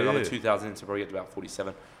in. You probably get another 2,000 in, so probably get to about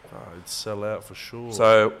 47. It'd sell out for sure.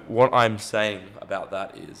 So what I'm saying about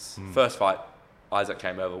that is, first fight, Isaac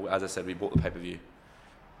came over. As I said, we bought the pay-per-view.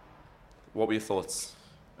 What were your thoughts?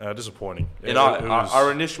 Disappointing. In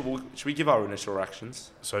our initial, should we give our initial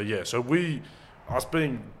reactions? So us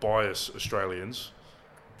being biased Australians,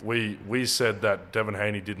 we said that Devin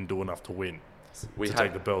Haney didn't do enough to win.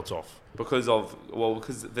 Take the belts off because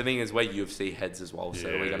the thing is we're UFC heads as well, so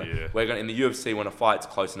we're gonna in the UFC when a fight's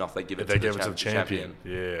close enough they give it to the champion.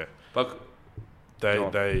 Yeah, but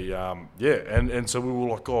and so we were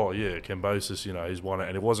like, oh yeah, Kambosos, he's won it,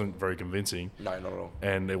 and it wasn't very convincing. No, not at all.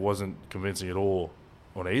 And it wasn't convincing at all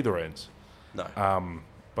on either ends. No.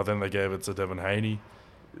 But then they gave it to Devin Haney.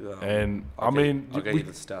 And I'll get you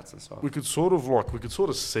the stats and stuff. We could sort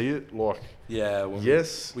of see it, like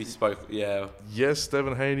we spoke. Yeah, yes,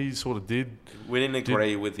 Devin Haney sort of did. We didn't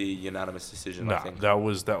agree with the unanimous decision. No, I think that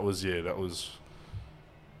was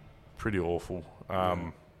pretty awful.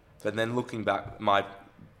 But then looking back, I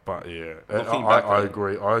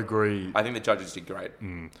agree. I think the judges did great.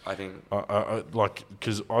 I think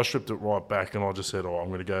because I stripped it right back and I just said, I'm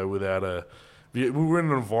going to go without a. We were in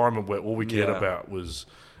an environment where all we cared about was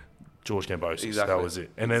George Kambosos. Exactly. That was it.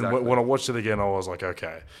 And then when I watched it again, I was like,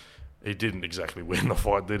 okay, he didn't exactly win the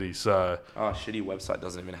fight, did he? So shitty website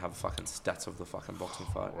doesn't even have fucking stats of the fucking boxing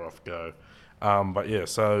fight. Rough go. But yeah,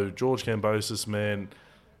 so George Kambosos, man,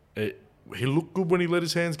 he looked good when he let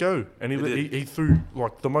his hands go, and he threw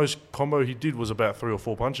the most combo he did was about 3 or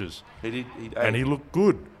 4 punches. He did, and he looked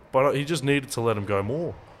good, but he just needed to let him go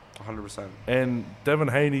more. 100%. And Devin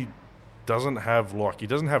Haney doesn't have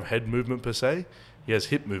head movement per se. He has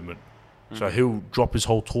hip movement. So he'll drop his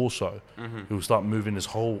whole torso. He'll start moving his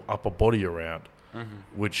whole upper body around,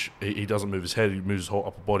 which he doesn't move his head. He moves his whole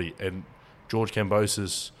upper body. And George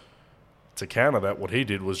Kambosos, to counter that, what he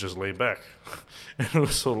did was just lean back. And it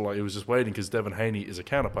was sort of like he was just waiting because Devin Haney is a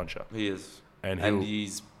counter puncher. He is. And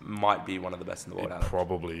he's might be one of the best in the world.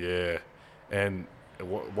 Probably, yeah. And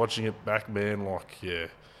watching it back, man,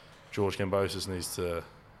 George Kambosos needs to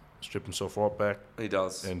strip himself right back. He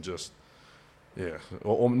does. And just,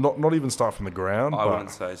 or not even start from the ground. I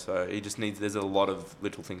wouldn't say so. He just needs, there's a lot of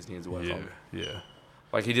little things he needs to work on. Yeah.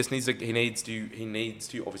 Like he just needs to, he needs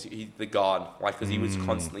to, obviously, the guard, because he was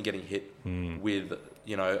constantly getting hit with, a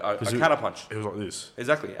counter punch. It was like this.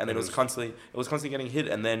 Exactly. And then it was constantly getting hit.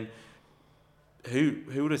 And then who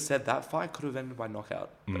would have said that fight could have ended by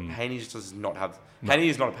knockout? But Haney just does not have, Haney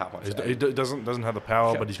is not a power puncher. He doesn't have the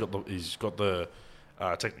power, but he's got the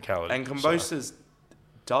technicality. And Kambosos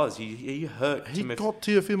does. He hurt him. He got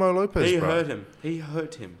Teofimo Lopez, He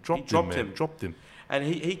hurt him. Dropped him. And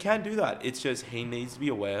he can do that. It's just he needs to be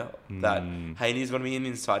aware that Haney's going to be in the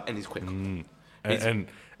inside and he's quick.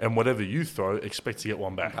 And whatever you throw, expect to get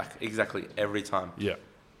one back. Exactly. Every time. Yeah.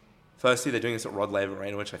 Firstly, they're doing this at Rod Laver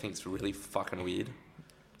Arena, which I think is really fucking weird.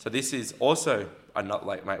 So this is also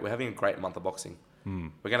mate, we're having a great month of boxing.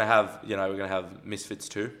 We're gonna have Misfits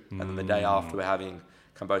 2, and then the day after we're having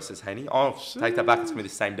Kambosos Haney. Oh, take that back. It's gonna be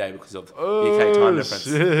the same day because of UK time difference.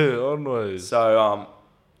 Yeah, always. So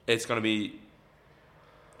it's gonna be,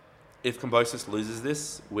 if Kambosos loses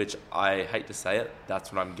this, which I hate to say it,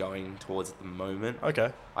 that's what I'm going towards at the moment.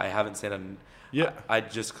 Okay. I haven't seen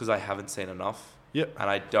because I haven't seen enough. Yeah. And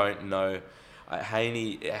I don't know.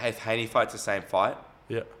 If Haney fights the same fight,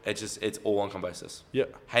 it's all on Kambosos. Yeah.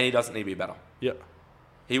 Haney doesn't need to be better. Yeah.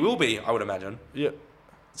 He will be, I would imagine. Yeah.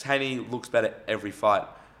 Haney looks better every fight,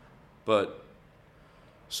 but.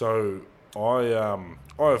 So I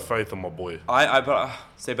have faith in my boy. But I've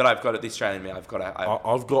got it. The Australian me. I've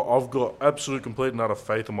got absolute complete and utter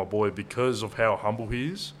faith in my boy because of how humble he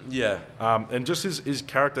is. Yeah. And just his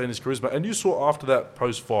character and his charisma. And you saw after that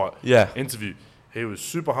post-fight interview, he was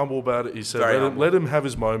super humble about it. He said, let him have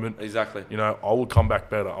his moment. Exactly. I will come back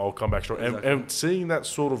better. I'll come back strong. Exactly. And seeing that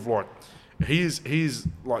sort of he's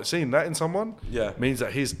like seeing that in someone means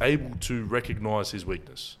that he's able to recognize his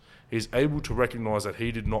weakness. He's able to recognize that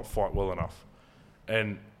he did not fight well enough.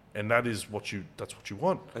 And that's what you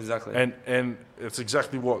want. Exactly. And it's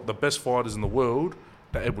exactly what the best fighters in the world,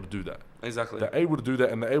 they're able to do that. Exactly. They're able to do that,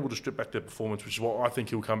 and they're able to strip back their performance, which is what I think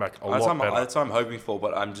he'll come back a lot better. That's what I'm hoping for,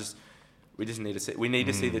 but we just need to see. We need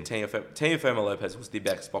to see the Teofimo Lopez was the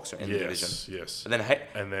best boxer in the division. Yes.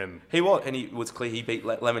 And then he was clear. He beat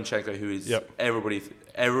Lemonchenko, who is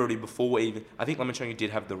everybody before even. I think Lemonchenko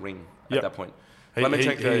did have the ring at that point.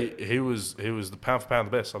 He was the pound for pound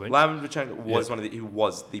the best, I think. Lemonchenko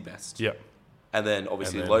was the best. Yeah. And then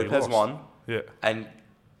obviously Lopez won. Yeah. And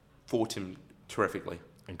fought him terrifically.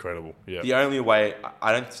 incredible. Yeah. The only way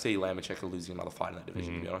I don't see Lomachenko losing another fight in that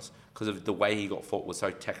division, to be honest, because of the way he got fought was so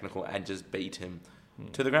technical and just beat him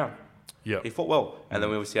to the ground. Yeah. He fought well, and then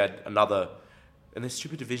we obviously had another in this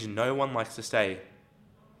stupid division. No one likes to stay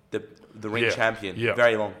the ring champion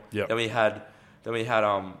very long. Yeah. Then we had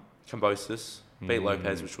Kambosos beat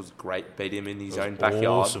Lopez, which was great. Beat him in his own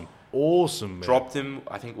backyard. Awesome, man. Dropped him.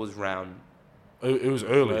 I think it was round. It was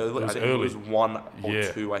early. It was 1 or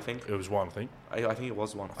 2, I think. It was 1, I think. I think it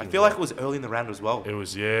was 1. I feel like it was early in the round as well. It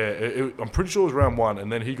was, I'm pretty sure it was round 1,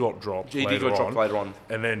 and then he got dropped. He did get dropped later on.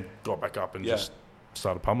 And then got back up and just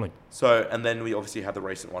started pummeling. So, and then we obviously had the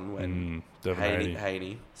recent one when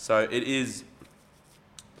Haney. So it is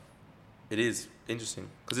interesting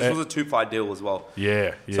because this was a 2-fight deal as well.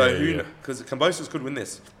 Yeah. So because Kambosos could win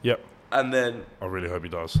this. Yep. And then I really hope he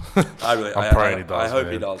does. I'm praying he does. I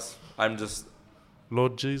hope he does. I'm just.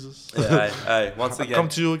 Lord Jesus. Yeah, hey, once again. Come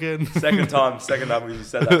to you again. second time you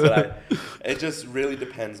said that today. It just really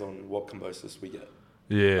depends on what Kambosos we get.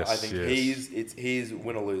 Yes. I think he's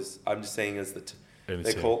win or lose. I'm just saying as they're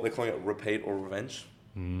calling it repeat or revenge.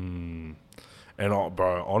 And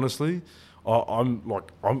bro, honestly,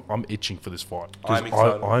 I'm itching for this fight. I'm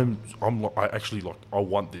excited. I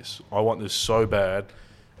want this. I want this so bad,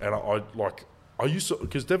 and I used to,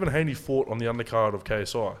 because Devin Haney fought on the undercard of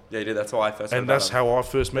KSI. Yeah, he did. That's how I first. And that's how I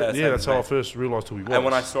first met. Yeah, that's how I first realised who he was. And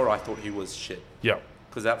when I saw it, I thought he was shit. Yeah.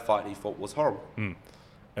 Because that fight he fought was horrible.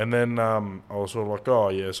 And then I was sort of like, oh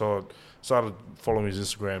yeah. So I started following his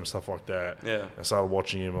Instagram and stuff like that. Yeah. I started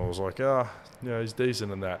watching him. I was like, he's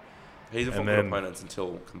decent and that. He's a good opponent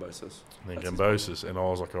until Kambosos. And then Kambosos, and I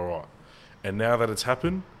was like, all right. And now that it's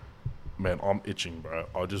happened, man, I'm itching, bro.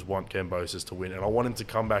 I just want Kambosos to win, and I want him to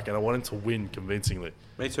come back, and I want him to win convincingly.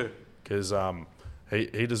 Me too. Because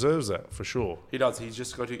he deserves that for sure. He does. He's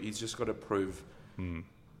just got to prove to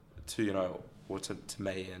to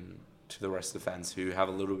me and to the rest of the fans who have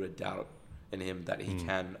a little bit of doubt in him that he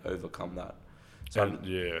can overcome that. So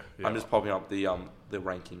I'm just popping up the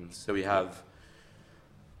rankings. So we have.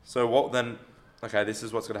 So what then? Okay, this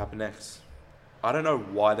is what's going to happen next. I don't know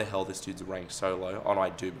why the hell this dude's ranked so low. Oh, no, I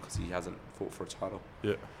do, because he hasn't fought for a title.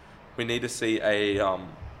 Yeah. We need to see a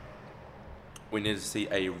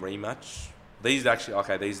rematch. These are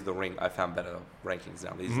the ring. I found better rankings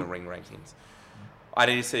now. These are the ring rankings. I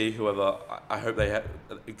need to see whoever. I hope they have.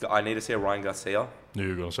 I need to see a Ryan Garcia.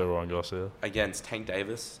 You're going to say Ryan Garcia against Tank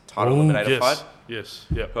Davis, title eliminator fight. Yes.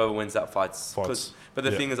 Yeah. Whoever wins that fights. But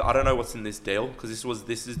the thing is, I don't know what's in this deal because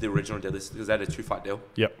this is the original deal. Because they had a 2-fight deal.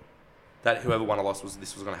 Yep. That whoever won or lost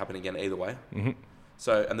this was going to happen again either way. Mm-hmm.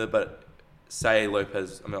 So but say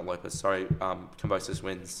Kambosos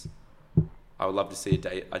wins. I would love to see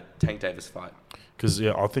a Tank Davis fight. Because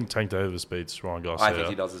I think Tank Davis beats Ryan Garcia. I think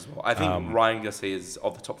he does as well. I think Ryan Garcia is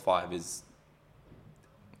of the top 5 is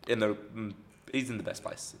he's in the best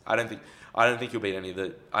place. I don't think he'll beat any of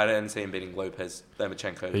the. I don't see him beating Lopez,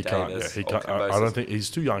 Lomachenko, Davis. He can't. I don't think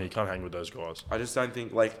he's too young. He can't hang with those guys. I just don't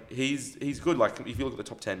think he's good. Like if you look at the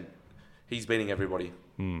top 10, he's beating everybody.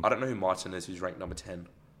 I don't know who Martin is, who's ranked number 10.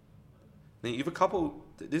 Then you have a couple.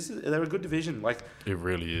 They're a good division. Like it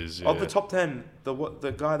really is. Yeah. Of the top 10,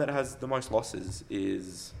 the guy that has the most losses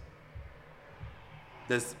is.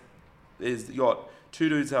 You got 2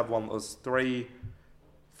 dudes have 1 loss, 3,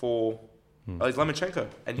 4. Oh, it's Lomachenko,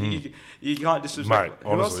 and you can't disrespect.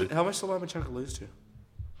 Mate, honestly, how much did Lomachenko lose to?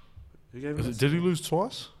 Who gave him? Did he lose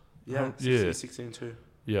twice? Yeah, 16-2.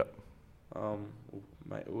 Yeah.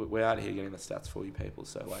 Mate, we're out here getting the stats for you people.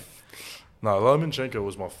 So no, Lomachenko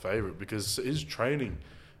was my favorite because his training.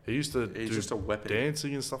 He used to do just a weapon.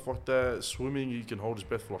 Dancing and stuff like that. Swimming, he can hold his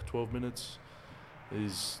breath for 12 minutes.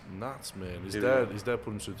 He's nuts, man. His dad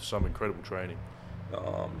put him through some incredible training.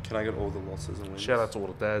 Can I get all the losses and wins? Shout out to all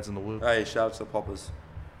the dads in the world. Hey, shout out to the poppers.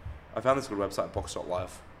 I found this good website,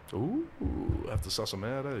 box.live. Ooh, have to suss them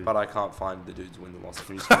out, eh? But I can't find the dude's wins and losses.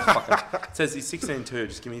 It says he's 16-2.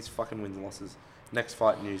 Just give me his fucking wins and losses. Next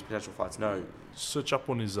fight news, potential fights. No. Search up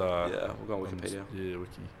on his. We'll go on Wikipedia.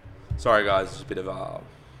 Wiki. Sorry, guys. Just a bit of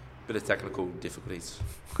technical difficulties.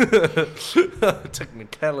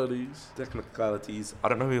 Technicalities. I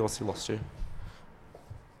don't know who else he lost to.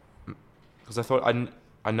 Because I thought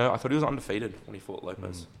he was undefeated when he fought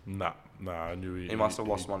Lopez. Nah, I knew he must have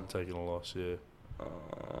lost one. Taking a loss, yeah.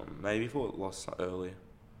 Maybe he fought lost early.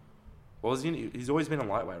 What was he? He's always been on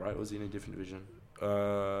lightweight, right? Or was he in a different division?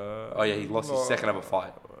 He lost his second ever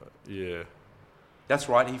fight. Yeah. That's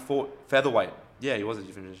right. He fought featherweight. Yeah, he was a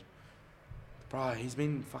different division. Bro, he's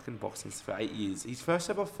been fucking boxing for 8 years. His first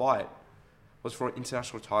ever fight was for an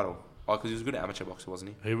international title. Oh, because he was a good amateur boxer,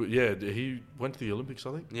 wasn't he? He went to the Olympics,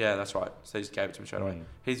 I think. Yeah, that's right. So he just gave it to him straight away.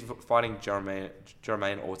 He's fighting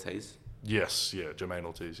Jermaine Ortiz. Yes, yeah, Jermaine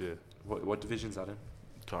Ortiz, yeah. What division's that in?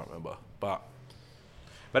 Can't remember. But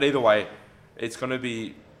either way, it's going to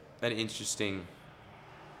be an interesting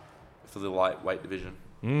for the lightweight division.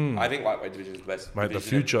 I think lightweight division is the best. Mate, the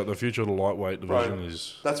future of the lightweight division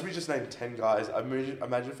is... That's we just named 10 guys.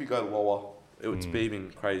 Imagine if we go lower, it would be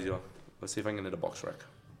even crazier. Let's see if I can get a box rec.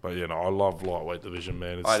 But yeah, no, I love lightweight division,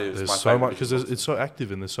 man. I do. There's so much because it's so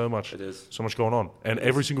active and there's so much. It is. So much going on, and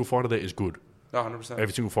every single fighter there is good. No, 100%.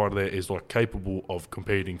 Every single fighter there is like capable of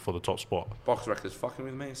competing for the top spot. Box rec is fucking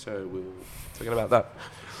with me, so we'll forget about that.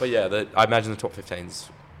 But yeah, I imagine the top 15's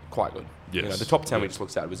quite good. Yes. The top 10 we just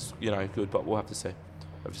looked at was good, but we'll have to see.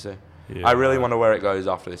 Yeah, I really wonder where it goes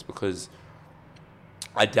after this because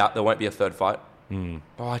I doubt there won't be a third fight.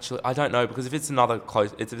 Oh, actually, I don't know because if it's another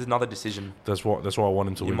decision, that's why I want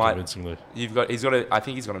him to win convincingly. I think he's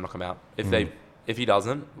got to knock him out. If he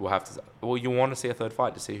doesn't, we'll have to. Well, you want to see a third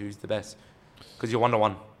fight to see who's the best because you're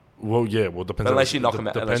 1-1. Well, yeah. Well, depends. But unless you knock him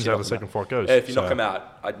out, depends how the second fight goes. If you knock him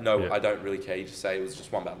out, I don't really care. You just say it was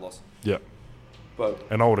just one bad loss. Yeah.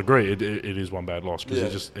 And I would agree, it is one bad loss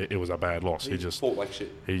because it was a bad loss. He just fought like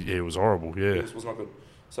shit. He was horrible. Yeah, it was not good.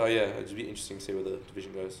 So yeah, it'd be interesting to see where the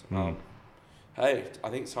division goes. Hey, I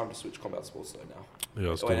think it's time to switch combat sports though now. Yeah,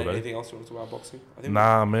 let's do it. Anything else you want to talk about boxing?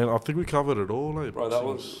 Nah, man, I think we covered it all, eh? Bro, that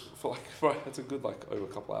was that's a good over a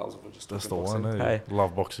couple of hours of just that's the boxing. one, eh? Hey,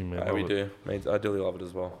 love boxing, man. We do. I do love it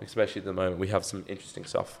as well, especially at the moment. We have some interesting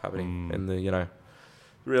stuff happening in the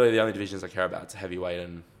really the only divisions I care about is heavyweight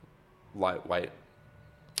and lightweight.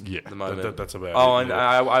 Yeah, at the moment. that's about it.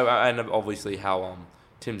 And and obviously how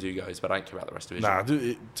Tim Tszyu goes, but I don't care about the rest of the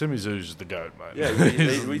division. Nah, Timmy Zoo's the GOAT, mate. Yeah,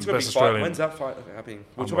 he's got a big fight. When's that fight happening?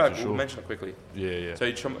 We'll mention it quickly. Yeah.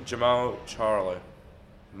 So Jamal Charlo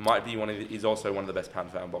might be he's also one of the best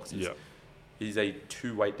pound-for-pound boxers. Yeah. He's a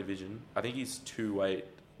two-weight division. I think he's two-weight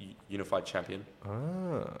unified champion.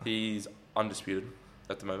 He's undisputed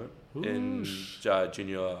at the moment in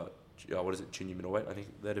junior. Junior middleweight, I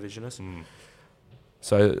think their division is.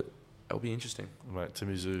 So it'll be interesting. Mate,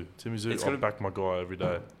 Timmy Tszyu, I'll back my guy every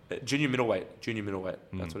day. Junior middleweight,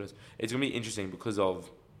 that's what it is. It's going to be interesting because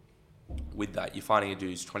with that, you're finding a dude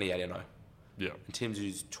who's 28-0. Yeah. And Tim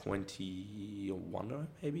Tszyu's 21-0,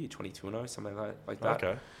 maybe 22-0, something like that.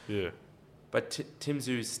 Okay, yeah. But Tim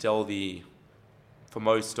Tszyu is still for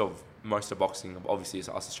most of boxing, obviously as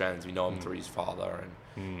us Australians, we know him through his father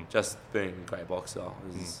and just being a great boxer.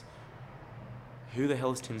 Who the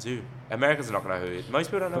hell is Tim Tszyu? Americans are not going to know who he is. Most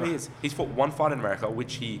people don't know who he is. He's fought one fight in America,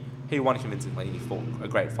 which he won convincingly, and he fought a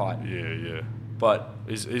great fight. Yeah. But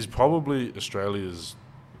he's probably Australia's...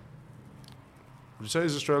 Would you say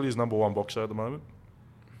he's Australia's number one boxer at the moment?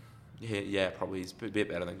 Yeah, probably. He's a bit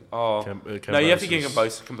better than... no, you have to give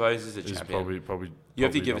Campos as a champion. Probably you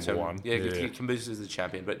have to give it to him. One. Yeah, Campos is the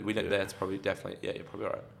champion, but we don't, that's probably definitely... Yeah, you're probably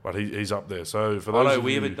right. But he's up there. So for those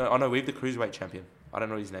we have the cruiserweight champion. I don't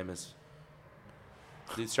know what his name is.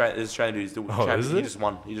 The Australian dude is the champion.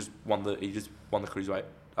 He just won the cruiserweight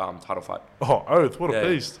title fight. Oh, Oath! What a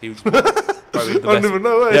beast! He was I didn't even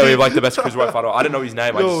know. Yeah, we like the best cruiserweight fighter. I didn't know his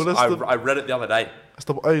name. I read it the other day.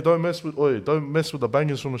 Don't mess with the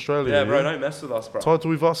bangers from Australia. Yeah, bro, don't mess with us, bro. Title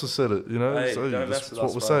with us has said it. Hey, so don't that's mess with what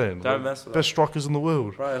us, we're bro. saying. Don't mess with best strikers in the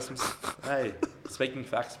world. Bro, hey, speaking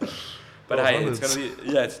facts, bro. But hey, it's gonna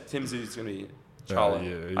be it's Tim Tszyu's gonna be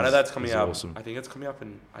Charlo. I know that's coming out. Awesome. I think it's coming up,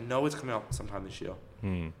 and I know it's coming up sometime this year.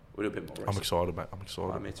 We'll do a bit more. I'm excited, mate. I'm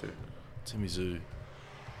excited. Me too. Timmy Tszyu.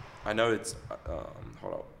 I know it's.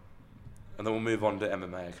 Hold up. And then we'll move on to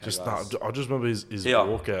MMA. Okay, I just remember his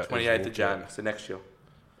walkout. 28th of Jan, so next year.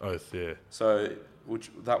 Oath, yeah. So,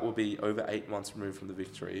 that will be over 8 months removed from the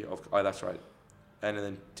victory of. Oh, that's right. And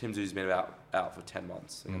then Tim Tszyu's been out for 10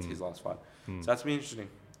 months against his last fight. So that's be interesting.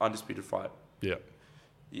 Undisputed fight. Yeah.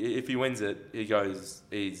 If he wins it, he goes.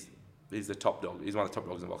 He's the top dog. He's one of the top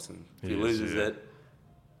dogs in boxing. If he loses it,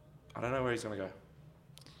 I don't know where he's gonna go.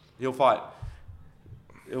 He'll fight.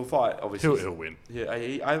 Obviously. He'll win. Yeah,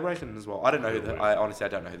 I reckon as well. I don't know I honestly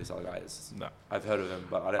don't know who this other guy is. No. I've heard of him,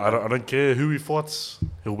 but I don't know. I don't care who he fights.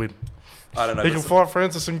 He'll win. I don't know. He can fight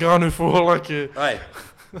Francis Ngannou for like a... Hey,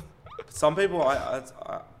 some people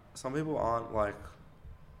aren't like.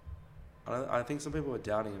 I think some people are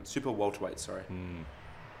doubting him. Super welterweight, sorry.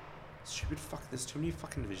 Stupid fuck. There's too many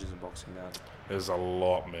fucking divisions in boxing now. There's a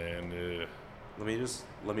lot, man. Yeah. Let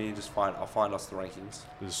me just find. I'll find us the rankings.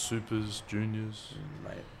 There's supers, juniors,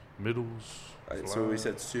 mate, middles. So we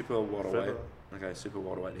said super welterweight. Okay, super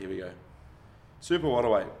welterweight. Here we go. Super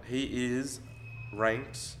welterweight. He is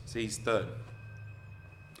ranked. So he's third.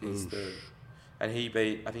 He's third. And I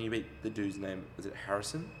think he beat the dude's name, was it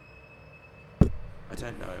Harrison? I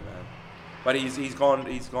don't know, man. But he's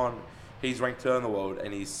ranked third in the world,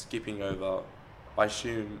 and he's skipping over, I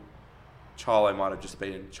assume, Charlo might have just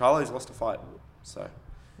beaten. Charlo's lost a fight, so.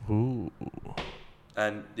 Ooh.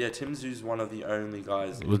 And yeah, Tim Tsz유's one of the only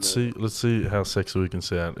guys. Let's see how sexy we can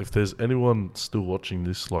sound. If there's anyone still watching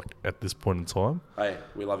this, like at this point in time, hey,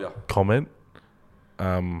 we love you. Comment.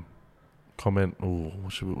 Oh,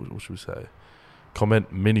 what should we say?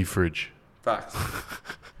 Comment mini fridge. Facts.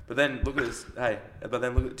 But then look at this. But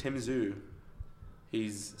then look at Tim Tszyu.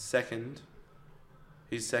 He's second.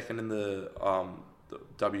 He's second in the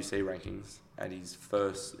WC rankings, and he's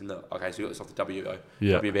first in the. Okay, so you got this off the WBO.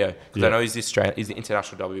 Yeah. WBO. Because I know he's the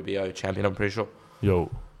international WBO champion. I'm pretty sure. Yo.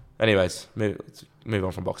 Anyways, let's move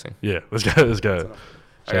on from boxing. Yeah, let's go.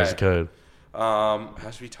 Change the code.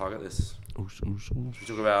 How should we target this? Should we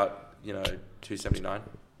talk about 279?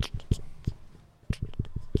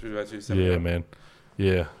 Should we go 279? Yeah, man.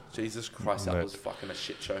 Yeah. Jesus Christ, that was fucking a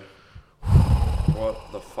shit show.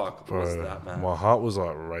 What the fuck was that, man? My heart was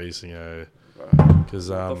like racing, because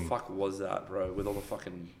what the fuck was that, bro? With all the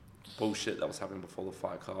fucking bullshit that was happening before the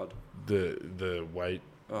fight card. The weight.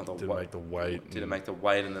 Didn't make the weight. Didn't make the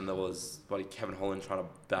weight, and then there was Kevin Holland trying to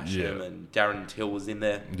bash him, and Darren Till was in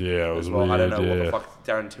there. Yeah, it was well. weird. I don't know what the fuck.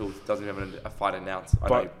 Darren Till doesn't even have a fight announced.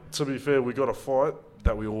 But to be fair, we got a fight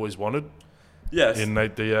that we always wanted. Yes. In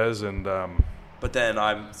Nate Diaz and. But then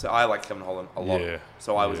I like Kevin Holland a lot. Yeah.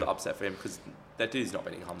 So I was upset for him because that dude's not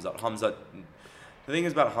beating Hamzat. The thing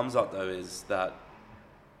is about Hamzat though is that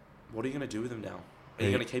what are you going to do with him now? Are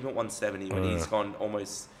you going to keep him at 170 when he's gone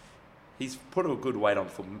almost? He's put a good weight on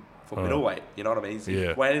for middleweight. You know what I mean?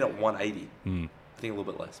 He's weighed in at 180. I think a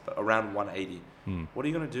little bit less, but around 180. What are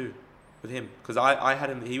you going to do with him? Because I had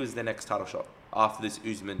him. He was their next title shot after this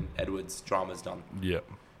Usman Edwards drama's done. Yeah.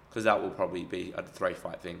 Because that will probably be a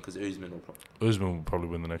 3-fight thing. Because Usman will probably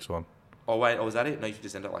win the next one. Oh wait, was that it? No, you could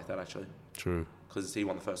just end it like that actually. True. Because he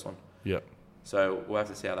won the first one. Yeah. So we'll have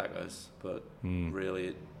to see how that goes. But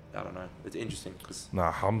really, I don't know. It's interesting because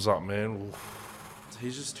Hamzat, man.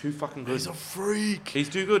 He's just too fucking good. He's a freak. He's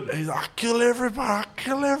too good. I kill everybody.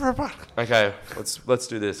 Okay, let's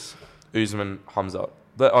do this. Usman, Hamzat.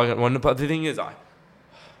 But the thing is,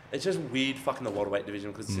 it's just weird fucking the welterweight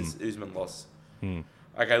division because since Usman lost.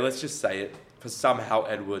 Okay, let's just say it. For somehow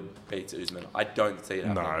Edward beats Usman. I don't see it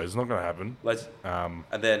happening. No, it's not going to happen.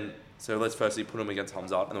 And then, so let's firstly put him against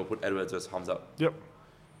Hamzat, and then we'll put Edwards versus Hamzat. Yep.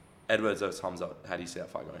 Edwards versus Hamzat. How do you see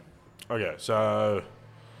that fight going? Okay, so...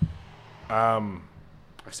 I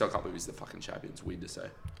still can't believe he's the fucking champion. It's weird to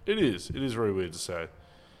say. It is very weird to say.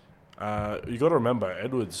 You got to remember,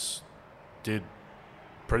 Edwards did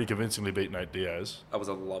pretty convincingly beat Nate Diaz. That was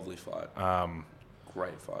a lovely fight.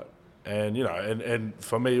 Great fight. And, and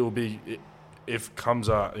for me, it will be... If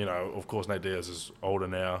Hamzat, of course, Nate Diaz is older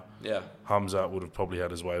now. Yeah. Hamzat would have probably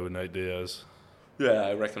had his way with Nate Diaz. Yeah,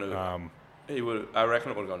 I reckon he would. I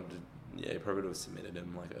reckon it would have gone. He probably would have submitted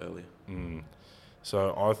him earlier.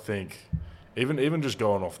 So I think, even just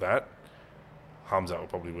going off that, Hamzat will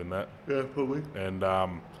probably win that. Yeah, probably. And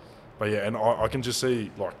but yeah, and I can just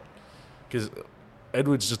see because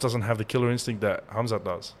Edwards just doesn't have the killer instinct that Hamzat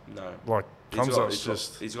does. No.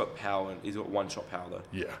 He's got power, and he's got one-shot power though.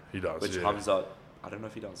 Yeah, he does. Which Hamzat, I don't know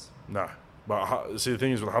if he does. No, but see the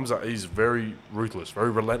thing is with Hamzat, he's very ruthless,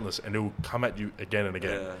 very relentless, and he'll come at you again and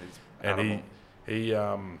again. Yeah, and he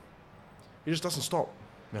just doesn't stop.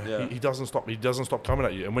 Yeah. He doesn't stop. He doesn't stop coming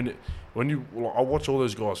at you. And when you I watch all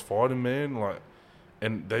those guys fighting, man,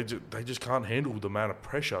 and they just can't handle the amount of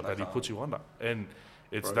pressure that he puts you under. And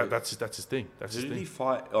it's that's his thing. That's his thing. Who did he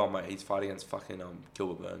fight? Oh mate, he's fighting against fucking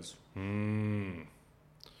Gilbert Burns.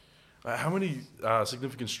 How many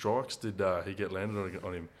significant strikes did he get landed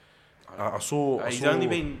on him? I saw. He's only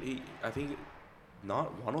been. I think,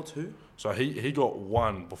 not one or two. So he got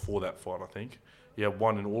one before that fight. I think he had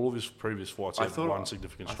one in all of his previous fights. He had one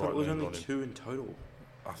significant strike. I thought it was only two in total.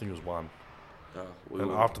 I think it was one.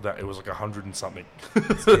 And after that, it was like 100 and something.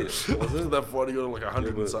 Was it? That fight he got like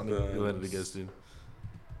 100 and something. He landed against him.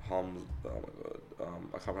 Oh my god,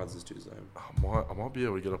 I can't pronounce this dude's name. I might be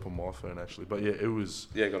able to get up on my phone actually, but yeah, it was.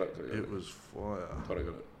 Yeah, got it. It was fire. Got it.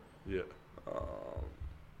 Yeah.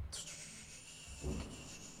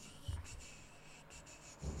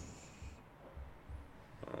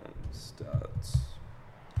 Stats.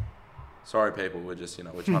 Sorry, people. We're just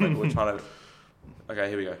we're trying to. Okay,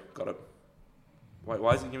 here we go. Got it. Wait,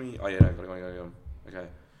 why is it giving me? Oh yeah, no, got it. Okay,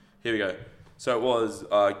 here we go. So it was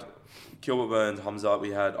Gilbert Burns, Hamzat.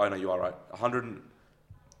 We had. Oh no, you are right. 100.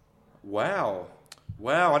 Wow,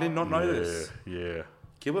 I did not know this. Yeah.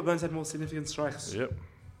 Gilbert Burns had more significant strikes. Yep.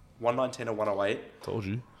 119 or 108. Told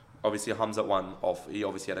you. Obviously, Hamza won off. He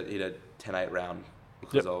obviously had a 10-8 round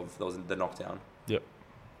because of there was the knockdown. Yep.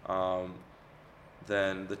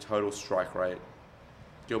 Then the total strike rate,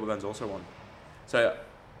 Gilbert Burns also won. So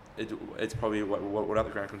it's probably what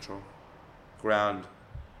other ground control, ground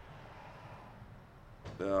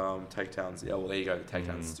takedowns. Yeah, well there you go. The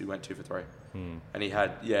takedowns. He went 2 for 3, and he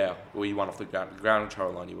won off the ground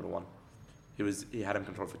control line. He would have won. He had him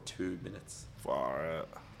controlled for 2 minutes. Far out.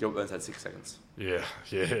 Gilbert Burns had 6 seconds. Yeah,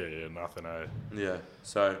 nothing, eh? Yeah,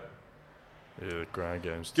 so. Yeah, ground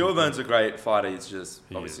games. Gilbert Burns is a great fighter. He's just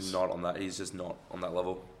not on that. He's just not on that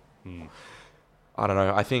level. I don't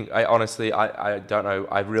know. I don't know.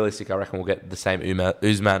 I reckon we'll get the same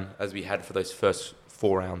Usman as we had for those first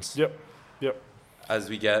 4 rounds. Yep. As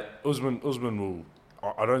we get Usman will.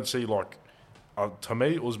 I don't see to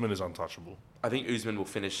me, Usman is untouchable. I think Usman will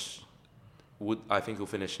finish. I think he'll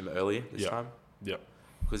finish him early this time. Yep.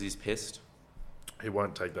 Because he's pissed. He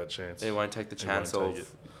won't take that chance. He won't take the chance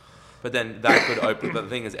of. But then that could open. But the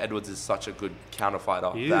thing is, Edwards is such a good counter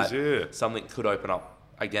fighter something could open up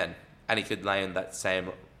again, and he could lay in that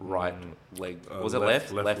same right leg. Was it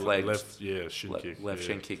left? Left leg. Shin kick. Left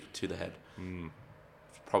shin kick to the head.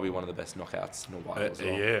 Probably one of the best knockouts in a while as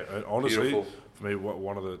well. And honestly, Beautiful. for me,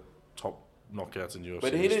 one of the top knockouts in UFC.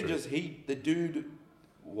 But he didn't just. The dude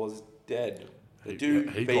was dead. The dude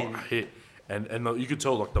he got hit, and you could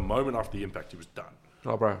tell the moment after the impact, he was done.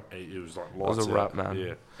 Oh, bro. It was It was a wrap, man.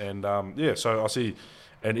 Yeah. And, so I see...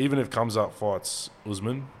 And even if Comes Up fights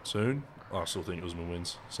Usman soon, I still think Usman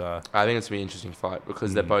wins. So I think it's going to be an interesting fight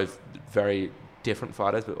because they're both very different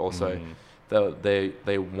fighters, but also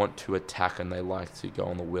they want to attack and they like to go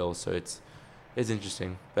on the wheel. So it's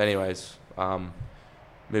interesting. But anyways,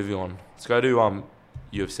 moving on. Let's go to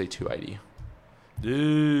UFC 280.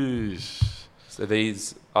 Yeesh. So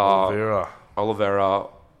these are... Oliveira,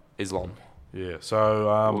 Islam. Yeah,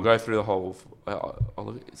 so... we'll go through the whole...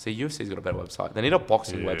 see, UFC's got a better website. They need a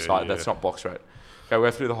boxing website that's not box rate. Okay, we'll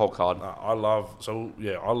go through the whole card. I love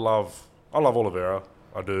Oliveira.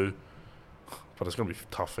 I do. But it's going to be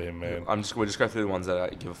tough for him, man. We'll just go through the ones that I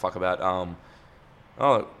give a fuck about.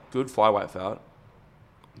 Good flyweight fight.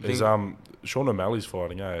 Sean O'Malley's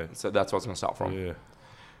fighting, eh? So that's what I was going to start from. Yeah.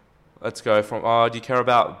 Let's go from... do you care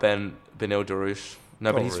about Benil Dariush?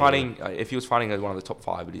 No, but he's fighting... if he was fighting as one of the top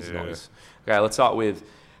 5, but he's not. Okay, let's start with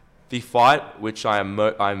the fight, which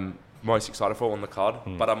I'm most excited for on the card,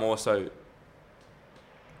 but I'm also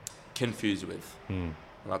confused with. And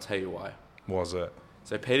I'll tell you why. Why is that?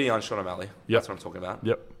 So Peter Yan, Sean O'Malley. That's what I'm talking about.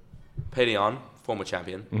 Yep. Peter Yan, former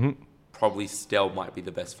champion. Probably still might be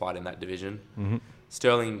the best fight in that division.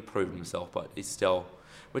 Sterling proved himself, but he's still...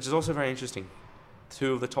 Which is also very interesting.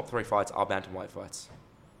 2 of the top 3 fights are bantamweight fights.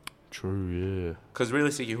 True, yeah. Because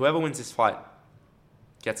realistically, whoever wins this fight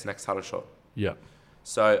gets the next title shot. Yeah.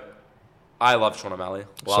 So, I love Sean O'Malley.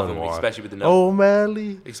 Love him, especially with the Nelk.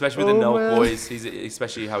 O'Malley. Especially with the Nelk boys.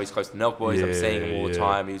 Especially how he's close to the Nelk boys. I'm seeing him all the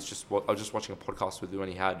time. I was just watching a podcast with him when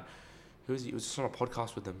he was just on a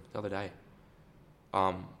podcast with them the other day.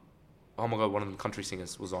 Oh my God, one of them country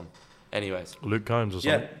singers was on. Anyways. Luke Combs or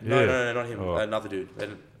something? No, not him. Another dude.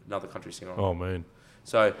 Another country singer. Oh, man.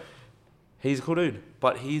 So, he's a cool dude,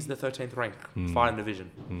 but he's the 13th ranked fighting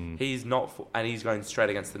division. He's not, and he's going straight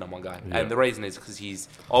against the number 1 guy. And the reason is because he's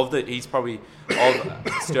probably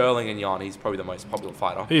of Sterling and Yan. He's probably the most popular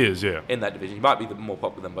fighter. He is, yeah. In that division, he might be more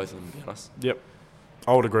popular than both of them, to be honest. Yep,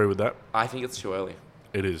 I would agree with that. I think it's too early.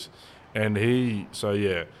 It is, and he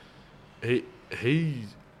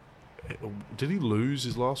did he lose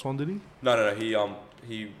his last one? Did he? No.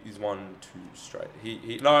 He's won 2 straight.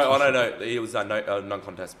 No. He was a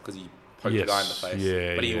non-contest because he poked the guy in the face.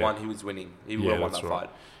 Yeah, but he won. He was winning. He would have won that fight.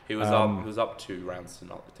 He was up. He was up 2 rounds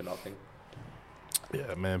to nothing.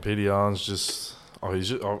 Yeah, man. Peter Yan's just. I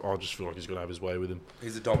just feel like he's gonna have his way with him.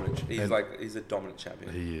 He's a dominant. He's a dominant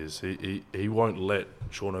champion. He is. He won't let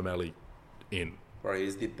Sean O'Malley in. Bro,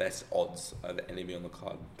 he's the best odds of enemy on the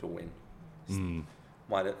card to win.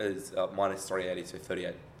 Minus 380, so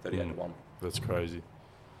 38 to 1. That's crazy.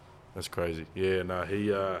 Yeah, no, he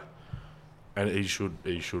should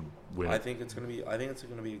win. I think it's gonna be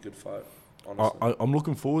a good fight. Honestly, I'm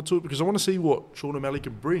looking forward to it because I want to see what Sean O'Malley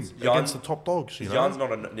can bring against the top dogs. Yan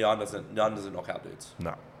doesn't knock out dudes.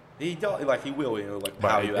 No, he will.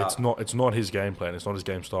 Power you out. It's not his game plan. It's not his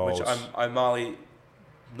game style. Which O'Malley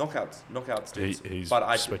knockouts dudes. He's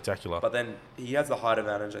spectacular. But then he has the height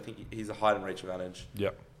advantage. I think he's a height and reach advantage.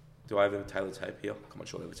 Yep. Do I have a Taylor tape here? Come on,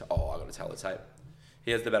 surely. I got a Taylor tape.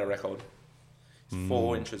 He has the better record. He's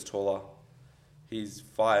 4 inches taller. He's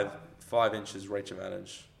 5 inches reach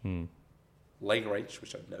advantage. leg reach,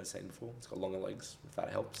 which I've never seen before. It's got longer legs, if that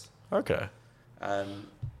helps. Okay. The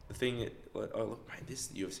thing, look, man, this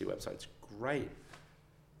UFC website's great.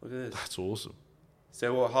 Look at this. That's awesome.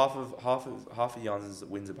 So well, half of Jan's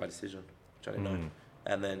wins are by decision, which I didn't know,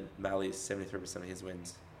 and then Mali is 73% of his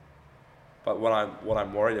wins. But what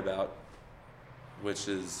I'm worried about, which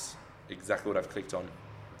is exactly what I've clicked on,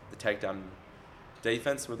 the takedown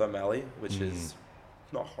defense with O'Malley, which is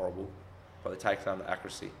not horrible, but the takedown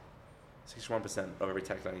accuracy, 61% of every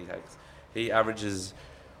takedown he takes. He averages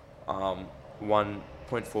 1.4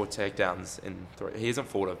 takedowns in 3. He hasn't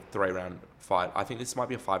fought a 3-round fight. I think this might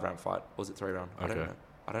be a 5-round fight. Or was it 3-round? I don't know.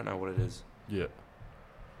 I don't know what it is. Yeah.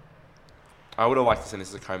 I would have liked to see this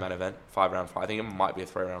as a co-main event, 5-round fight. I think it might be a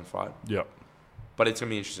 3-round fight. Yep. But it's going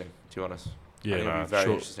to be interesting, to be honest. Yeah, I think it'll be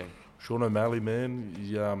very interesting. Sean O'Malley,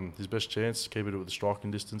 man, his best chance to keep it with the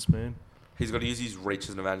striking distance, man. He's got to use his reach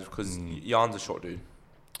as an advantage because Jan's a short dude.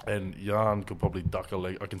 And Jan could probably duck a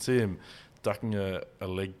leg. I can see him ducking a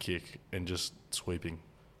leg kick and just sweeping.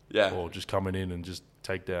 Yeah. Or just coming in and just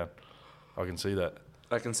take down. I can see that.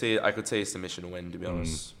 I could see a submission win, to be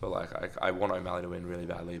honest. But like, I want O'Malley to win really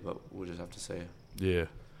badly, but we'll just have to see. Yeah.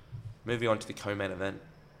 Moving on to the co-main event.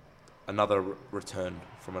 Another return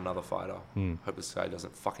from another fighter. Hope this guy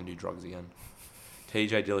doesn't fucking do drugs again.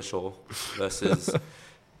 TJ Dillashaw versus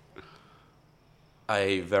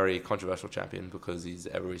a very controversial champion because he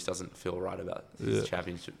doesn't feel right about his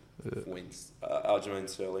championship wins. Aljamain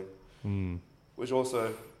Sterling. Which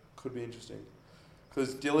also could be interesting.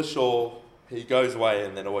 Because Dillashaw, he goes away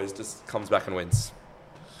and then always just comes back and wins.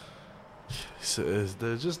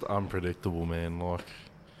 They're just unpredictable, man.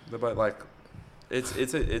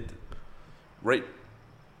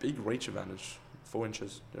 Big reach advantage, 4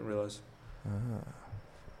 inches. Didn't realize.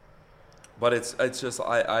 But it's just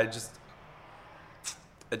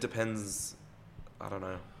it depends. I don't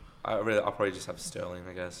know. I'll probably just have Sterling,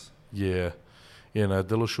 I guess. Yeah, no,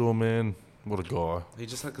 Dillashaw, man, what a guy. He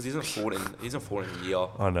just because he hasn't fought in a year.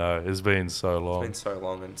 I know, it's been so long. It's been so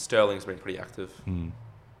long, and Sterling's been pretty active.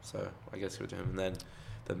 So I guess good to him. And then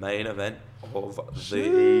the main event of the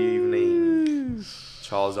evening,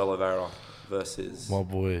 Charles Oliveira versus my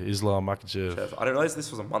boy Islam Makhachev. I didn't realize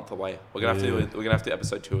this was a month away. We're gonna have to do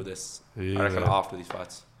episode 2 of this. I reckon after these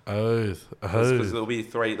fights. Because there'll be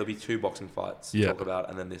 2 boxing fights to talk about,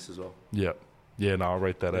 and then this as well. Yeah, no, I'll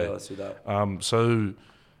rate that. Yeah, let's do that.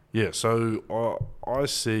 So I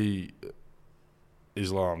see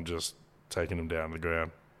Islam just taking him down to the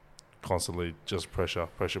ground constantly, just pressure.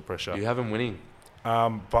 You have him winning.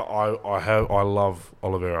 But I love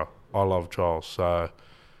Oliveira. I love Charles. So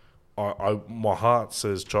my heart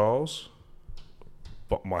says Charles,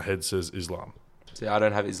 but my head says Islam. See, I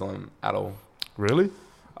don't have Islam at all. Really?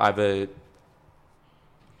 I have a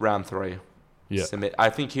round 3. Yeah. Submit. I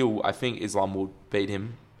think Islam will beat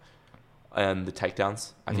him and the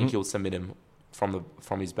takedowns. I think he'll submit him from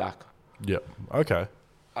his back. Yeah. Okay.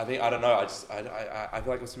 I don't know. I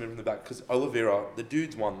feel like I'll submit him from the back because Oliveira, the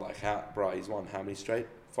dude's won he's won how many straight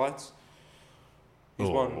fights? He's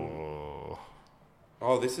won.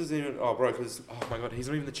 Oh, this isn't even. Oh, bro, because oh my god, he's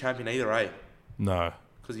not even the champion either, eh? No.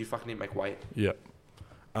 Because you fucking didn't make weight. Yeah.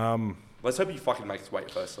 Let's hope he fucking makes weight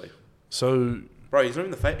firstly. So. Bro, he's not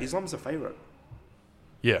even Islam's a favorite.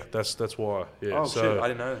 Yeah, that's why. Yeah. Oh shit, I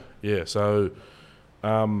didn't know. Yeah. So,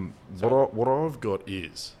 what I've got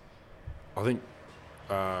is, I think,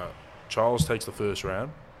 Charles takes the first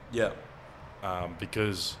round. Yeah.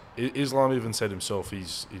 Because Islam even said himself he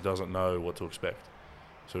doesn't know what to expect,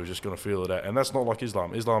 so he's just gonna feel it out, and that's not like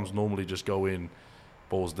Islam. Islam's normally just go in,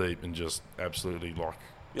 balls deep, and just absolutely be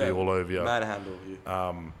all over you. Manhandle you.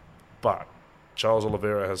 But Charles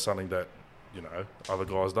Oliveira has something that other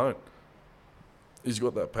guys don't. He's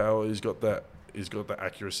got that power. He's got that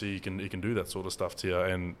accuracy. He can do that sort of stuff to you,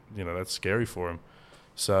 and that's scary for him.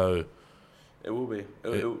 So it will be.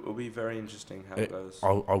 It will be very interesting how it goes.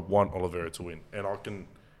 I want Oliveira to win, and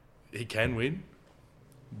he can win,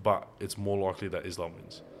 but it's more likely that Islam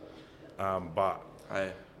wins. But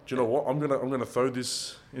do you know what? I'm gonna throw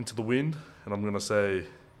this into the wind, and I'm gonna say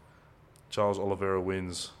Charles Oliveira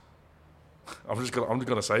wins. I'm just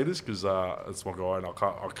gonna say this because it's my guy, and I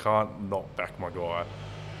can't not back my guy.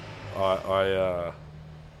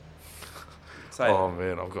 Oh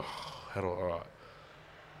man, I've got. All right.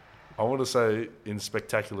 I want to say in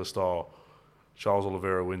spectacular style, Charles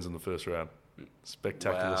Oliveira wins in the first round.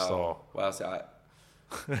 Spectacular style. Wow, see,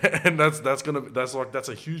 and that's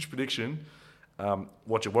a huge prediction.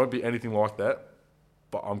 Watch, it won't be anything like that.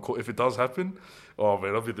 But if it does happen, oh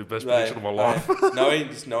man, that'll be the best prediction of my life. knowing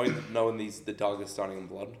the dogs are starting in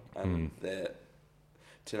blood and their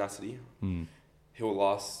tenacity, he'll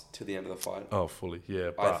last to the end of the fight. Oh, fully,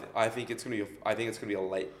 yeah. But I think it's gonna be a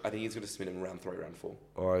late. I think he's gonna submit him round 3, round 4.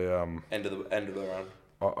 End of the round.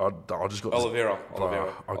 I just got Oliveira.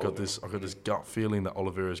 I got this gut feeling that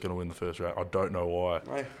Oliveira is going to win the first round. I don't know why.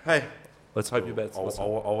 Hey, let's hope your bets. I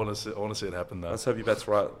want to see it happen though. Let's hope your bet's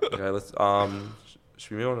right. Okay, let's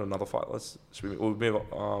should we move on to another fight? Let's talk about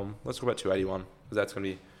 281 because that's going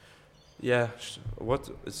to be what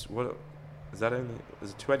is that only?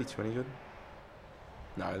 Is it 282 any good?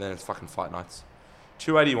 No, then it's fucking fight nights.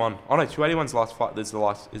 281. Oh no, 281's the last fight. Is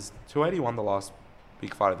 281 the last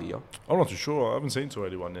big fight of the year? I'm not too sure. I haven't seen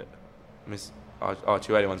 281 yet.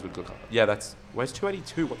 281's good. Yeah, where's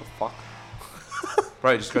 282? What the fuck?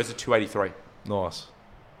 Bro, it just goes to 283. Nice.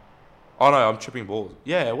 Oh no, I'm tripping balls.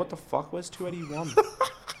 Yeah, what the fuck? Where's 281?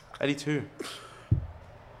 82.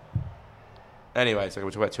 Anyway, so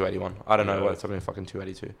we'll talk about 281. I don't know what's happening in fucking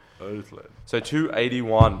 282. So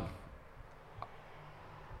 281.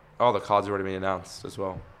 Oh, the card's already been announced as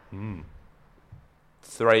well.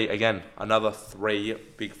 Another 3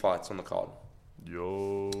 big fights on the card.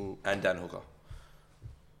 Yo. And Dan Hooker.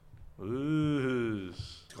 Ooh.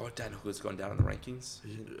 God, Dan Hooker's gone down in the rankings.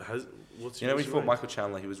 When he fought Michael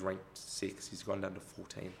Chandler, he was ranked 6. He's gone down to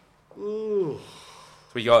 14. Ooh.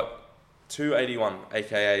 So we got 281,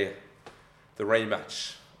 aka the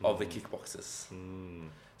rematch of the kickboxers.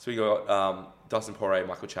 So we got Dustin Poirier,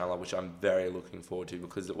 Michael Chandler, which I'm very looking forward to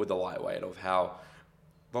because with the lightweight of how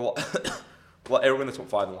everyone in the top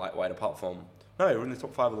 5 in lightweight, everyone in the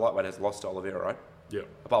top 5 in lightweight has lost to Oliveira, right? Yeah.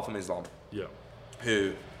 Apart from Islam. Yeah.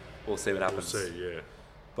 Who we'll see what happens. We'll see, yeah.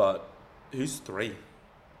 But who's 3?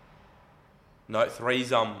 No,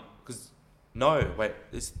 3's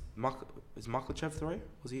is Makhachev 3?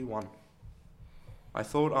 Was he 1? I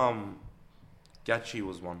thought Gaethje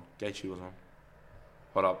was 1.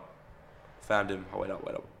 Hold up. Found him. Oh, wait up.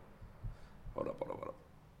 Hold up.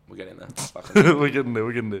 We're getting there. We're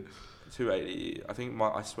getting there. 280. I think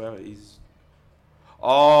I swear he's...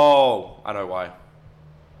 Oh! I know why.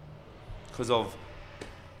 Because of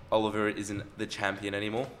Oliveira isn't the champion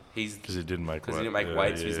anymore. Because he didn't make weight. Because he didn't make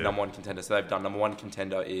weight, so he's the number 1 contender. So they've done number 1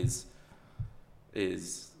 contender is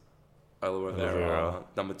Oliveira.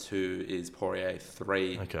 Number 2 is Poirier.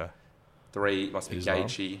 3. Okay. 3 must be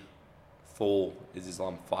Gaethje. 4 is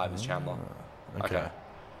Islam. 5 is Chandler. Okay.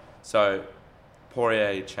 So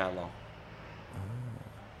Poirier, Chandler.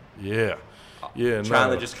 Yeah.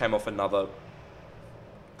 Chandler just came off another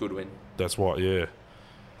good win. That's what. Yeah.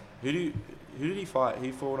 Who did he fight?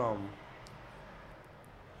 He fought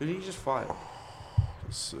Who did he just fight?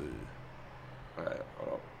 Let's see. Okay,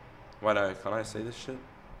 hold up. Wait, no, can I see this shit?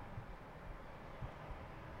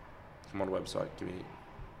 Come on the website, give me...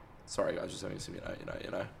 Sorry guys, just let me see,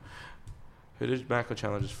 you know. Who did Michael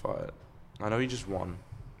Chandler just fight? I know he just won.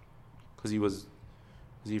 Because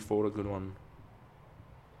he fought a good one.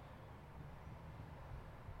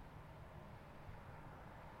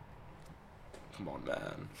 Come on,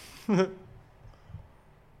 man.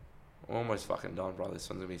 We're almost fucking done, bro. This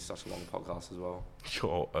one's going to be such a long podcast as well.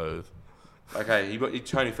 Your oath. Okay, he got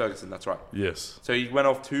Tony Ferguson, that's right. Yes. So he went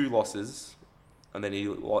off 2 losses, and then he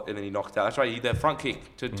knocked out. That's right, he did a front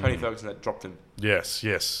kick to Tony Ferguson that dropped him. Yes,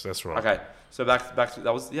 that's right. Okay, so back to,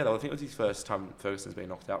 I think it was his first time Ferguson's been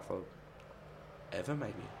knocked out for ever,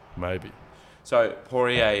 maybe. So,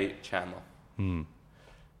 Poirier, Chandler.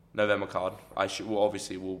 November card.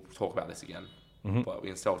 We'll talk about this again. But we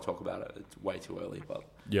can still talk about it. It's way too early, but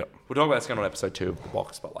we'll talk about this again on episode 2 of the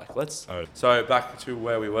box. But let's. So back to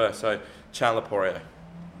where we were. So Chandler Poirier.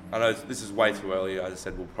 I know this is way too early. As I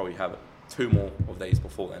said, we'll probably have 2 more of these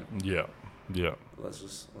before then. Yeah.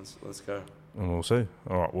 Let's go. And we'll see.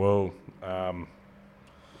 All right. Well, I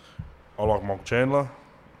like Michael Chandler,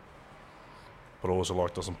 but I also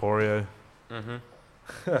like Dustin Poirier. I'm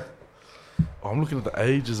looking at the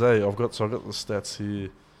ages. I've got the stats here.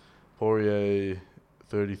 Poirier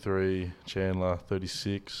 33, Chandler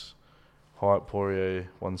 36, height Poirier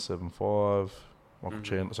 175, Michael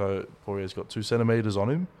Chandler. So Poirier's got 2 centimeters on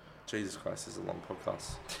him. Jesus Christ, this is a long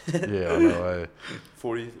podcast. Yeah, I know.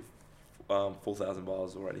 4,000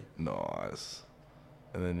 bars already. Nice.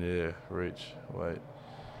 And then reach, weight.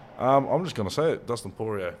 I'm just gonna say it, Dustin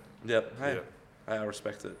Poirier. Yep. Hey, I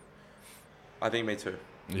respect it. I think me too.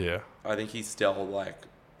 Yeah. I think he's still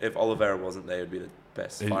if Oliveira wasn't there, he'd be the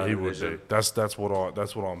best fighter he in the would division. be. That's what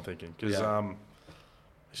I'm thinking. Because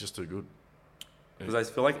he's just too good. Because I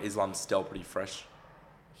feel like Islam's still pretty fresh.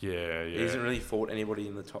 Yeah. He hasn't really fought anybody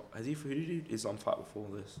in the top. Who did Islam fight before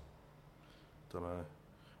this? Don't know.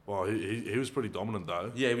 Well, he was pretty dominant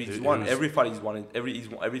though. Yeah, he's won every fight he's won.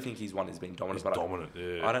 Everything he's won has been dominant. He's dominant.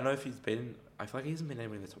 Yeah. I don't know if he's been. I feel like he hasn't been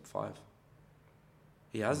anywhere in the top 5.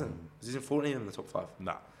 He hasn't. He's in 14 in the top 5.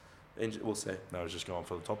 Nah. We'll see. No, he's just going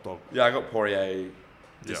for the top dog. Yeah, I got Poirier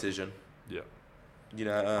decision. Yeah. You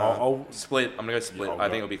know, I'll split. I'm gonna go split. Yeah, I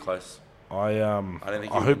think it'll be close. I don't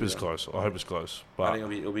think I hope it's close. I hope it's close. But I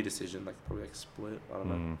think it'll be decision, like probably like split. I don't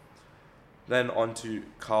know. Then on to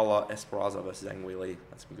Carla Esparza versus Zhang Weili.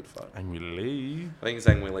 That's been a good fight. Angry Lee. I think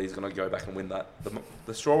Zhang Weili is gonna go back and win that.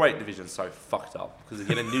 The strawweight division is so fucked up because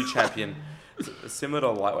they get a new champion. It's similar to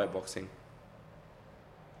lightweight boxing.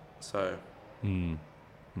 So.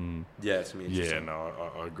 Yeah, it's gonna be interesting. Yeah,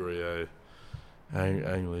 no, I agree.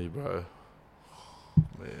 Ang Lee, bro.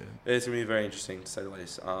 Man. It's gonna be very interesting to say the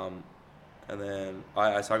least. And then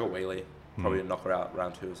I got Weili, probably to knock her out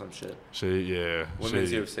round 2 or some shit.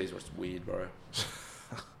 Women's UFC is just weird, bro. Just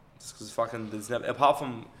because fucking there's never apart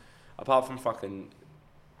from fucking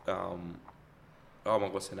oh my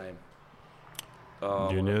god, what's her name?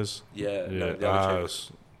 Nunez. Yeah. No, the other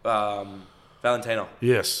chick. Valentina.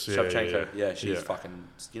 Yes. Shevchenko. Yeah, she's fucking.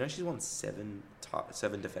 You know, she's won 7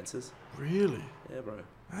 defenses. Really? Yeah, bro.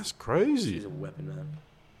 That's crazy. She's a weapon, man.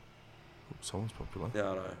 Someone's popular.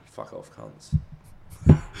 Yeah, I know. Fuck off, cunts.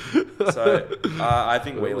 So I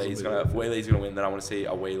think Weili's gonna win. Then I want to see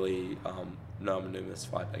a Weili Nunes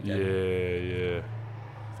fight again. Yeah.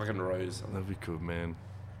 Fucking Rose. That'd be cool, man.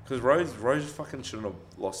 Because Rose fucking shouldn't have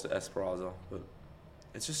lost to Esparza, but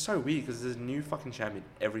it's just so weird because there's a new fucking champion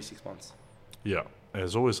every 6 months. Yeah, and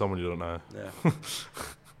there's always someone you don't know. Yeah.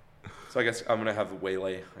 So I guess I'm gonna have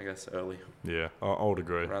Weili. I guess early. Yeah, I would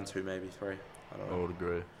agree. Round 2, maybe 3. I don't know. I would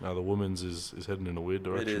agree. Now the women's is heading in a weird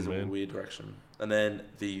direction. It is man. a weird direction. And then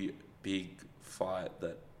the big fight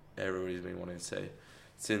that everybody's been wanting to see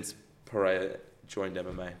since Pereira joined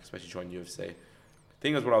MMA, especially joined UFC. I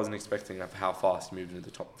think that's what I wasn't expecting of how fast he moved into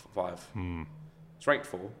the top 5. It's ranked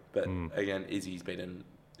 4, but again, Izzy's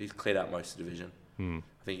cleared out most of the division. I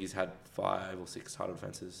think he's had 5 or 6 title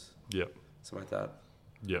defenses. Yep. Something like that.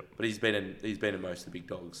 Yep. But he's been in most of the big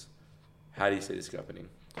dogs. How do you see this happening?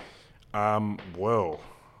 Well,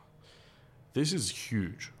 this is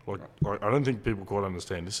huge. Like I don't think people quite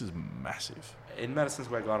understand. This is massive. In Madison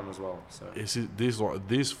Square Garden as well. So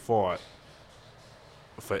This fight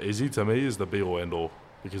for Izzy to me is the be all end all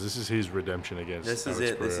because this is his redemption against. This is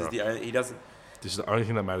Alex it. Pereira. This is the only. He doesn't. This is the only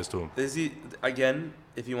thing that matters to him. Again,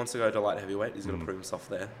 if he wants to go to light heavyweight, he's going to prove himself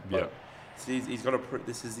there. Yeah. He's got to.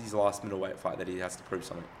 This is his last middleweight fight that he has to prove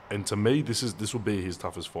something. And to me, this will be his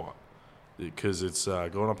toughest fight because it's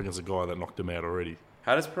going up against a guy that knocked him out already.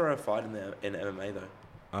 How does Pereira fight in MMA though?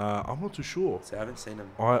 I'm not too sure. So I haven't seen him.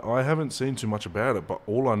 I haven't seen too much about it, but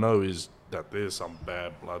all I know is that there's some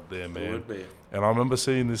bad blood there, man. There would be. And I remember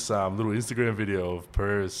seeing this little Instagram video of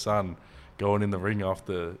Pereira's son going in the ring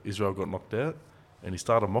after Israel got knocked out, and he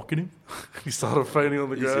started mocking him. He started fainting on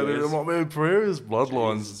the ground. And I'm like, man, Pereira's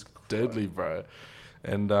bloodline's deadly, bro.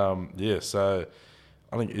 And so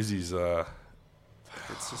I think Izzy's.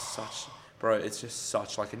 It's just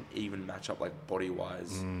such like an even matchup, like body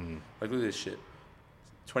wise. Like look at this shit.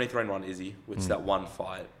 23-1 Izzy, which is that one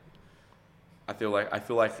fight. I feel like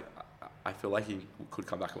he could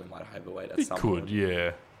come back and win light heavyweight at some point. He could,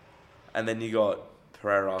 yeah. And then you got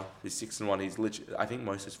Pereira, who's 6-1. He's literally. I think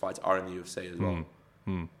most of his fights are in the UFC as well.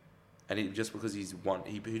 And just because he's won,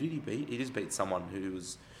 who did he beat? He just beat someone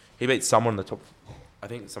he beat someone in the top. I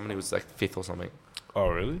think someone who was like 5th or something. Oh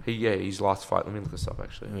really? His last fight. Let me look this up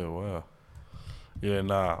actually. Yeah, wow. Yeah,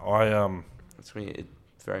 nah. It's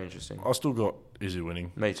very interesting. I still got Izzy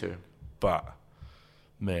winning. Me too. But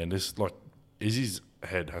man, Izzy's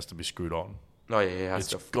head has to be screwed on. Oh yeah, he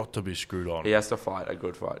has It's got to be screwed on. He has to fight a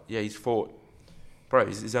good fight. Yeah, he's fought. Bro,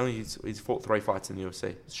 he's fought 3 fights in the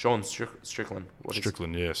UFC. Sean Strickland.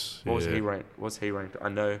 Yes. What was he ranked? What's he ranked? I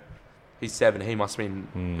know he's 7. He must have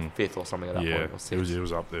been 5th or something at that point. Or 6th. He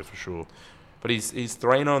was up there for sure. But he's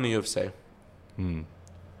 3-0 in the UFC.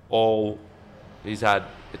 He's had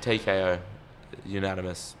a TKO,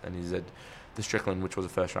 unanimous, and he's had the Strickland, which was a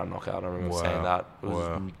first round knockout. I remember saying that. It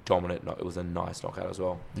was dominant. It was a nice knockout as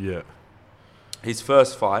well. Yeah. His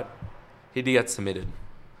first fight, he did get submitted.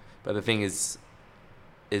 But the thing is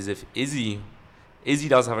if Izzy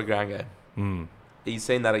does have a ground game. He's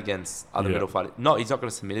seen that against other middle fighters. No, he's not going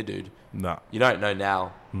to submit a dude. Nah. You don't know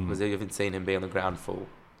now because you haven't seen him be on the ground for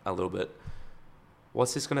a little bit.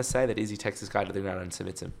 What's this going to say that Izzy takes this guy to the ground and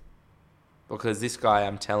submits him? Because this guy,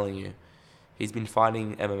 I'm telling you, he's been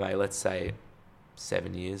fighting MMA, let's say,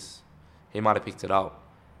 7 years. He might have picked it up.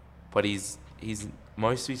 But he's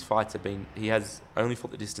most of his fights have been... He has only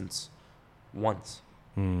fought the distance once.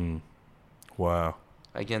 Wow.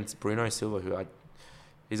 Against Bruno Silva,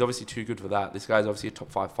 he's obviously too good for that. This guy's obviously a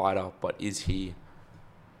top 5 fighter, but is he...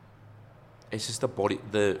 It's just the body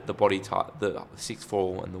type, the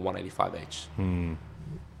 6'4" and the 185 each.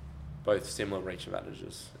 Both similar reach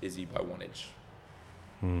advantages. Izzy by 1 inch.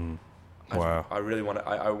 Wow. I really want to.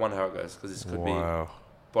 I wonder how it goes because this could be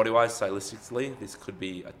body-wise, stylistically, this could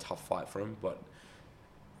be a tough fight for him. But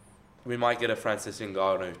we might get a Francis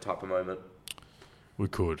Ngannou type of moment. We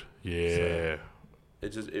could, yeah.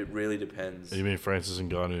 So it really depends. You mean Francis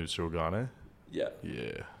Ngannou, Cyril Gane? Yeah.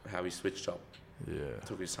 Yeah. How he switched up. Yeah.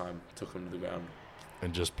 Took his time, took him to the ground.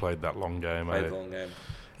 And just played that long game, Played the long game.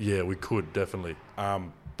 Yeah, we could, definitely.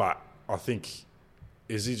 But I think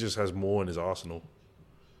Izzy just has more in his arsenal.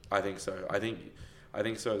 I think so. I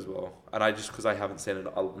think so as well. And because I haven't seen it,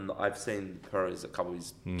 I've seen Perez a couple of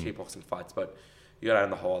his kickboxing fights, but you got to add in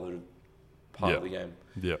the whole other part of the game.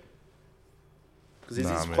 Yeah. Because he's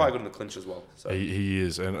quite good in the clinch as well. So. He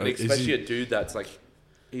is. And especially a dude that's like,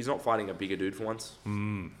 he's not fighting a bigger dude for once.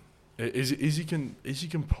 Izzy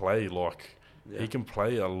can play like, he can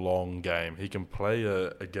play a long game. He can play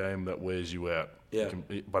a game that wears you out. Yeah.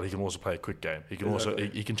 But he can also play a quick game. He can also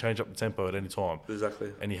he can change up the tempo at any time.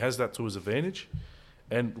 Exactly. And he has that to his advantage.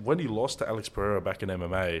 And when he lost to Alex Pereira back in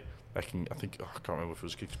MMA, I can't remember if it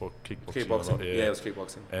was kickboxing. Or not. Yeah, it was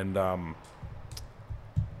kickboxing. And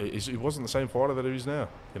he wasn't the same fighter that he is now.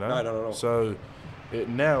 You know. No, not at all. So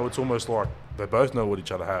now it's almost like they both know what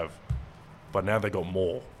each other have, but now they got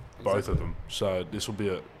more. Both of them. So this will be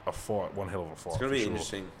a fight, one hell of a fight. It's going to be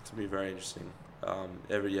interesting. It's going to be very interesting.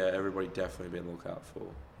 Everybody definitely be on the lookout for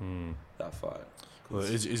that fight. Well,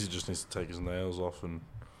 Izzy just needs to take his nails off and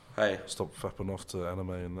stop fapping off to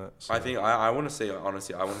anime and that. So. I think I want to see,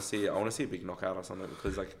 honestly, I want to see a big knockout or something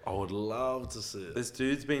because like I would love to see it. This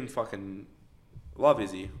dude's been fucking love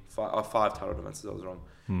Izzy. 5 title defenses. I was wrong,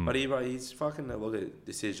 but he's fucking look at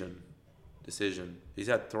decision. He's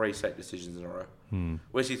had 3 straight decisions in a row,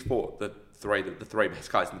 which he's fought the three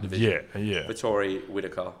best guys in the division. Yeah. Vettori,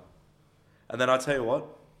 Whittaker, and then I tell you what,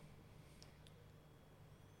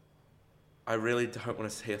 I really don't want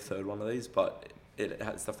to see a third one of these, but it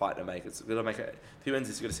has the fight to make. It's gonna make it. If he wins,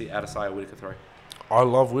 it's gonna see Adesanya or Whittaker 3. I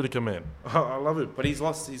love Whittaker, man. I love him, but he's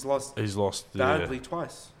lost. He's lost badly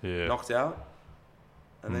twice. Yeah, knocked out,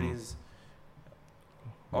 and then he's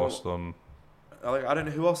lost on. Like I don't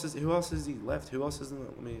know who else is he left? Who else is in the,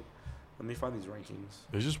 let me find these rankings.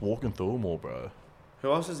 He's just walking through them all, bro.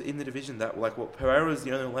 Who else is in the division that Pereira's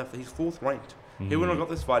the only one left? He's 4th ranked. He wouldn't have got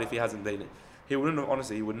this fight if he hasn't been it. He wouldn't have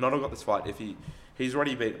he would not have got this fight if he's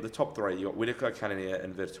already beat the top 3. You got Whittaker, Cannonier,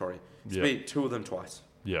 and Vettori. He's beat 2 of them twice.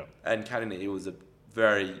 Yeah. And Cannonier was a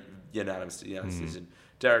very unanimous decision.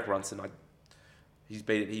 Derek Brunson, he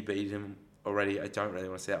beat him already. I don't really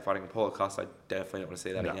want to see that fighting. Apollo Cuss, I definitely don't want to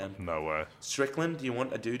see that again. No way. Strickland, do you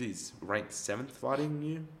want a dude who's ranked 7th fighting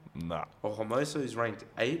you? Nah. Or Hermoso, who's ranked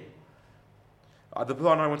 8th? The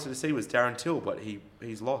one I wanted to see was Darren Till, but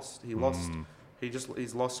he's lost.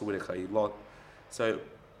 He's lost to Whittaker. So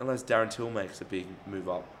unless Darren Till makes a big move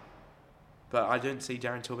up, but I don't see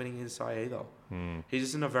Darren Till beating his side either. He's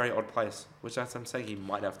just in a very odd place, which I'm saying he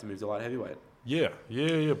might have to move to light heavyweight. Yeah,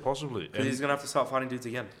 possibly. Because he's gonna have to start fighting dudes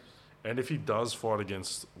again. And if he does fight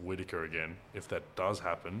against Whittaker again, if that does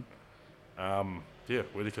happen,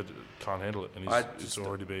 Whittaker can't handle it, and it's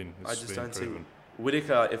already been. I just don't see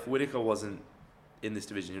Whittaker. If Whittaker wasn't in this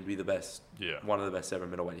division, he'd be the best. Yeah, one of the best ever in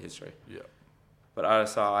middleweight history. Yeah, but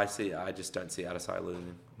Adesanya, I just don't see Adesanya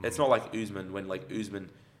losing. It's not like Usman when Usman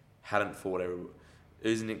hadn't fought ever.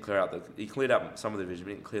 Usman didn't clear out he cleared out some of the division, but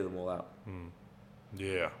he didn't clear them all out.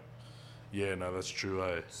 Yeah, no, that's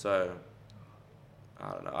true. So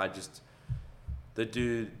I don't know. The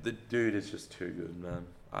dude is just too good, man.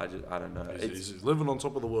 I don't know. He's living on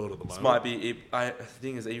top of the world at the moment. This might be. The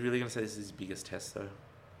thing is, are you really gonna say this is his biggest test though?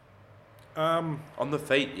 On the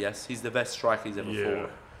feet, yes, he's the best striker he's ever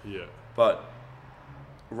fought. Yeah. But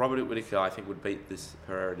Robert Whittaker, I think, would beat this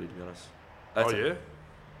Pereira dude. To be honest.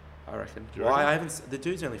 I reckon. Well, I haven't. The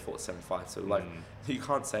dude's only fought 7 fights, so you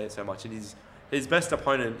can't say it so much. And his best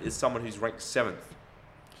opponent is someone who's ranked 7th.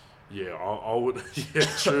 Yeah, I would. Yeah,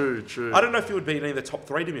 true. I don't know if he would beat any of the top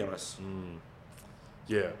 3, to be honest.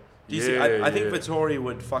 Yeah. Do you see? I think Vettori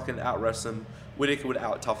would fucking out-wrestle him. Whittaker would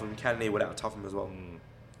out-tough him. Cannonier would out-tough him as well.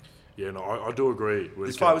 Yeah, no, I do agree.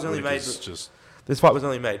 This fight was only made. This fight was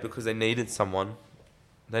only made because they needed someone.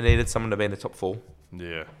 They needed someone to be in the top 4.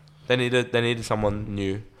 Yeah. They needed someone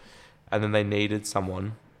new, and then they needed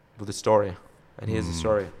someone with a story. And here's the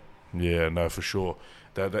story. Yeah, no, for sure.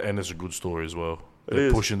 And it's a good story as well.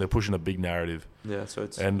 They're pushing a big narrative. Yeah, so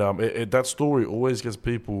it's that story always gets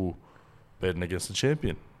people betting against the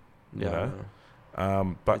champion. You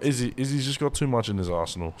know? But Izzy's just got too much in his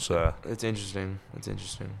arsenal. So it's interesting.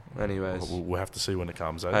 Anyways, we'll have to see when it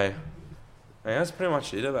comes. Hey, Yeah, that's pretty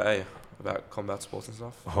much it about combat sports and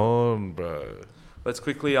stuff. Bro. Let's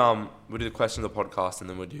quickly we'll do the question of the podcast and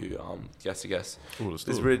then we'll do guess to guess. Ooh, let's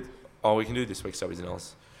do There's it. really, we can do this week's W's and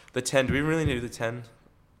L's. The 10. Do we really need to do the 10?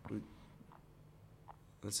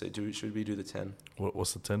 Let's see. Should we do the 10?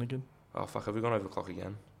 What's the 10 again? Oh fuck! Have we gone over the clock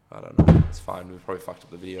again? I don't know. It's fine. We probably fucked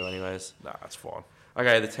up the video anyways. Nah, it's fine.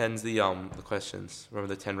 Okay, the 10's the questions.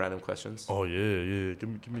 Remember the 10 random questions? Oh yeah. Give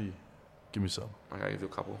me some. Okay, I'll give you a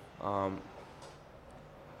couple.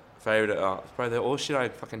 Favorite, bro, they're all shit I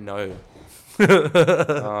fucking know.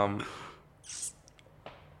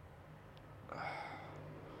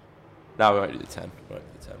 No, we won't do the 10. We won't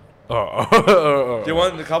do the 10. Oh. Do you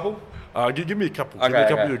want a couple? Give me a couple. Okay, Give me a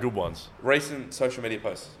couple okay. of good ones. Recent social media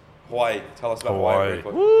posts. Hawaii. Tell us about Hawaii. Hawaii. Very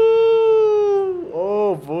quick. Woo!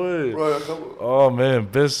 Oh boy. Bro, a couple. Oh man,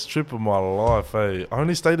 best trip of my life. Hey, I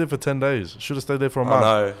only stayed there for 10 days. Should have stayed there for a month.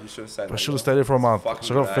 No, you should have said that. I should have stayed there for a month.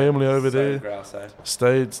 So I got family over there. Grouse, eh?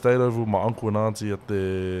 Stayed over with my uncle and auntie at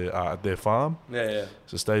their farm. Yeah.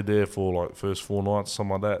 So stayed there for like first 4 nights,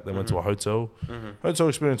 something like that. Then went to a hotel. Hotel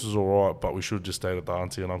experience was alright, but we should have just stayed at the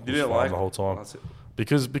auntie and uncle's farm the whole time. That's it.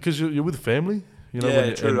 Because you're with family. You know,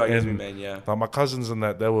 Yeah, true. I guess we mean, yeah. Like my cousins and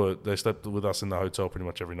that they slept with us in the hotel pretty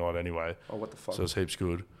much every night anyway. Oh, what the fuck? So it's heaps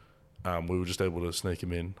good. We were just able to sneak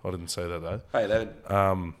him in. I didn't say that though. Hey, they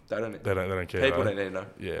don't care. People though. don't need to know.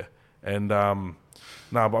 Yeah, and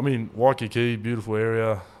but I mean Waikiki, beautiful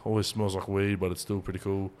area. Always smells like weed, but it's still pretty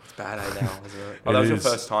cool. It's bad now, isn't it? Oh, that was your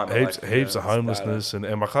first time. Heaps of homelessness,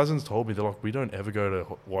 and my cousins told me they're like, we don't ever go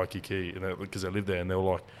to Waikiki, because they live there, and they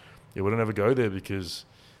were like, yeah, we don't ever go there because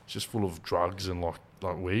it's just full of drugs and like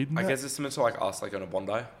weed. And I guess it's similar to like us, like on a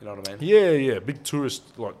Bondi. You know what I mean? Yeah, big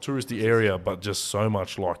touristy area, but just so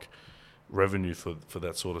much like revenue for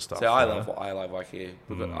that sort of stuff. So I love Waikiki.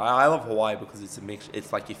 I love Hawaii because it's a mix.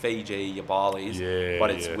 It's like your Fiji, your Bali's, but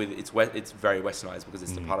it's very westernized because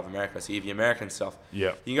it's the part of America. So you have your American stuff.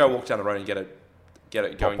 Yeah, you can go walk down the road and get it. Go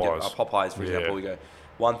and get Popeyes, for example. You go.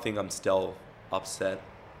 One thing I'm still upset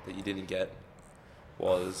that you didn't get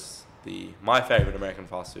was my favorite American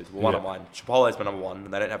fast food. Well, one of mine. Chipotle is my number one,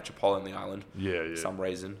 and they don't have Chipotle on the island. Yeah. For some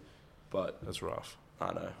reason, but that's rough.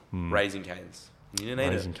 I know. Raising Cane's. You didn't need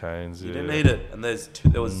it. Raising Cane's. You didn't need it. And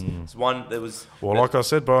there was one. Well, like I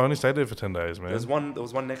said, bro, I only stayed there for 10 days, man. There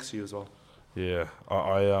was one next to you as well. Yeah,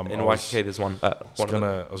 in Waikiki, there's one. I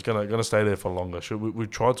was gonna stay there for longer. We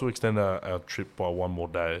tried to extend our trip by one more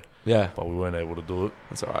day. Yeah, but we weren't able to do it.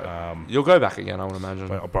 That's alright. You'll go back again, I would imagine.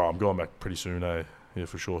 Bro, I'm going back pretty soon, eh? Yeah,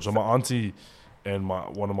 for sure. So my auntie and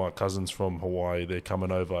one of my cousins from Hawaii, they're coming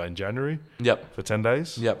over in January. Yep. For 10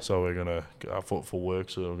 days. Yep. So we're gonna for work.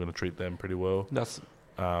 So we're gonna treat them pretty well. That's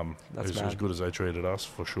as good as they treated us,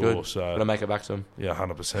 for sure. Good. So gotta make it back to them. Yeah,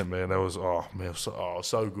 100%, man. That was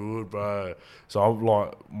so good, bro. So I'm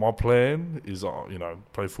like, my plan is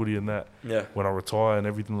play footy in that. Yeah. When I retire and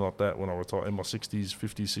everything like that. When I retire in my 60s,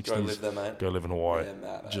 50s, 60s, go live there, mate. Go live in Hawaii. Yeah,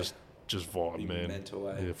 mate, just vibe, man. Mental,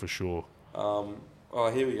 eh? Yeah, for sure.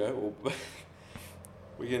 Here we go. Well,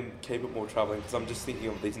 we can keep it more travelling because I'm just thinking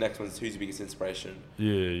of these next ones. Who's your biggest inspiration?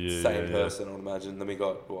 Yeah. Same person, I would imagine. Then we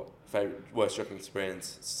got favorite worst joking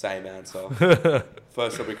experience. Same answer.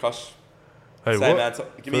 First celebrity crush. Hey, same what? answer.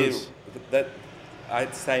 Give me that.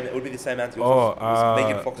 It would be the same answer.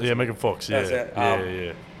 Megan Fox. Yeah, Megan Fox.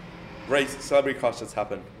 Yeah. Celebrity crush that's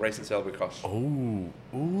happened. Recent celebrity crush. Ooh.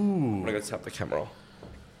 I'm gonna tap the camera.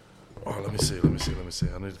 Oh, let me see.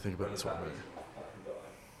 I need to think about this one.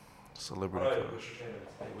 Celebrity crush.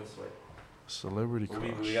 Celebrity crush.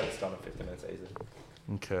 We got this done in 15 minutes easy.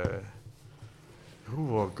 Okay.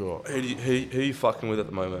 Who have I got? Who are you fucking with at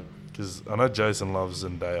the moment? Because I know Jason loves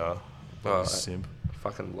Zendaya. Simp.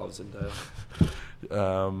 Fucking loves Zendaya.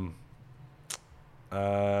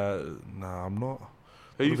 Nah, I'm not.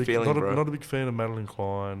 Who are you feeling, bro? Not a big fan of Madeline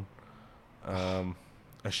Klein.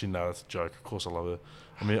 Actually, no, that's a joke. Of course I love her.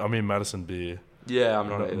 I mean Madison Beer. Yeah, I'm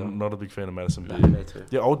not either. Not a big fan of Madison Beer. Me too.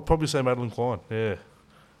 Yeah, I would probably say Madeline Klein. Yeah,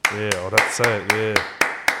 I'd have to say it. Yeah.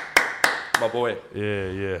 My boy.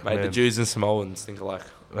 Yeah. Mate, the Jews and Samoans think alike.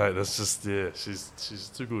 Mate, that's just, she's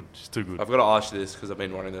too good. She's too good. I've got to ask you this because I've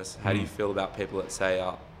been running this. How do you feel about people that say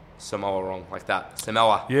Samoa wrong like that?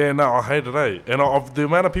 Samoa. Yeah, no, I hate it, eh? And the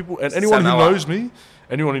amount of people, and anyone who knows me,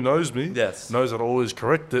 yes, knows that I always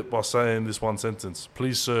correct it by saying this one sentence.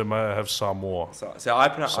 Please, sir, may I have some more? So I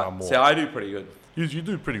do pretty good. You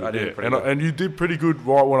do pretty good, and you did pretty good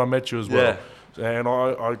right when I met you as well. Yeah. And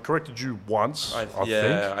I corrected you once, I think.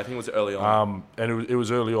 I think it was early on. And it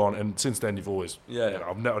was early on, and since then you've always...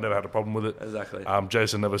 I've never had a problem with it. Exactly.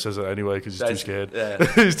 Jason never says it anyway because he's too scared. Yeah.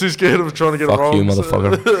 He's too scared of trying to get it wrong. Fuck you,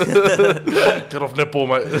 motherfucker. Get off netball,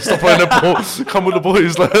 mate. Stop playing netball. Come with the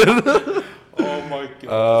boys, lad.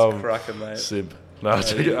 It's cracking, mate. Simp. No,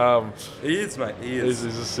 he is, mate. He is.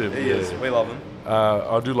 He's a simp. He is. We love him.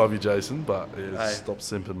 I do love you, Jason, but stop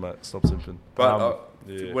simping, mate. Stop simping. But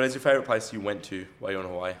what is your favourite place you went to while you were in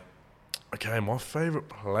Hawaii? Okay, my favourite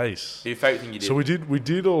place. Your favourite thing you did? So we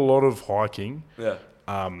did a lot of hiking. Yeah.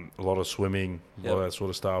 A lot of swimming, a lot of that sort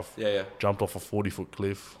of stuff. Yeah. Jumped off a 40-foot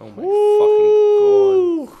cliff. Oh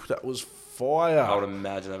my fucking god! That was fire. I would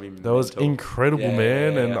imagine that was incredible,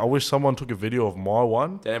 man. And I wish someone took a video of my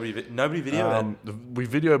one. Nobody videoed it. We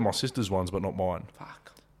videoed my sister's ones, but not mine.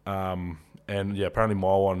 Fuck. And yeah, apparently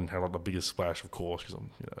my one had like the biggest splash, of course, because I'm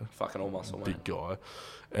fucking all muscle, big mate. guy.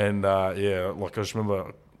 And like I just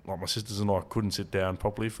remember, like my sisters and I couldn't sit down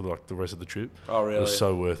properly for like the rest of the trip. Oh really? It was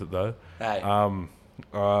so worth it though. Hey.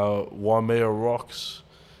 Waimea rocks.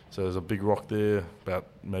 So there's a big rock there, about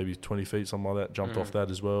maybe 20 feet, something like that. Jumped off that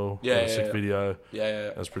as well. Yeah, sick video. Yeah.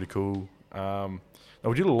 That was pretty cool.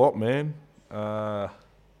 We did a lot, man. But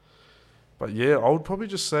yeah, I would probably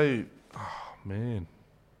just say, man,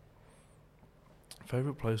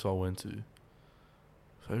 favorite place I went to.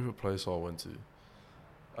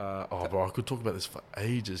 Bro, I could talk about this for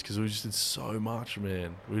ages because we just did so much,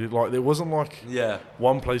 man. We did there wasn't like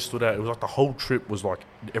one place stood out. It was like the whole trip was like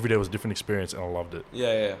every day was a different experience, and I loved it.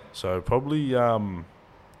 Yeah. So probably,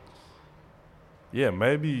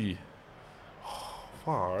 maybe.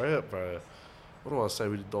 Far out, bro. What do I say?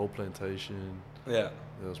 We did Dole Plantation. Yeah,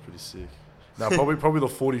 that was pretty sick. No, probably the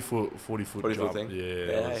 40 foot jump thing.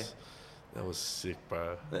 Yeah, that was sick,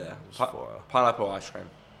 bro. Yeah, fire. Pineapple ice cream.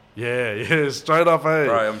 Yeah, straight up, eh?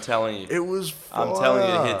 Bro, I'm telling you. It was fire. I'm telling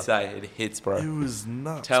you, it hits, It hits, bro. It was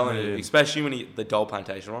nuts, telling man. you, especially when the Dole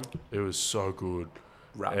Plantation one. It was so good.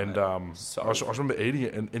 Right, and I remember eating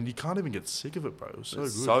it, and you can't even get sick of it, bro. It was so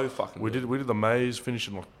good. So fucking good. We did the maze, finished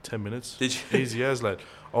in like 10 minutes. Did you? Easy as, lad.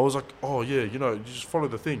 I was like, oh yeah, you just follow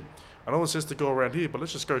the thing. I know it says to go around here, but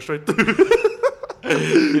let's just go straight through.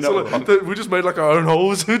 We just made like our own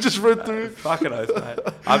holes. We just went through. Fucking oath, mate.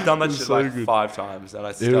 I've done that shit so like good. 5 times, and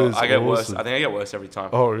I get awesome. worse. I think I get worse every time.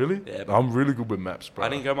 Oh really? Yeah. I'm really good with maps, bro. I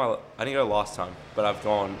didn't go last time, but I've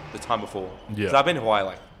gone the time before. Yeah. Because I've been to Hawaii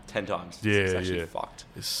like 10 times. Yeah, it's actually fucked.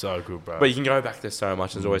 It's so good, bro. But you can go back there so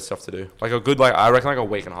much. There's always stuff to do. Like a good, I reckon like a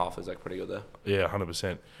week and a half is like pretty good there. Yeah,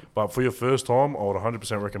 100%. But for your first time, I would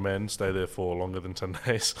 100% recommend stay there for longer than 10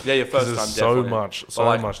 days. Yeah, your first time definitely.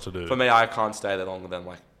 So much to do. For me, I can't stay there longer than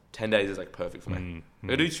like 10 days is like perfect for me. I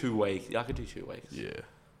could do 2 weeks. Yeah, I could do 2 weeks. Yeah.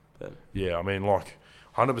 But yeah, I mean, like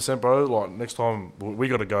 100%, bro. Like next time, we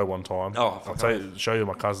got to go one time. Oh, I'll show you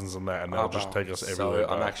my cousins and that, and they'll just take us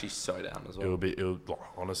everywhere. I'm actually so down as well. It'll like,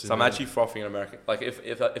 honestly. So I'm actually frothing in America. Like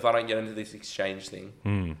if I don't get into this exchange thing,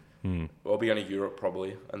 I'll be going to Europe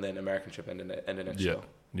probably, and then American trip end of next year.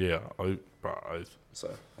 Yeah, So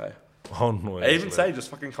hey. Oh no! I even say just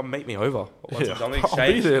fucking come meet me over. Once I've done the exchange.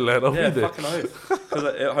 I'll be there, lad. I'll be there. Fucking oath.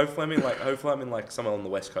 Because hopefully I'm in like somewhere on the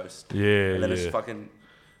West Coast. Yeah, and then it's fucking.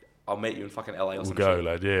 I'll meet you in fucking LA or something. We'll go,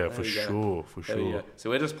 lad. Yeah, for sure. So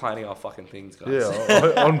we're just planning our fucking things, guys.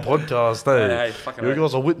 Yeah, on podcast, hey, fucking you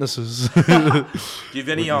guys are witnesses. Do you have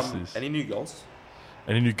any new goals?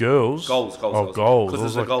 Any new girls? Goals. Oh, goals.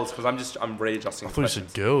 Because there's goals. Because I'm readjusting. I thought you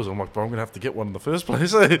said girls. I'm like, bro, I'm gonna have to get one in the first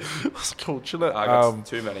place. I was cool, chill out. I got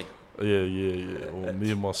too many. Yeah. Well,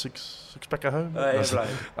 me and my six pack at home.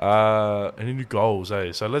 Right. Any new goals,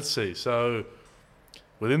 eh? So let's see. So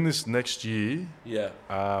within this next year,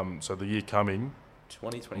 so the year coming,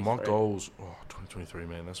 2023. my goals. 2023,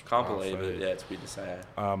 man. That's can't believe it. Yeah, it's weird to say.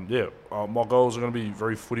 My goals are going to be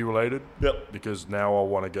very footy related. Yep. Because now I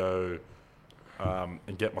want to go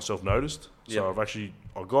and get myself noticed. So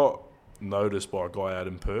I got noticed by a guy out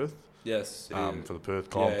in Perth. Yes. For the Perth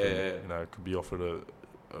comp. Yeah. Could be offered a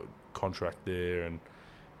contract there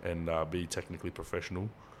and be technically professional.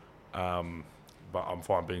 But I'm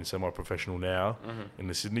fine being semi-professional now in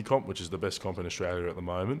the Sydney comp, which is the best comp in Australia at the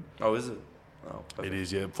moment. Oh, is it? Oh, perfect. It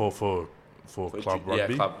is, yeah, for club rugby. Yeah,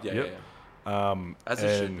 club, yeah. As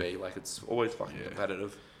it should be. Like, it's always fucking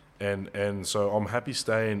competitive. And so I'm happy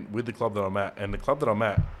staying with the club that I'm at. And the club that I'm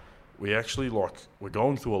at, we're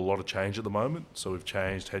going through a lot of change at the moment. So we've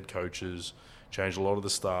changed head coaches, changed a lot of the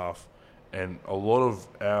staff, and a lot of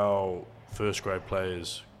our first grade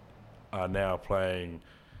players are now playing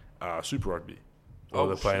Super Rugby. Or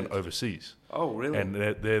they're playing overseas. Oh, really? And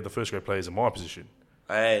they're the first grade players in my position.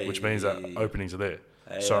 Hey. Which means that openings are there.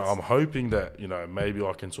 Hey, so I'm hoping that, maybe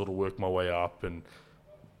I can sort of work my way up. And,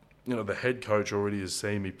 the head coach already has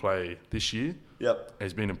seen me play this year. Yep.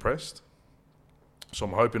 He's been impressed. So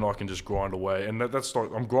I'm hoping I can just grind away. And that's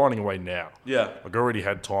like, I'm grinding away now. Yeah. I've already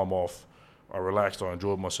had time off. I relaxed. I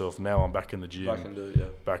enjoyed myself. Now I'm back in the gym. Back and do it, yeah.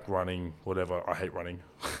 Back running, whatever. I hate running,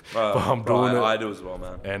 but I'm doing it. I do as well,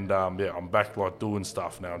 man. And I'm back like doing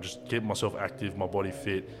stuff now. I'm just keeping myself active, my body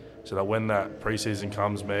fit, so that when that preseason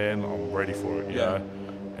comes, man, I'm ready for it. You know.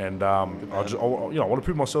 And I want to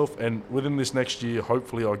prove myself. And within this next year,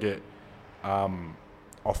 hopefully, I'll get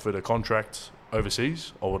offered a contract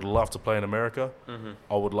overseas. I would love to play in America. Mm-hmm.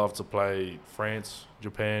 I would love to play France,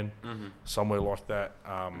 Japan, somewhere like that.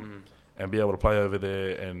 And be able to play over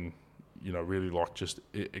there and, really like just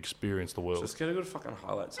experience the world. Just get a good fucking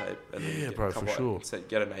highlight tape. And then get bro, for sure.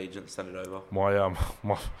 Get an agent, send it over. My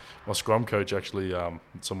scrum coach actually,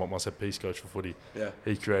 my set piece coach for footy. Yeah.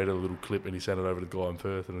 He created a little clip and he sent it over to the guy in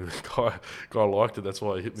Perth, and the guy liked it. That's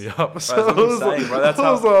why he hit me up. So that's what I'm saying, bro. That's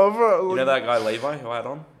how. Bro, you know that guy Levi who I had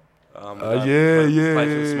on?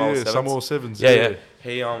 Samuel Sevens. Yeah.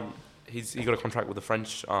 He got a contract with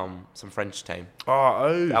some French team.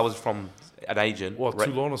 Oh. That was from an agent. What,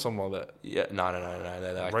 Toulon or something like that? Yeah, no.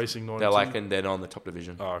 They're like Racing 92? They're not in the top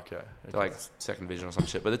division. Oh, okay. They're like second division or some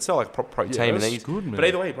shit. But it's still like pro team. That's and good, man. But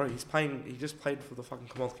either way, bro, he just played for the fucking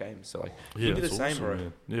Commonwealth Games. So like, you can do the same, awesome, bro.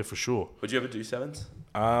 Man. Yeah, for sure. Would you ever do sevens?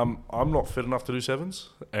 I'm not fit enough to do sevens,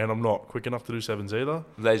 and I'm not quick enough to do sevens either.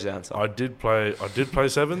 There's your answer. I did play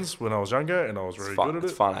sevens when I was younger, and I was very good at it.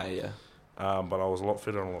 It's fun, yeah. But I was a lot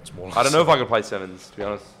fitter and a lot smaller. I don't know if I could play sevens, to be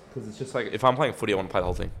honest. Because it's just like, if I'm playing footy, I want to play the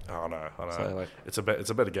whole thing. Oh, I know. So, like, it's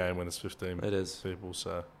a better game when it's 15 it is. people,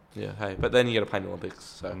 so... Yeah, hey. But then you got to play in the Olympics,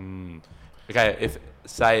 so... Okay, if,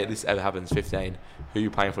 say, this ever happens, 15, who are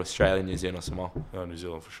you playing for, Australia, New Zealand or Samoa? No, New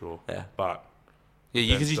Zealand for sure. Yeah. But...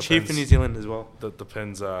 Yeah, because you cheer for New Zealand as well. That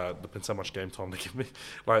depends how much game time they give me.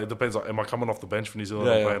 Like, it depends, like, am I coming off the bench for New Zealand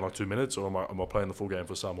and playing like 2 minutes, or am I playing the full game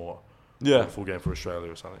for Samoa? Yeah. Or the full game for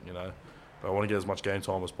Australia or something, you know? But I want to get as much game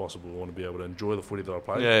time as possible. I want to be able to enjoy the footy that I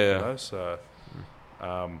play. Yeah. You know? So,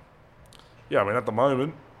 I mean, at the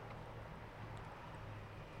moment,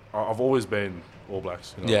 I've always been All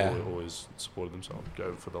Blacks. You know, I've always supported them, so I'll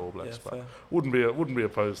go for the All Blacks. Yeah, but wouldn't be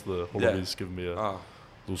opposed to the Wallabies giving me a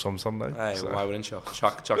little someday. Hey, so. Why wouldn't you?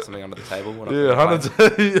 Chuck something under the table.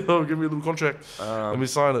 Give me a little contract. Let me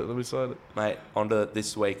sign it. Mate, on to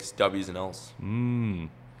this week's W's and L's. You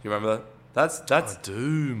remember that? That's. I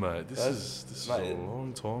do, mate. This is a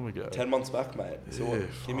long time ago. 10 months back, mate. So yeah,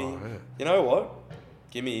 give me. You know what?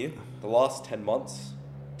 Give me the last 10 months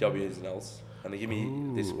W's and L's, and then give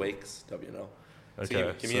me this week's W and L. Okay.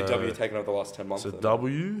 So give me a W taken over the last 10 months. So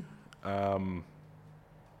W. W.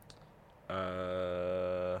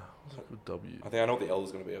 I think I know what the L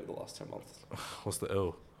is going to be over the last 10 months. What's the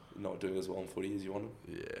L? Not doing as well in footy as you wanted.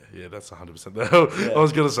 Yeah, that's 100% the L. I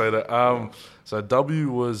was going to say that. So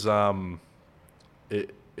W was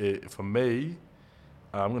it for me.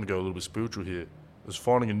 I'm going to go a little bit spiritual here. It was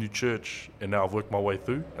finding a new church, and now I've worked my way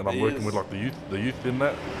through, and I'm working with like the youth in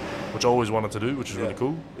that, which I always wanted to do, which is really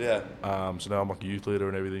cool. Yeah. So now I'm like a youth leader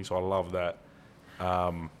and everything, so I love that.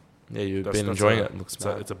 Yeah, you've been enjoying it.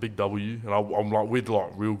 It's a big W, and I'm like with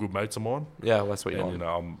like real good mates of mine. Yeah, well, that's what you want. You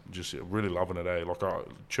know, I'm just really loving it. Like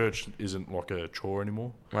church isn't like a chore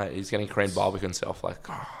anymore. Right, he's getting Korean barbecue himself. Like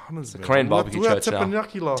it's a man. Korean barbecue church now.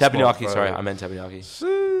 Teppanyaki, sorry, I meant teppanyaki.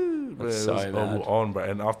 That's so mad. On, bro.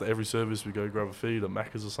 And after every service, we go grab a feed at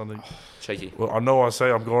Macca's or something. Cheeky. Well, I know I say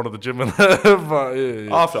I'm going to the gym, and but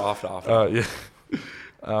yeah. After. Yeah.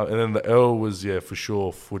 And then the L was for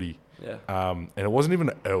sure footy. Yeah. And it wasn't even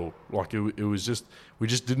an L. Like it was just we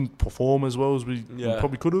just didn't perform as well as we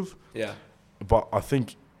probably could have. Yeah. But I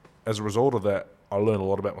think as a result of that, I learned a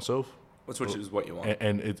lot about myself. Which is what you want.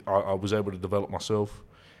 And I was able to develop myself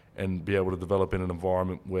and be able to develop in an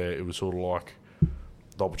environment where it was sort of like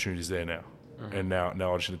the opportunity's there now, and now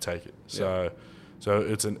I just need to take it. So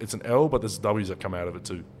it's an L, but there's W's that come out of it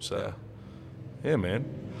too. So yeah man.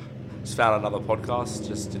 Just found another podcast.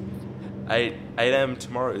 Just 8 a.m.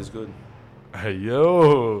 tomorrow is good. Hey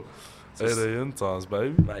yo, 8 a.m. times,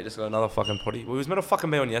 baby. Mate, just got another fucking potty. We was meant to fucking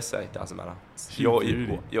be on yesterday. Doesn't matter.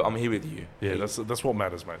 I'm here with you. Yeah, that's what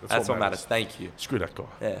matters, mate. That's what matters. Thank you. Screw that guy.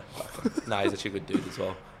 Yeah. No, he's actually a good dude as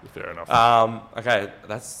well. Fair enough. Okay,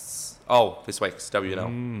 that's this week's W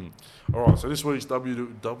and L. All right, so this week's W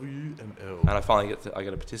and L. And I finally get to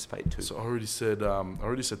participate too. So I already said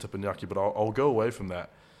teppanyaki, but I'll go away from that.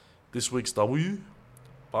 This week's W,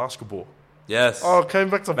 basketball. Yes. Oh, came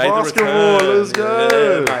back to basketball. Let's go.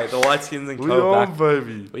 Yeah, mate, the White Skins and we on, back.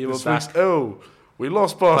 Baby. This week's L. We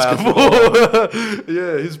lost basketball.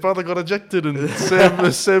 Yeah, his brother got ejected and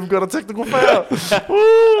Sam got a technical foul.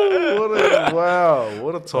 Woo! Wow,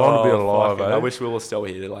 what a time to be alive, fucking, eh? I wish we were still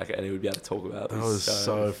here, like, and he would be able to talk about it. That was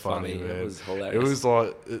so funny, man. It was hilarious. It was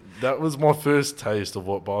like, that was my first taste of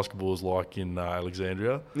what basketball was like in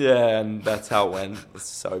Alexandria. Yeah, and that's how it went. It's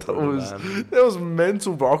so brutal, man. That was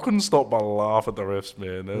mental, bro. I couldn't stop but laugh at the refs,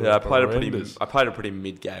 man. Yeah, I played a pretty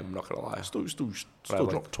mid game. I'm not gonna lie. Still like,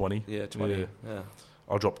 dropped 20. Yeah, 20. Yeah.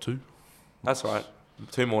 I'll drop 2. That's right.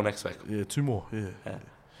 2 more next week. Yeah, 2 more. Yeah.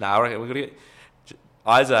 Nah, I reckon we're gonna get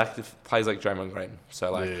Isaac plays like Draymond Green.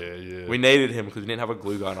 So like, we needed him because we didn't have a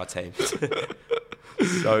glue guy on our team.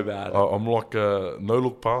 So bad. I'm like no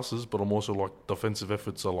look passes, but I'm also like defensive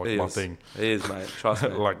efforts are like my thing. He is, mate. Trust me.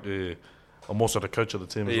 Like, I'm also the coach of the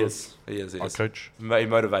team. He is. I coach. He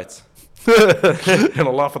motivates. And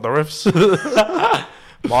I laugh at the refs.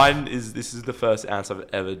 Mine is, this is the first answer I've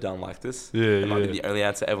ever done like this. Yeah, It might be the only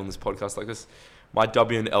answer ever on this podcast like this. My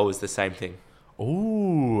W and L is the same thing.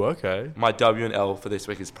 Ooh, okay. My W and L for this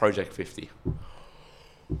week is Project 50.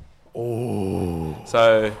 Oh.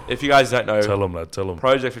 So, if you guys don't know, tell them.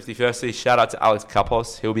 Project 50. Firstly, shout out to Alex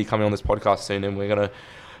Kapos. He'll be coming on this podcast soon, and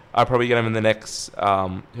I'll probably get him in the next.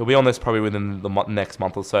 He'll be on this probably within the next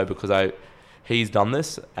month or so because he's done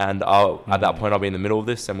this, and at that point I'll be in the middle of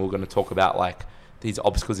this, and we're going to talk about like these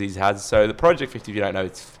obstacles he's had. So the Project 50, if you don't know,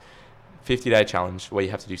 it's 50-day challenge where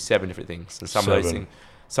you have to do 7 different things, and some of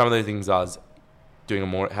those things are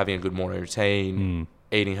having a good morning routine,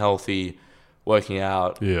 eating healthy, working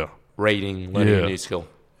out, reading, learning a new skill.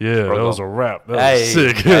 Yeah, that was a wrap. That was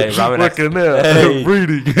sick. Hey, looking at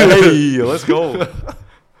reading. Hey, let's go.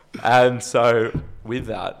 And so with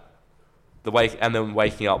that, then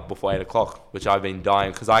waking up before 8 o'clock, which I've been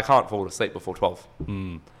dying because I can't fall asleep before 12.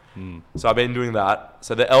 So I've been doing that.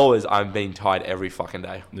 So the L is I'm being tired every fucking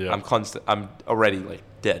day. Yeah. I'm already like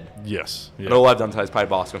dead. Yes. Yeah. And all I've done today is play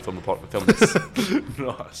basketball and film this.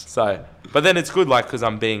 Nice. So, but then it's good, like, because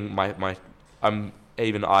I'm being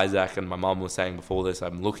even Isaac and my mum was saying before this,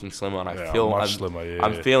 I'm looking slimmer and I feel much slimmer. Yeah.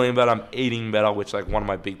 I'm feeling better. I'm eating better, which like one of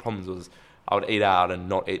my big problems was I would eat out and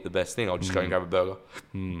not eat the best thing. I would just go and grab a burger.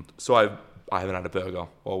 So I haven't had a burger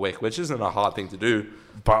all week, which isn't a hard thing to do.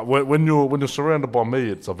 But when you're surrounded by me,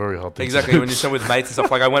 it's a very hard thing. Exactly. When you're sitting with mates and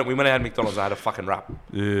stuff, like we went and had McDonald's and I had a fucking wrap.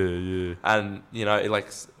 Yeah. And you know,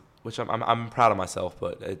 which I'm proud of myself,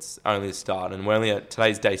 but it's only a start, and we're only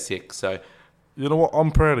today's day 6, so. You know what?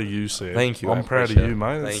 I'm proud of you, Sam. Thank you. I'm proud of you,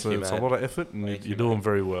 mate. Thank you, it's a lot of effort, and you're doing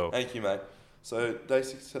very well. Thank you, mate. So day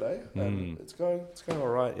 6 today, and it's going all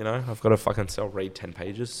right. You know, I've got to fucking read 10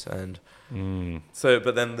 pages, and so.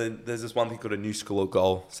 But then there's this one thing called a new skill or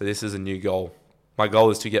goal. So this is a new goal. My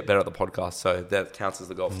goal is to get better at the podcast, so that counts as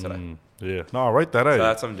the goal for today. Yeah. No, I rate that. So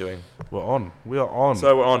that's what I'm doing. We're on. We are on.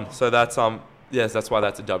 So we're on. So that's Yes, that's why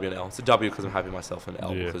that's a W and L. It's a W because I'm happy myself, and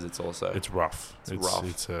L because it's also it's rough.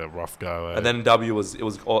 It's a rough go. And then W was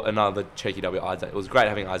another cheeky W. Isaac. It was great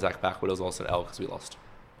having Isaac back, but it was also an L because we lost.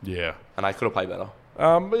 Yeah, and I could have played better.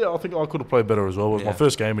 But yeah, I think I could have played better as well. It was my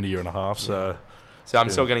first game in a year and a half, so. So I'm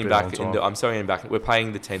still getting back into. I'm still getting back. We're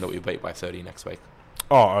playing the team that we beat by 30 next week.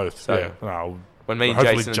 Oh, so yeah. No, when me and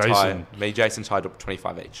Jason tied up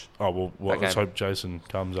 25 each. Oh well, let's hope Jason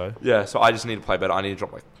comes, eh? Yeah. So I just need to play better. I need to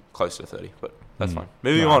drop like close to 30, but that's fine.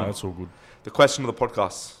 Moving on. That's all good. The question of the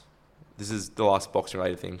podcast. This is the last boxing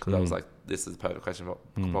related thing because I was like, this is the perfect question for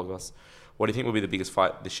the podcast. What do you think will be the biggest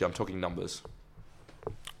fight this year? I'm talking numbers.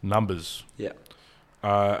 Numbers. Yeah.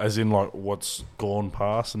 As in like what's gone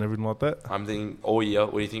past and everything like that? I'm thinking all year.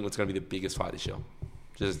 What do you think what's going to be the biggest fight this year?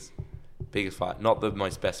 Just biggest fight. Not the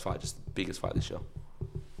most best fight, just the biggest fight this year.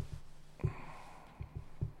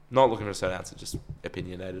 Not looking for a certain answer, just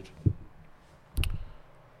opinionated.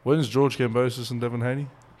 When's George Kambosos and Devin Haney?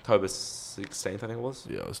 October 16th, I think it was.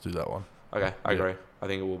 Yeah, let's do that one. Okay, I agree. I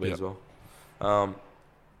think it will be as well.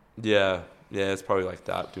 Yeah, it's probably like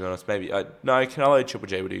that, to be honest. Maybe. No, Canelo Triple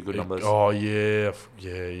J would do good numbers. Oh, yeah.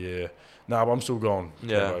 No, but I'm still going.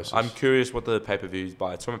 Yeah, Kambosos. I'm curious what the pay-per-views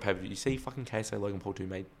by. It's from a pay-per-view. You see fucking KSI Logan Paul 2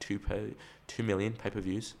 made 2 million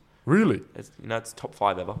pay-per-views. Really? It's top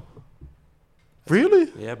 5 ever.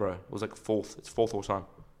 Really? Yeah, bro. It was like 4th. It's 4th all time.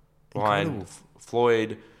 Behind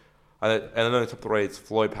Floyd. And then the top 3, it's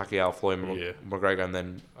Floyd Pacquiao, Floyd McGregor, and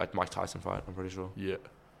then a Mike Tyson fight, I'm pretty sure. Yeah.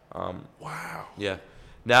 Wow. Yeah.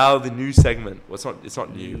 Now the new segment. Well, it's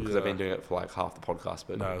not new because I've been doing it for like half the podcast,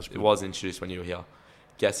 but it was introduced when you were here.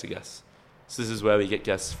 Guess a guess. So this is where we get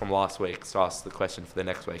guests from last week to ask the question for the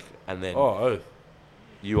next week, and then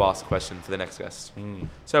you ask the question for the next guest.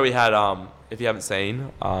 So we had, if you haven't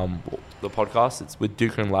seen the podcast, it's with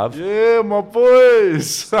Duke and Lav. Yeah, my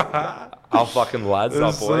boys. Our fucking lads,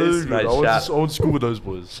 our boys. So mate, I went to school with those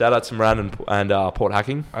boys. Shout out to Moran and Port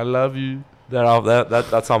Hacking. I love you.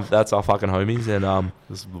 That's our fucking homies, and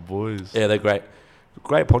This is the boys. yeah, they're great.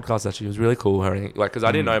 Great podcast actually. It was really cool hearing, like, because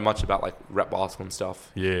I didn't know much about like rep basketball and stuff.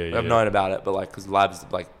 Yeah, I've known about it, but like, because Lab's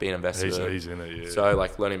like been invested. He's in it. Yeah. So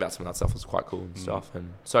like learning about some of that stuff was quite cool and stuff,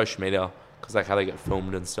 and social media, because like how they get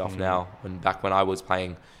filmed and stuff now. And back when I was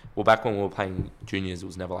playing, back when we were playing juniors, it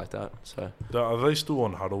was never like that. So Are they still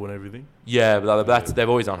on Huddle and everything? yeah, but they've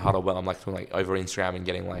always on Huddle, but I'm like doing like over Instagram and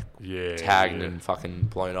getting like tagged and fucking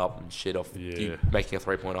blown up and shit off you making a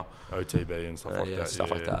 3-pointer. OTB and stuff like that.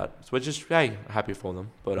 Stuff like that. So we're just happy for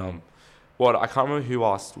them. But what I can't remember who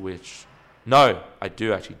asked which. No, I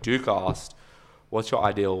do actually. Duke asked, "What's your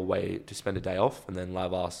ideal way to spend a day off?" And then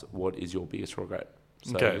Lav asked, "What is your biggest regret?"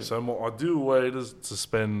 So my ideal way is to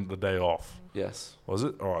spend the day off. Yes. Was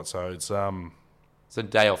it? All right. So it's So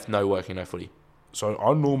day off, no working, no footy. So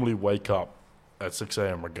I normally wake up at 6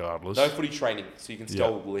 a.m. regardless. No footy training, so you can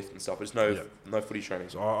still lift and stuff. There's no footy training.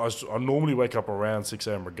 So I normally wake up around 6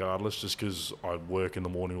 a.m. regardless, just because I work in the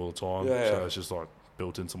morning all the time. So it's just like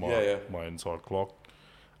built into my inside clock.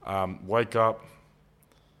 Wake up,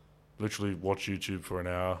 literally watch YouTube for an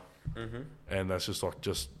hour, and that's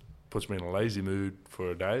just puts me in a lazy mood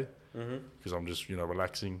for a day because I'm just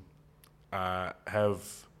relaxing. Have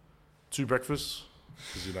 2 breakfasts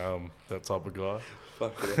because I'm that type of guy.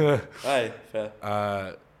 Fuck yeah. Hey, fair.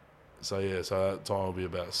 So that time will be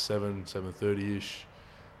about 7:30ish.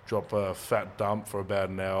 Drop a fat dump for about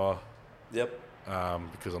an hour. Yep.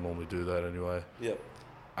 Because I normally do that anyway. Yep.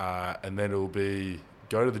 And then it'll be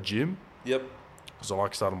go to the gym. Yep. Because I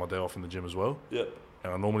like starting my day off in the gym as well. Yep.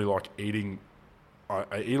 And I normally like eating.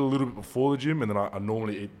 I eat a little bit before the gym, and then I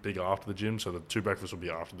normally eat bigger after the gym. So the 2 breakfasts will be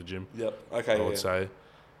after the gym. Yep. Okay. I would say.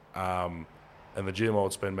 And the gym, I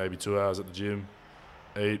would spend maybe 2 hours at the gym,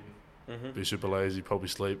 eat, be super lazy, probably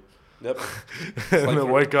sleep. Yep. And then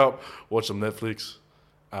wake up, watch some Netflix.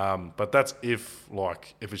 But that's if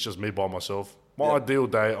it's just me by myself. My ideal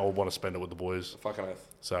day, I would want to spend it with the boys. Fucking oath.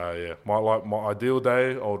 So yeah, my ideal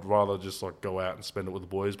day, I would rather just go out and spend it with the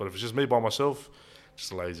boys. But if it's just me by myself,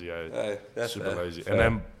 just lazy, Hey, that's super fair. lazy. Fair. And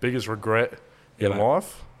then biggest regret in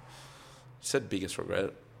life. You said biggest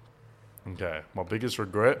regret. Okay, my biggest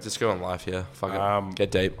regret. Just go in life, yeah. Fuck it.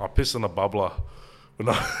 Get deep. I pissed in a bubbler.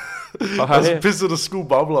 I was pissed in a school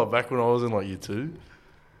bubbler back when I was in year 2,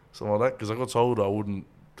 something like that. Because I got told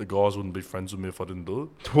the guys wouldn't be friends with me if I didn't do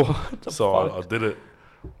it. What? So I did it,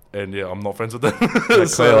 and yeah, I'm not friends with them.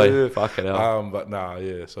 Clearly, fuck it out. But nah,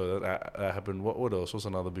 yeah. So that happened. What else? What's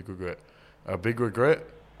another big regret? A big regret.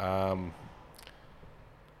 When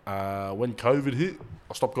COVID hit,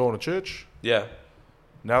 I stopped going to church. Yeah.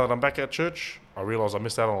 Now that I'm back at church, I realise I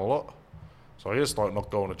missed out on a lot. So I guess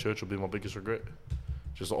not going to church would be my biggest regret.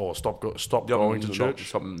 Just stop going to church.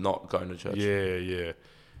 Stop not going to church. Yeah.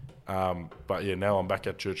 But yeah, now I'm back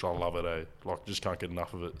at church. I love it. Just can't get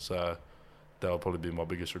enough of it. So that would probably be my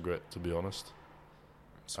biggest regret, to be honest.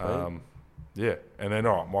 Sweet. Yeah, and then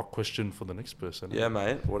my question for the next person. Yeah,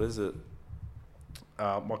 mate. What is it?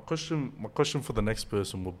 My question for the next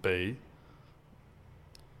person would be: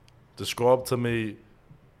 describe to me,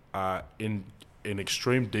 in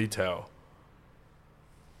extreme detail,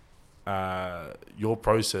 your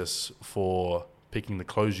process for picking the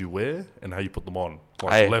clothes you wear and how you put them on,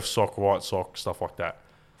 left sock, right sock, stuff like that.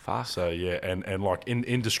 Fast. So yeah, and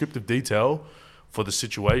in descriptive detail for the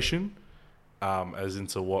situation, as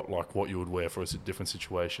into what you would wear for a different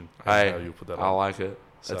situation. How you put that on. I like it.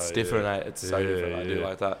 It's different, eh? It's so different. I do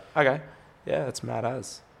like that. Okay. Yeah, it's mad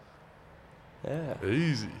as. Yeah.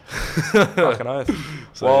 Easy. Fucking oath.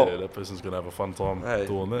 So that person's going to have a fun time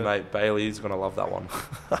doing that. Mate, Bailey's going to love that one.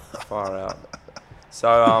 Far out.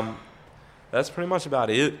 So, that's pretty much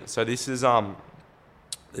about it. So this is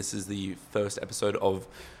the first episode of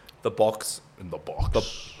The Box. In the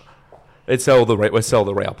box. We're sell the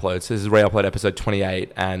Reupload. So this is Reupload episode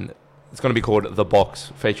 28, and it's going to be called The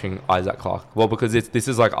Box, featuring Isaac Clarke. Well, because this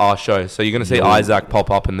is like our show, so you're going to see Isaac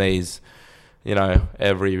pop up in these,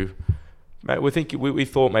 every. Mate, we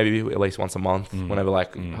thought maybe at least once a month. Whenever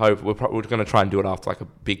hope we're going to try and do it after a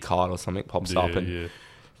big card or something pops up, and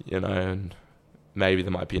and maybe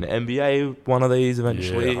there might be an NBA one of these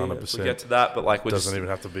eventually. 100%. If we get to that, but it doesn't even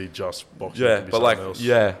have to be just boxing. Yeah, it could be but something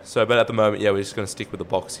else. So, but at the moment, we're just going to stick with the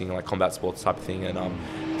boxing, combat sports type of thing.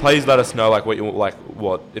 And please let us know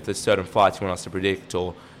what if there's certain fights you want us to predict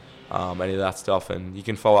or any of that stuff. And you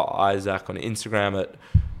can follow Isaac on Instagram at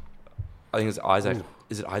I think it's Isaac. Ooh.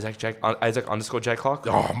 Is it Isaac _J Clarke?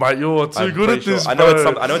 Oh mate, you're too good at this. I know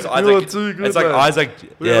it's Isaac. You're too good. It's like Isaac.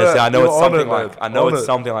 Yeah, I know it's something it's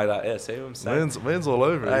something like that. Yeah, see what I'm saying? Man's all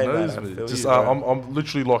over. He knows me. I'm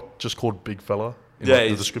literally just called Big Fella. in Yeah, the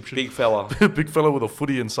he's description. big fella. Big fella with a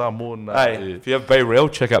footy and Samoan. Hey, if you have Bay Real,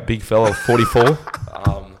 check out Big Fella 44.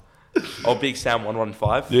 Or Big Sam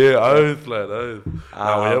 115. Yeah, oath, lad, oath.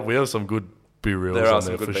 No, we have some good B-reels There are on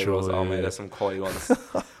some there good for B-reels. sure. Oh, mate, there's some quality ones.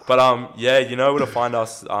 But yeah, you know where to find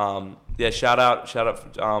us. Yeah, shout out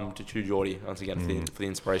to True Geordie once again for the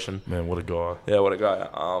inspiration. Man, what a guy. Yeah, what a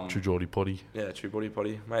guy. True Geordie potty. Yeah, True Geordie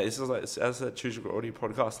potty. Mate, this is like as a True Geordie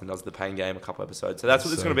podcast and does the Pain Game a couple episodes. So that's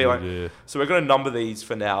what it's going to be like. Yeah. So we're going to number these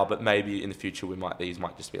for now, but maybe in the future these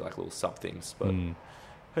might just be like little sub things. But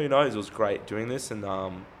who knows? It was great doing this, and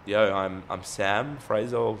I'm Sam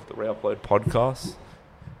Fraser of the Reupload podcast,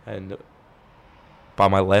 and by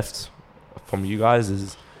my left from you guys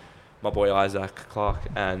is my boy Isaac Clark,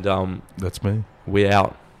 and That's me. we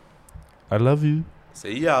out. I love you.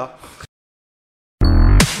 See ya.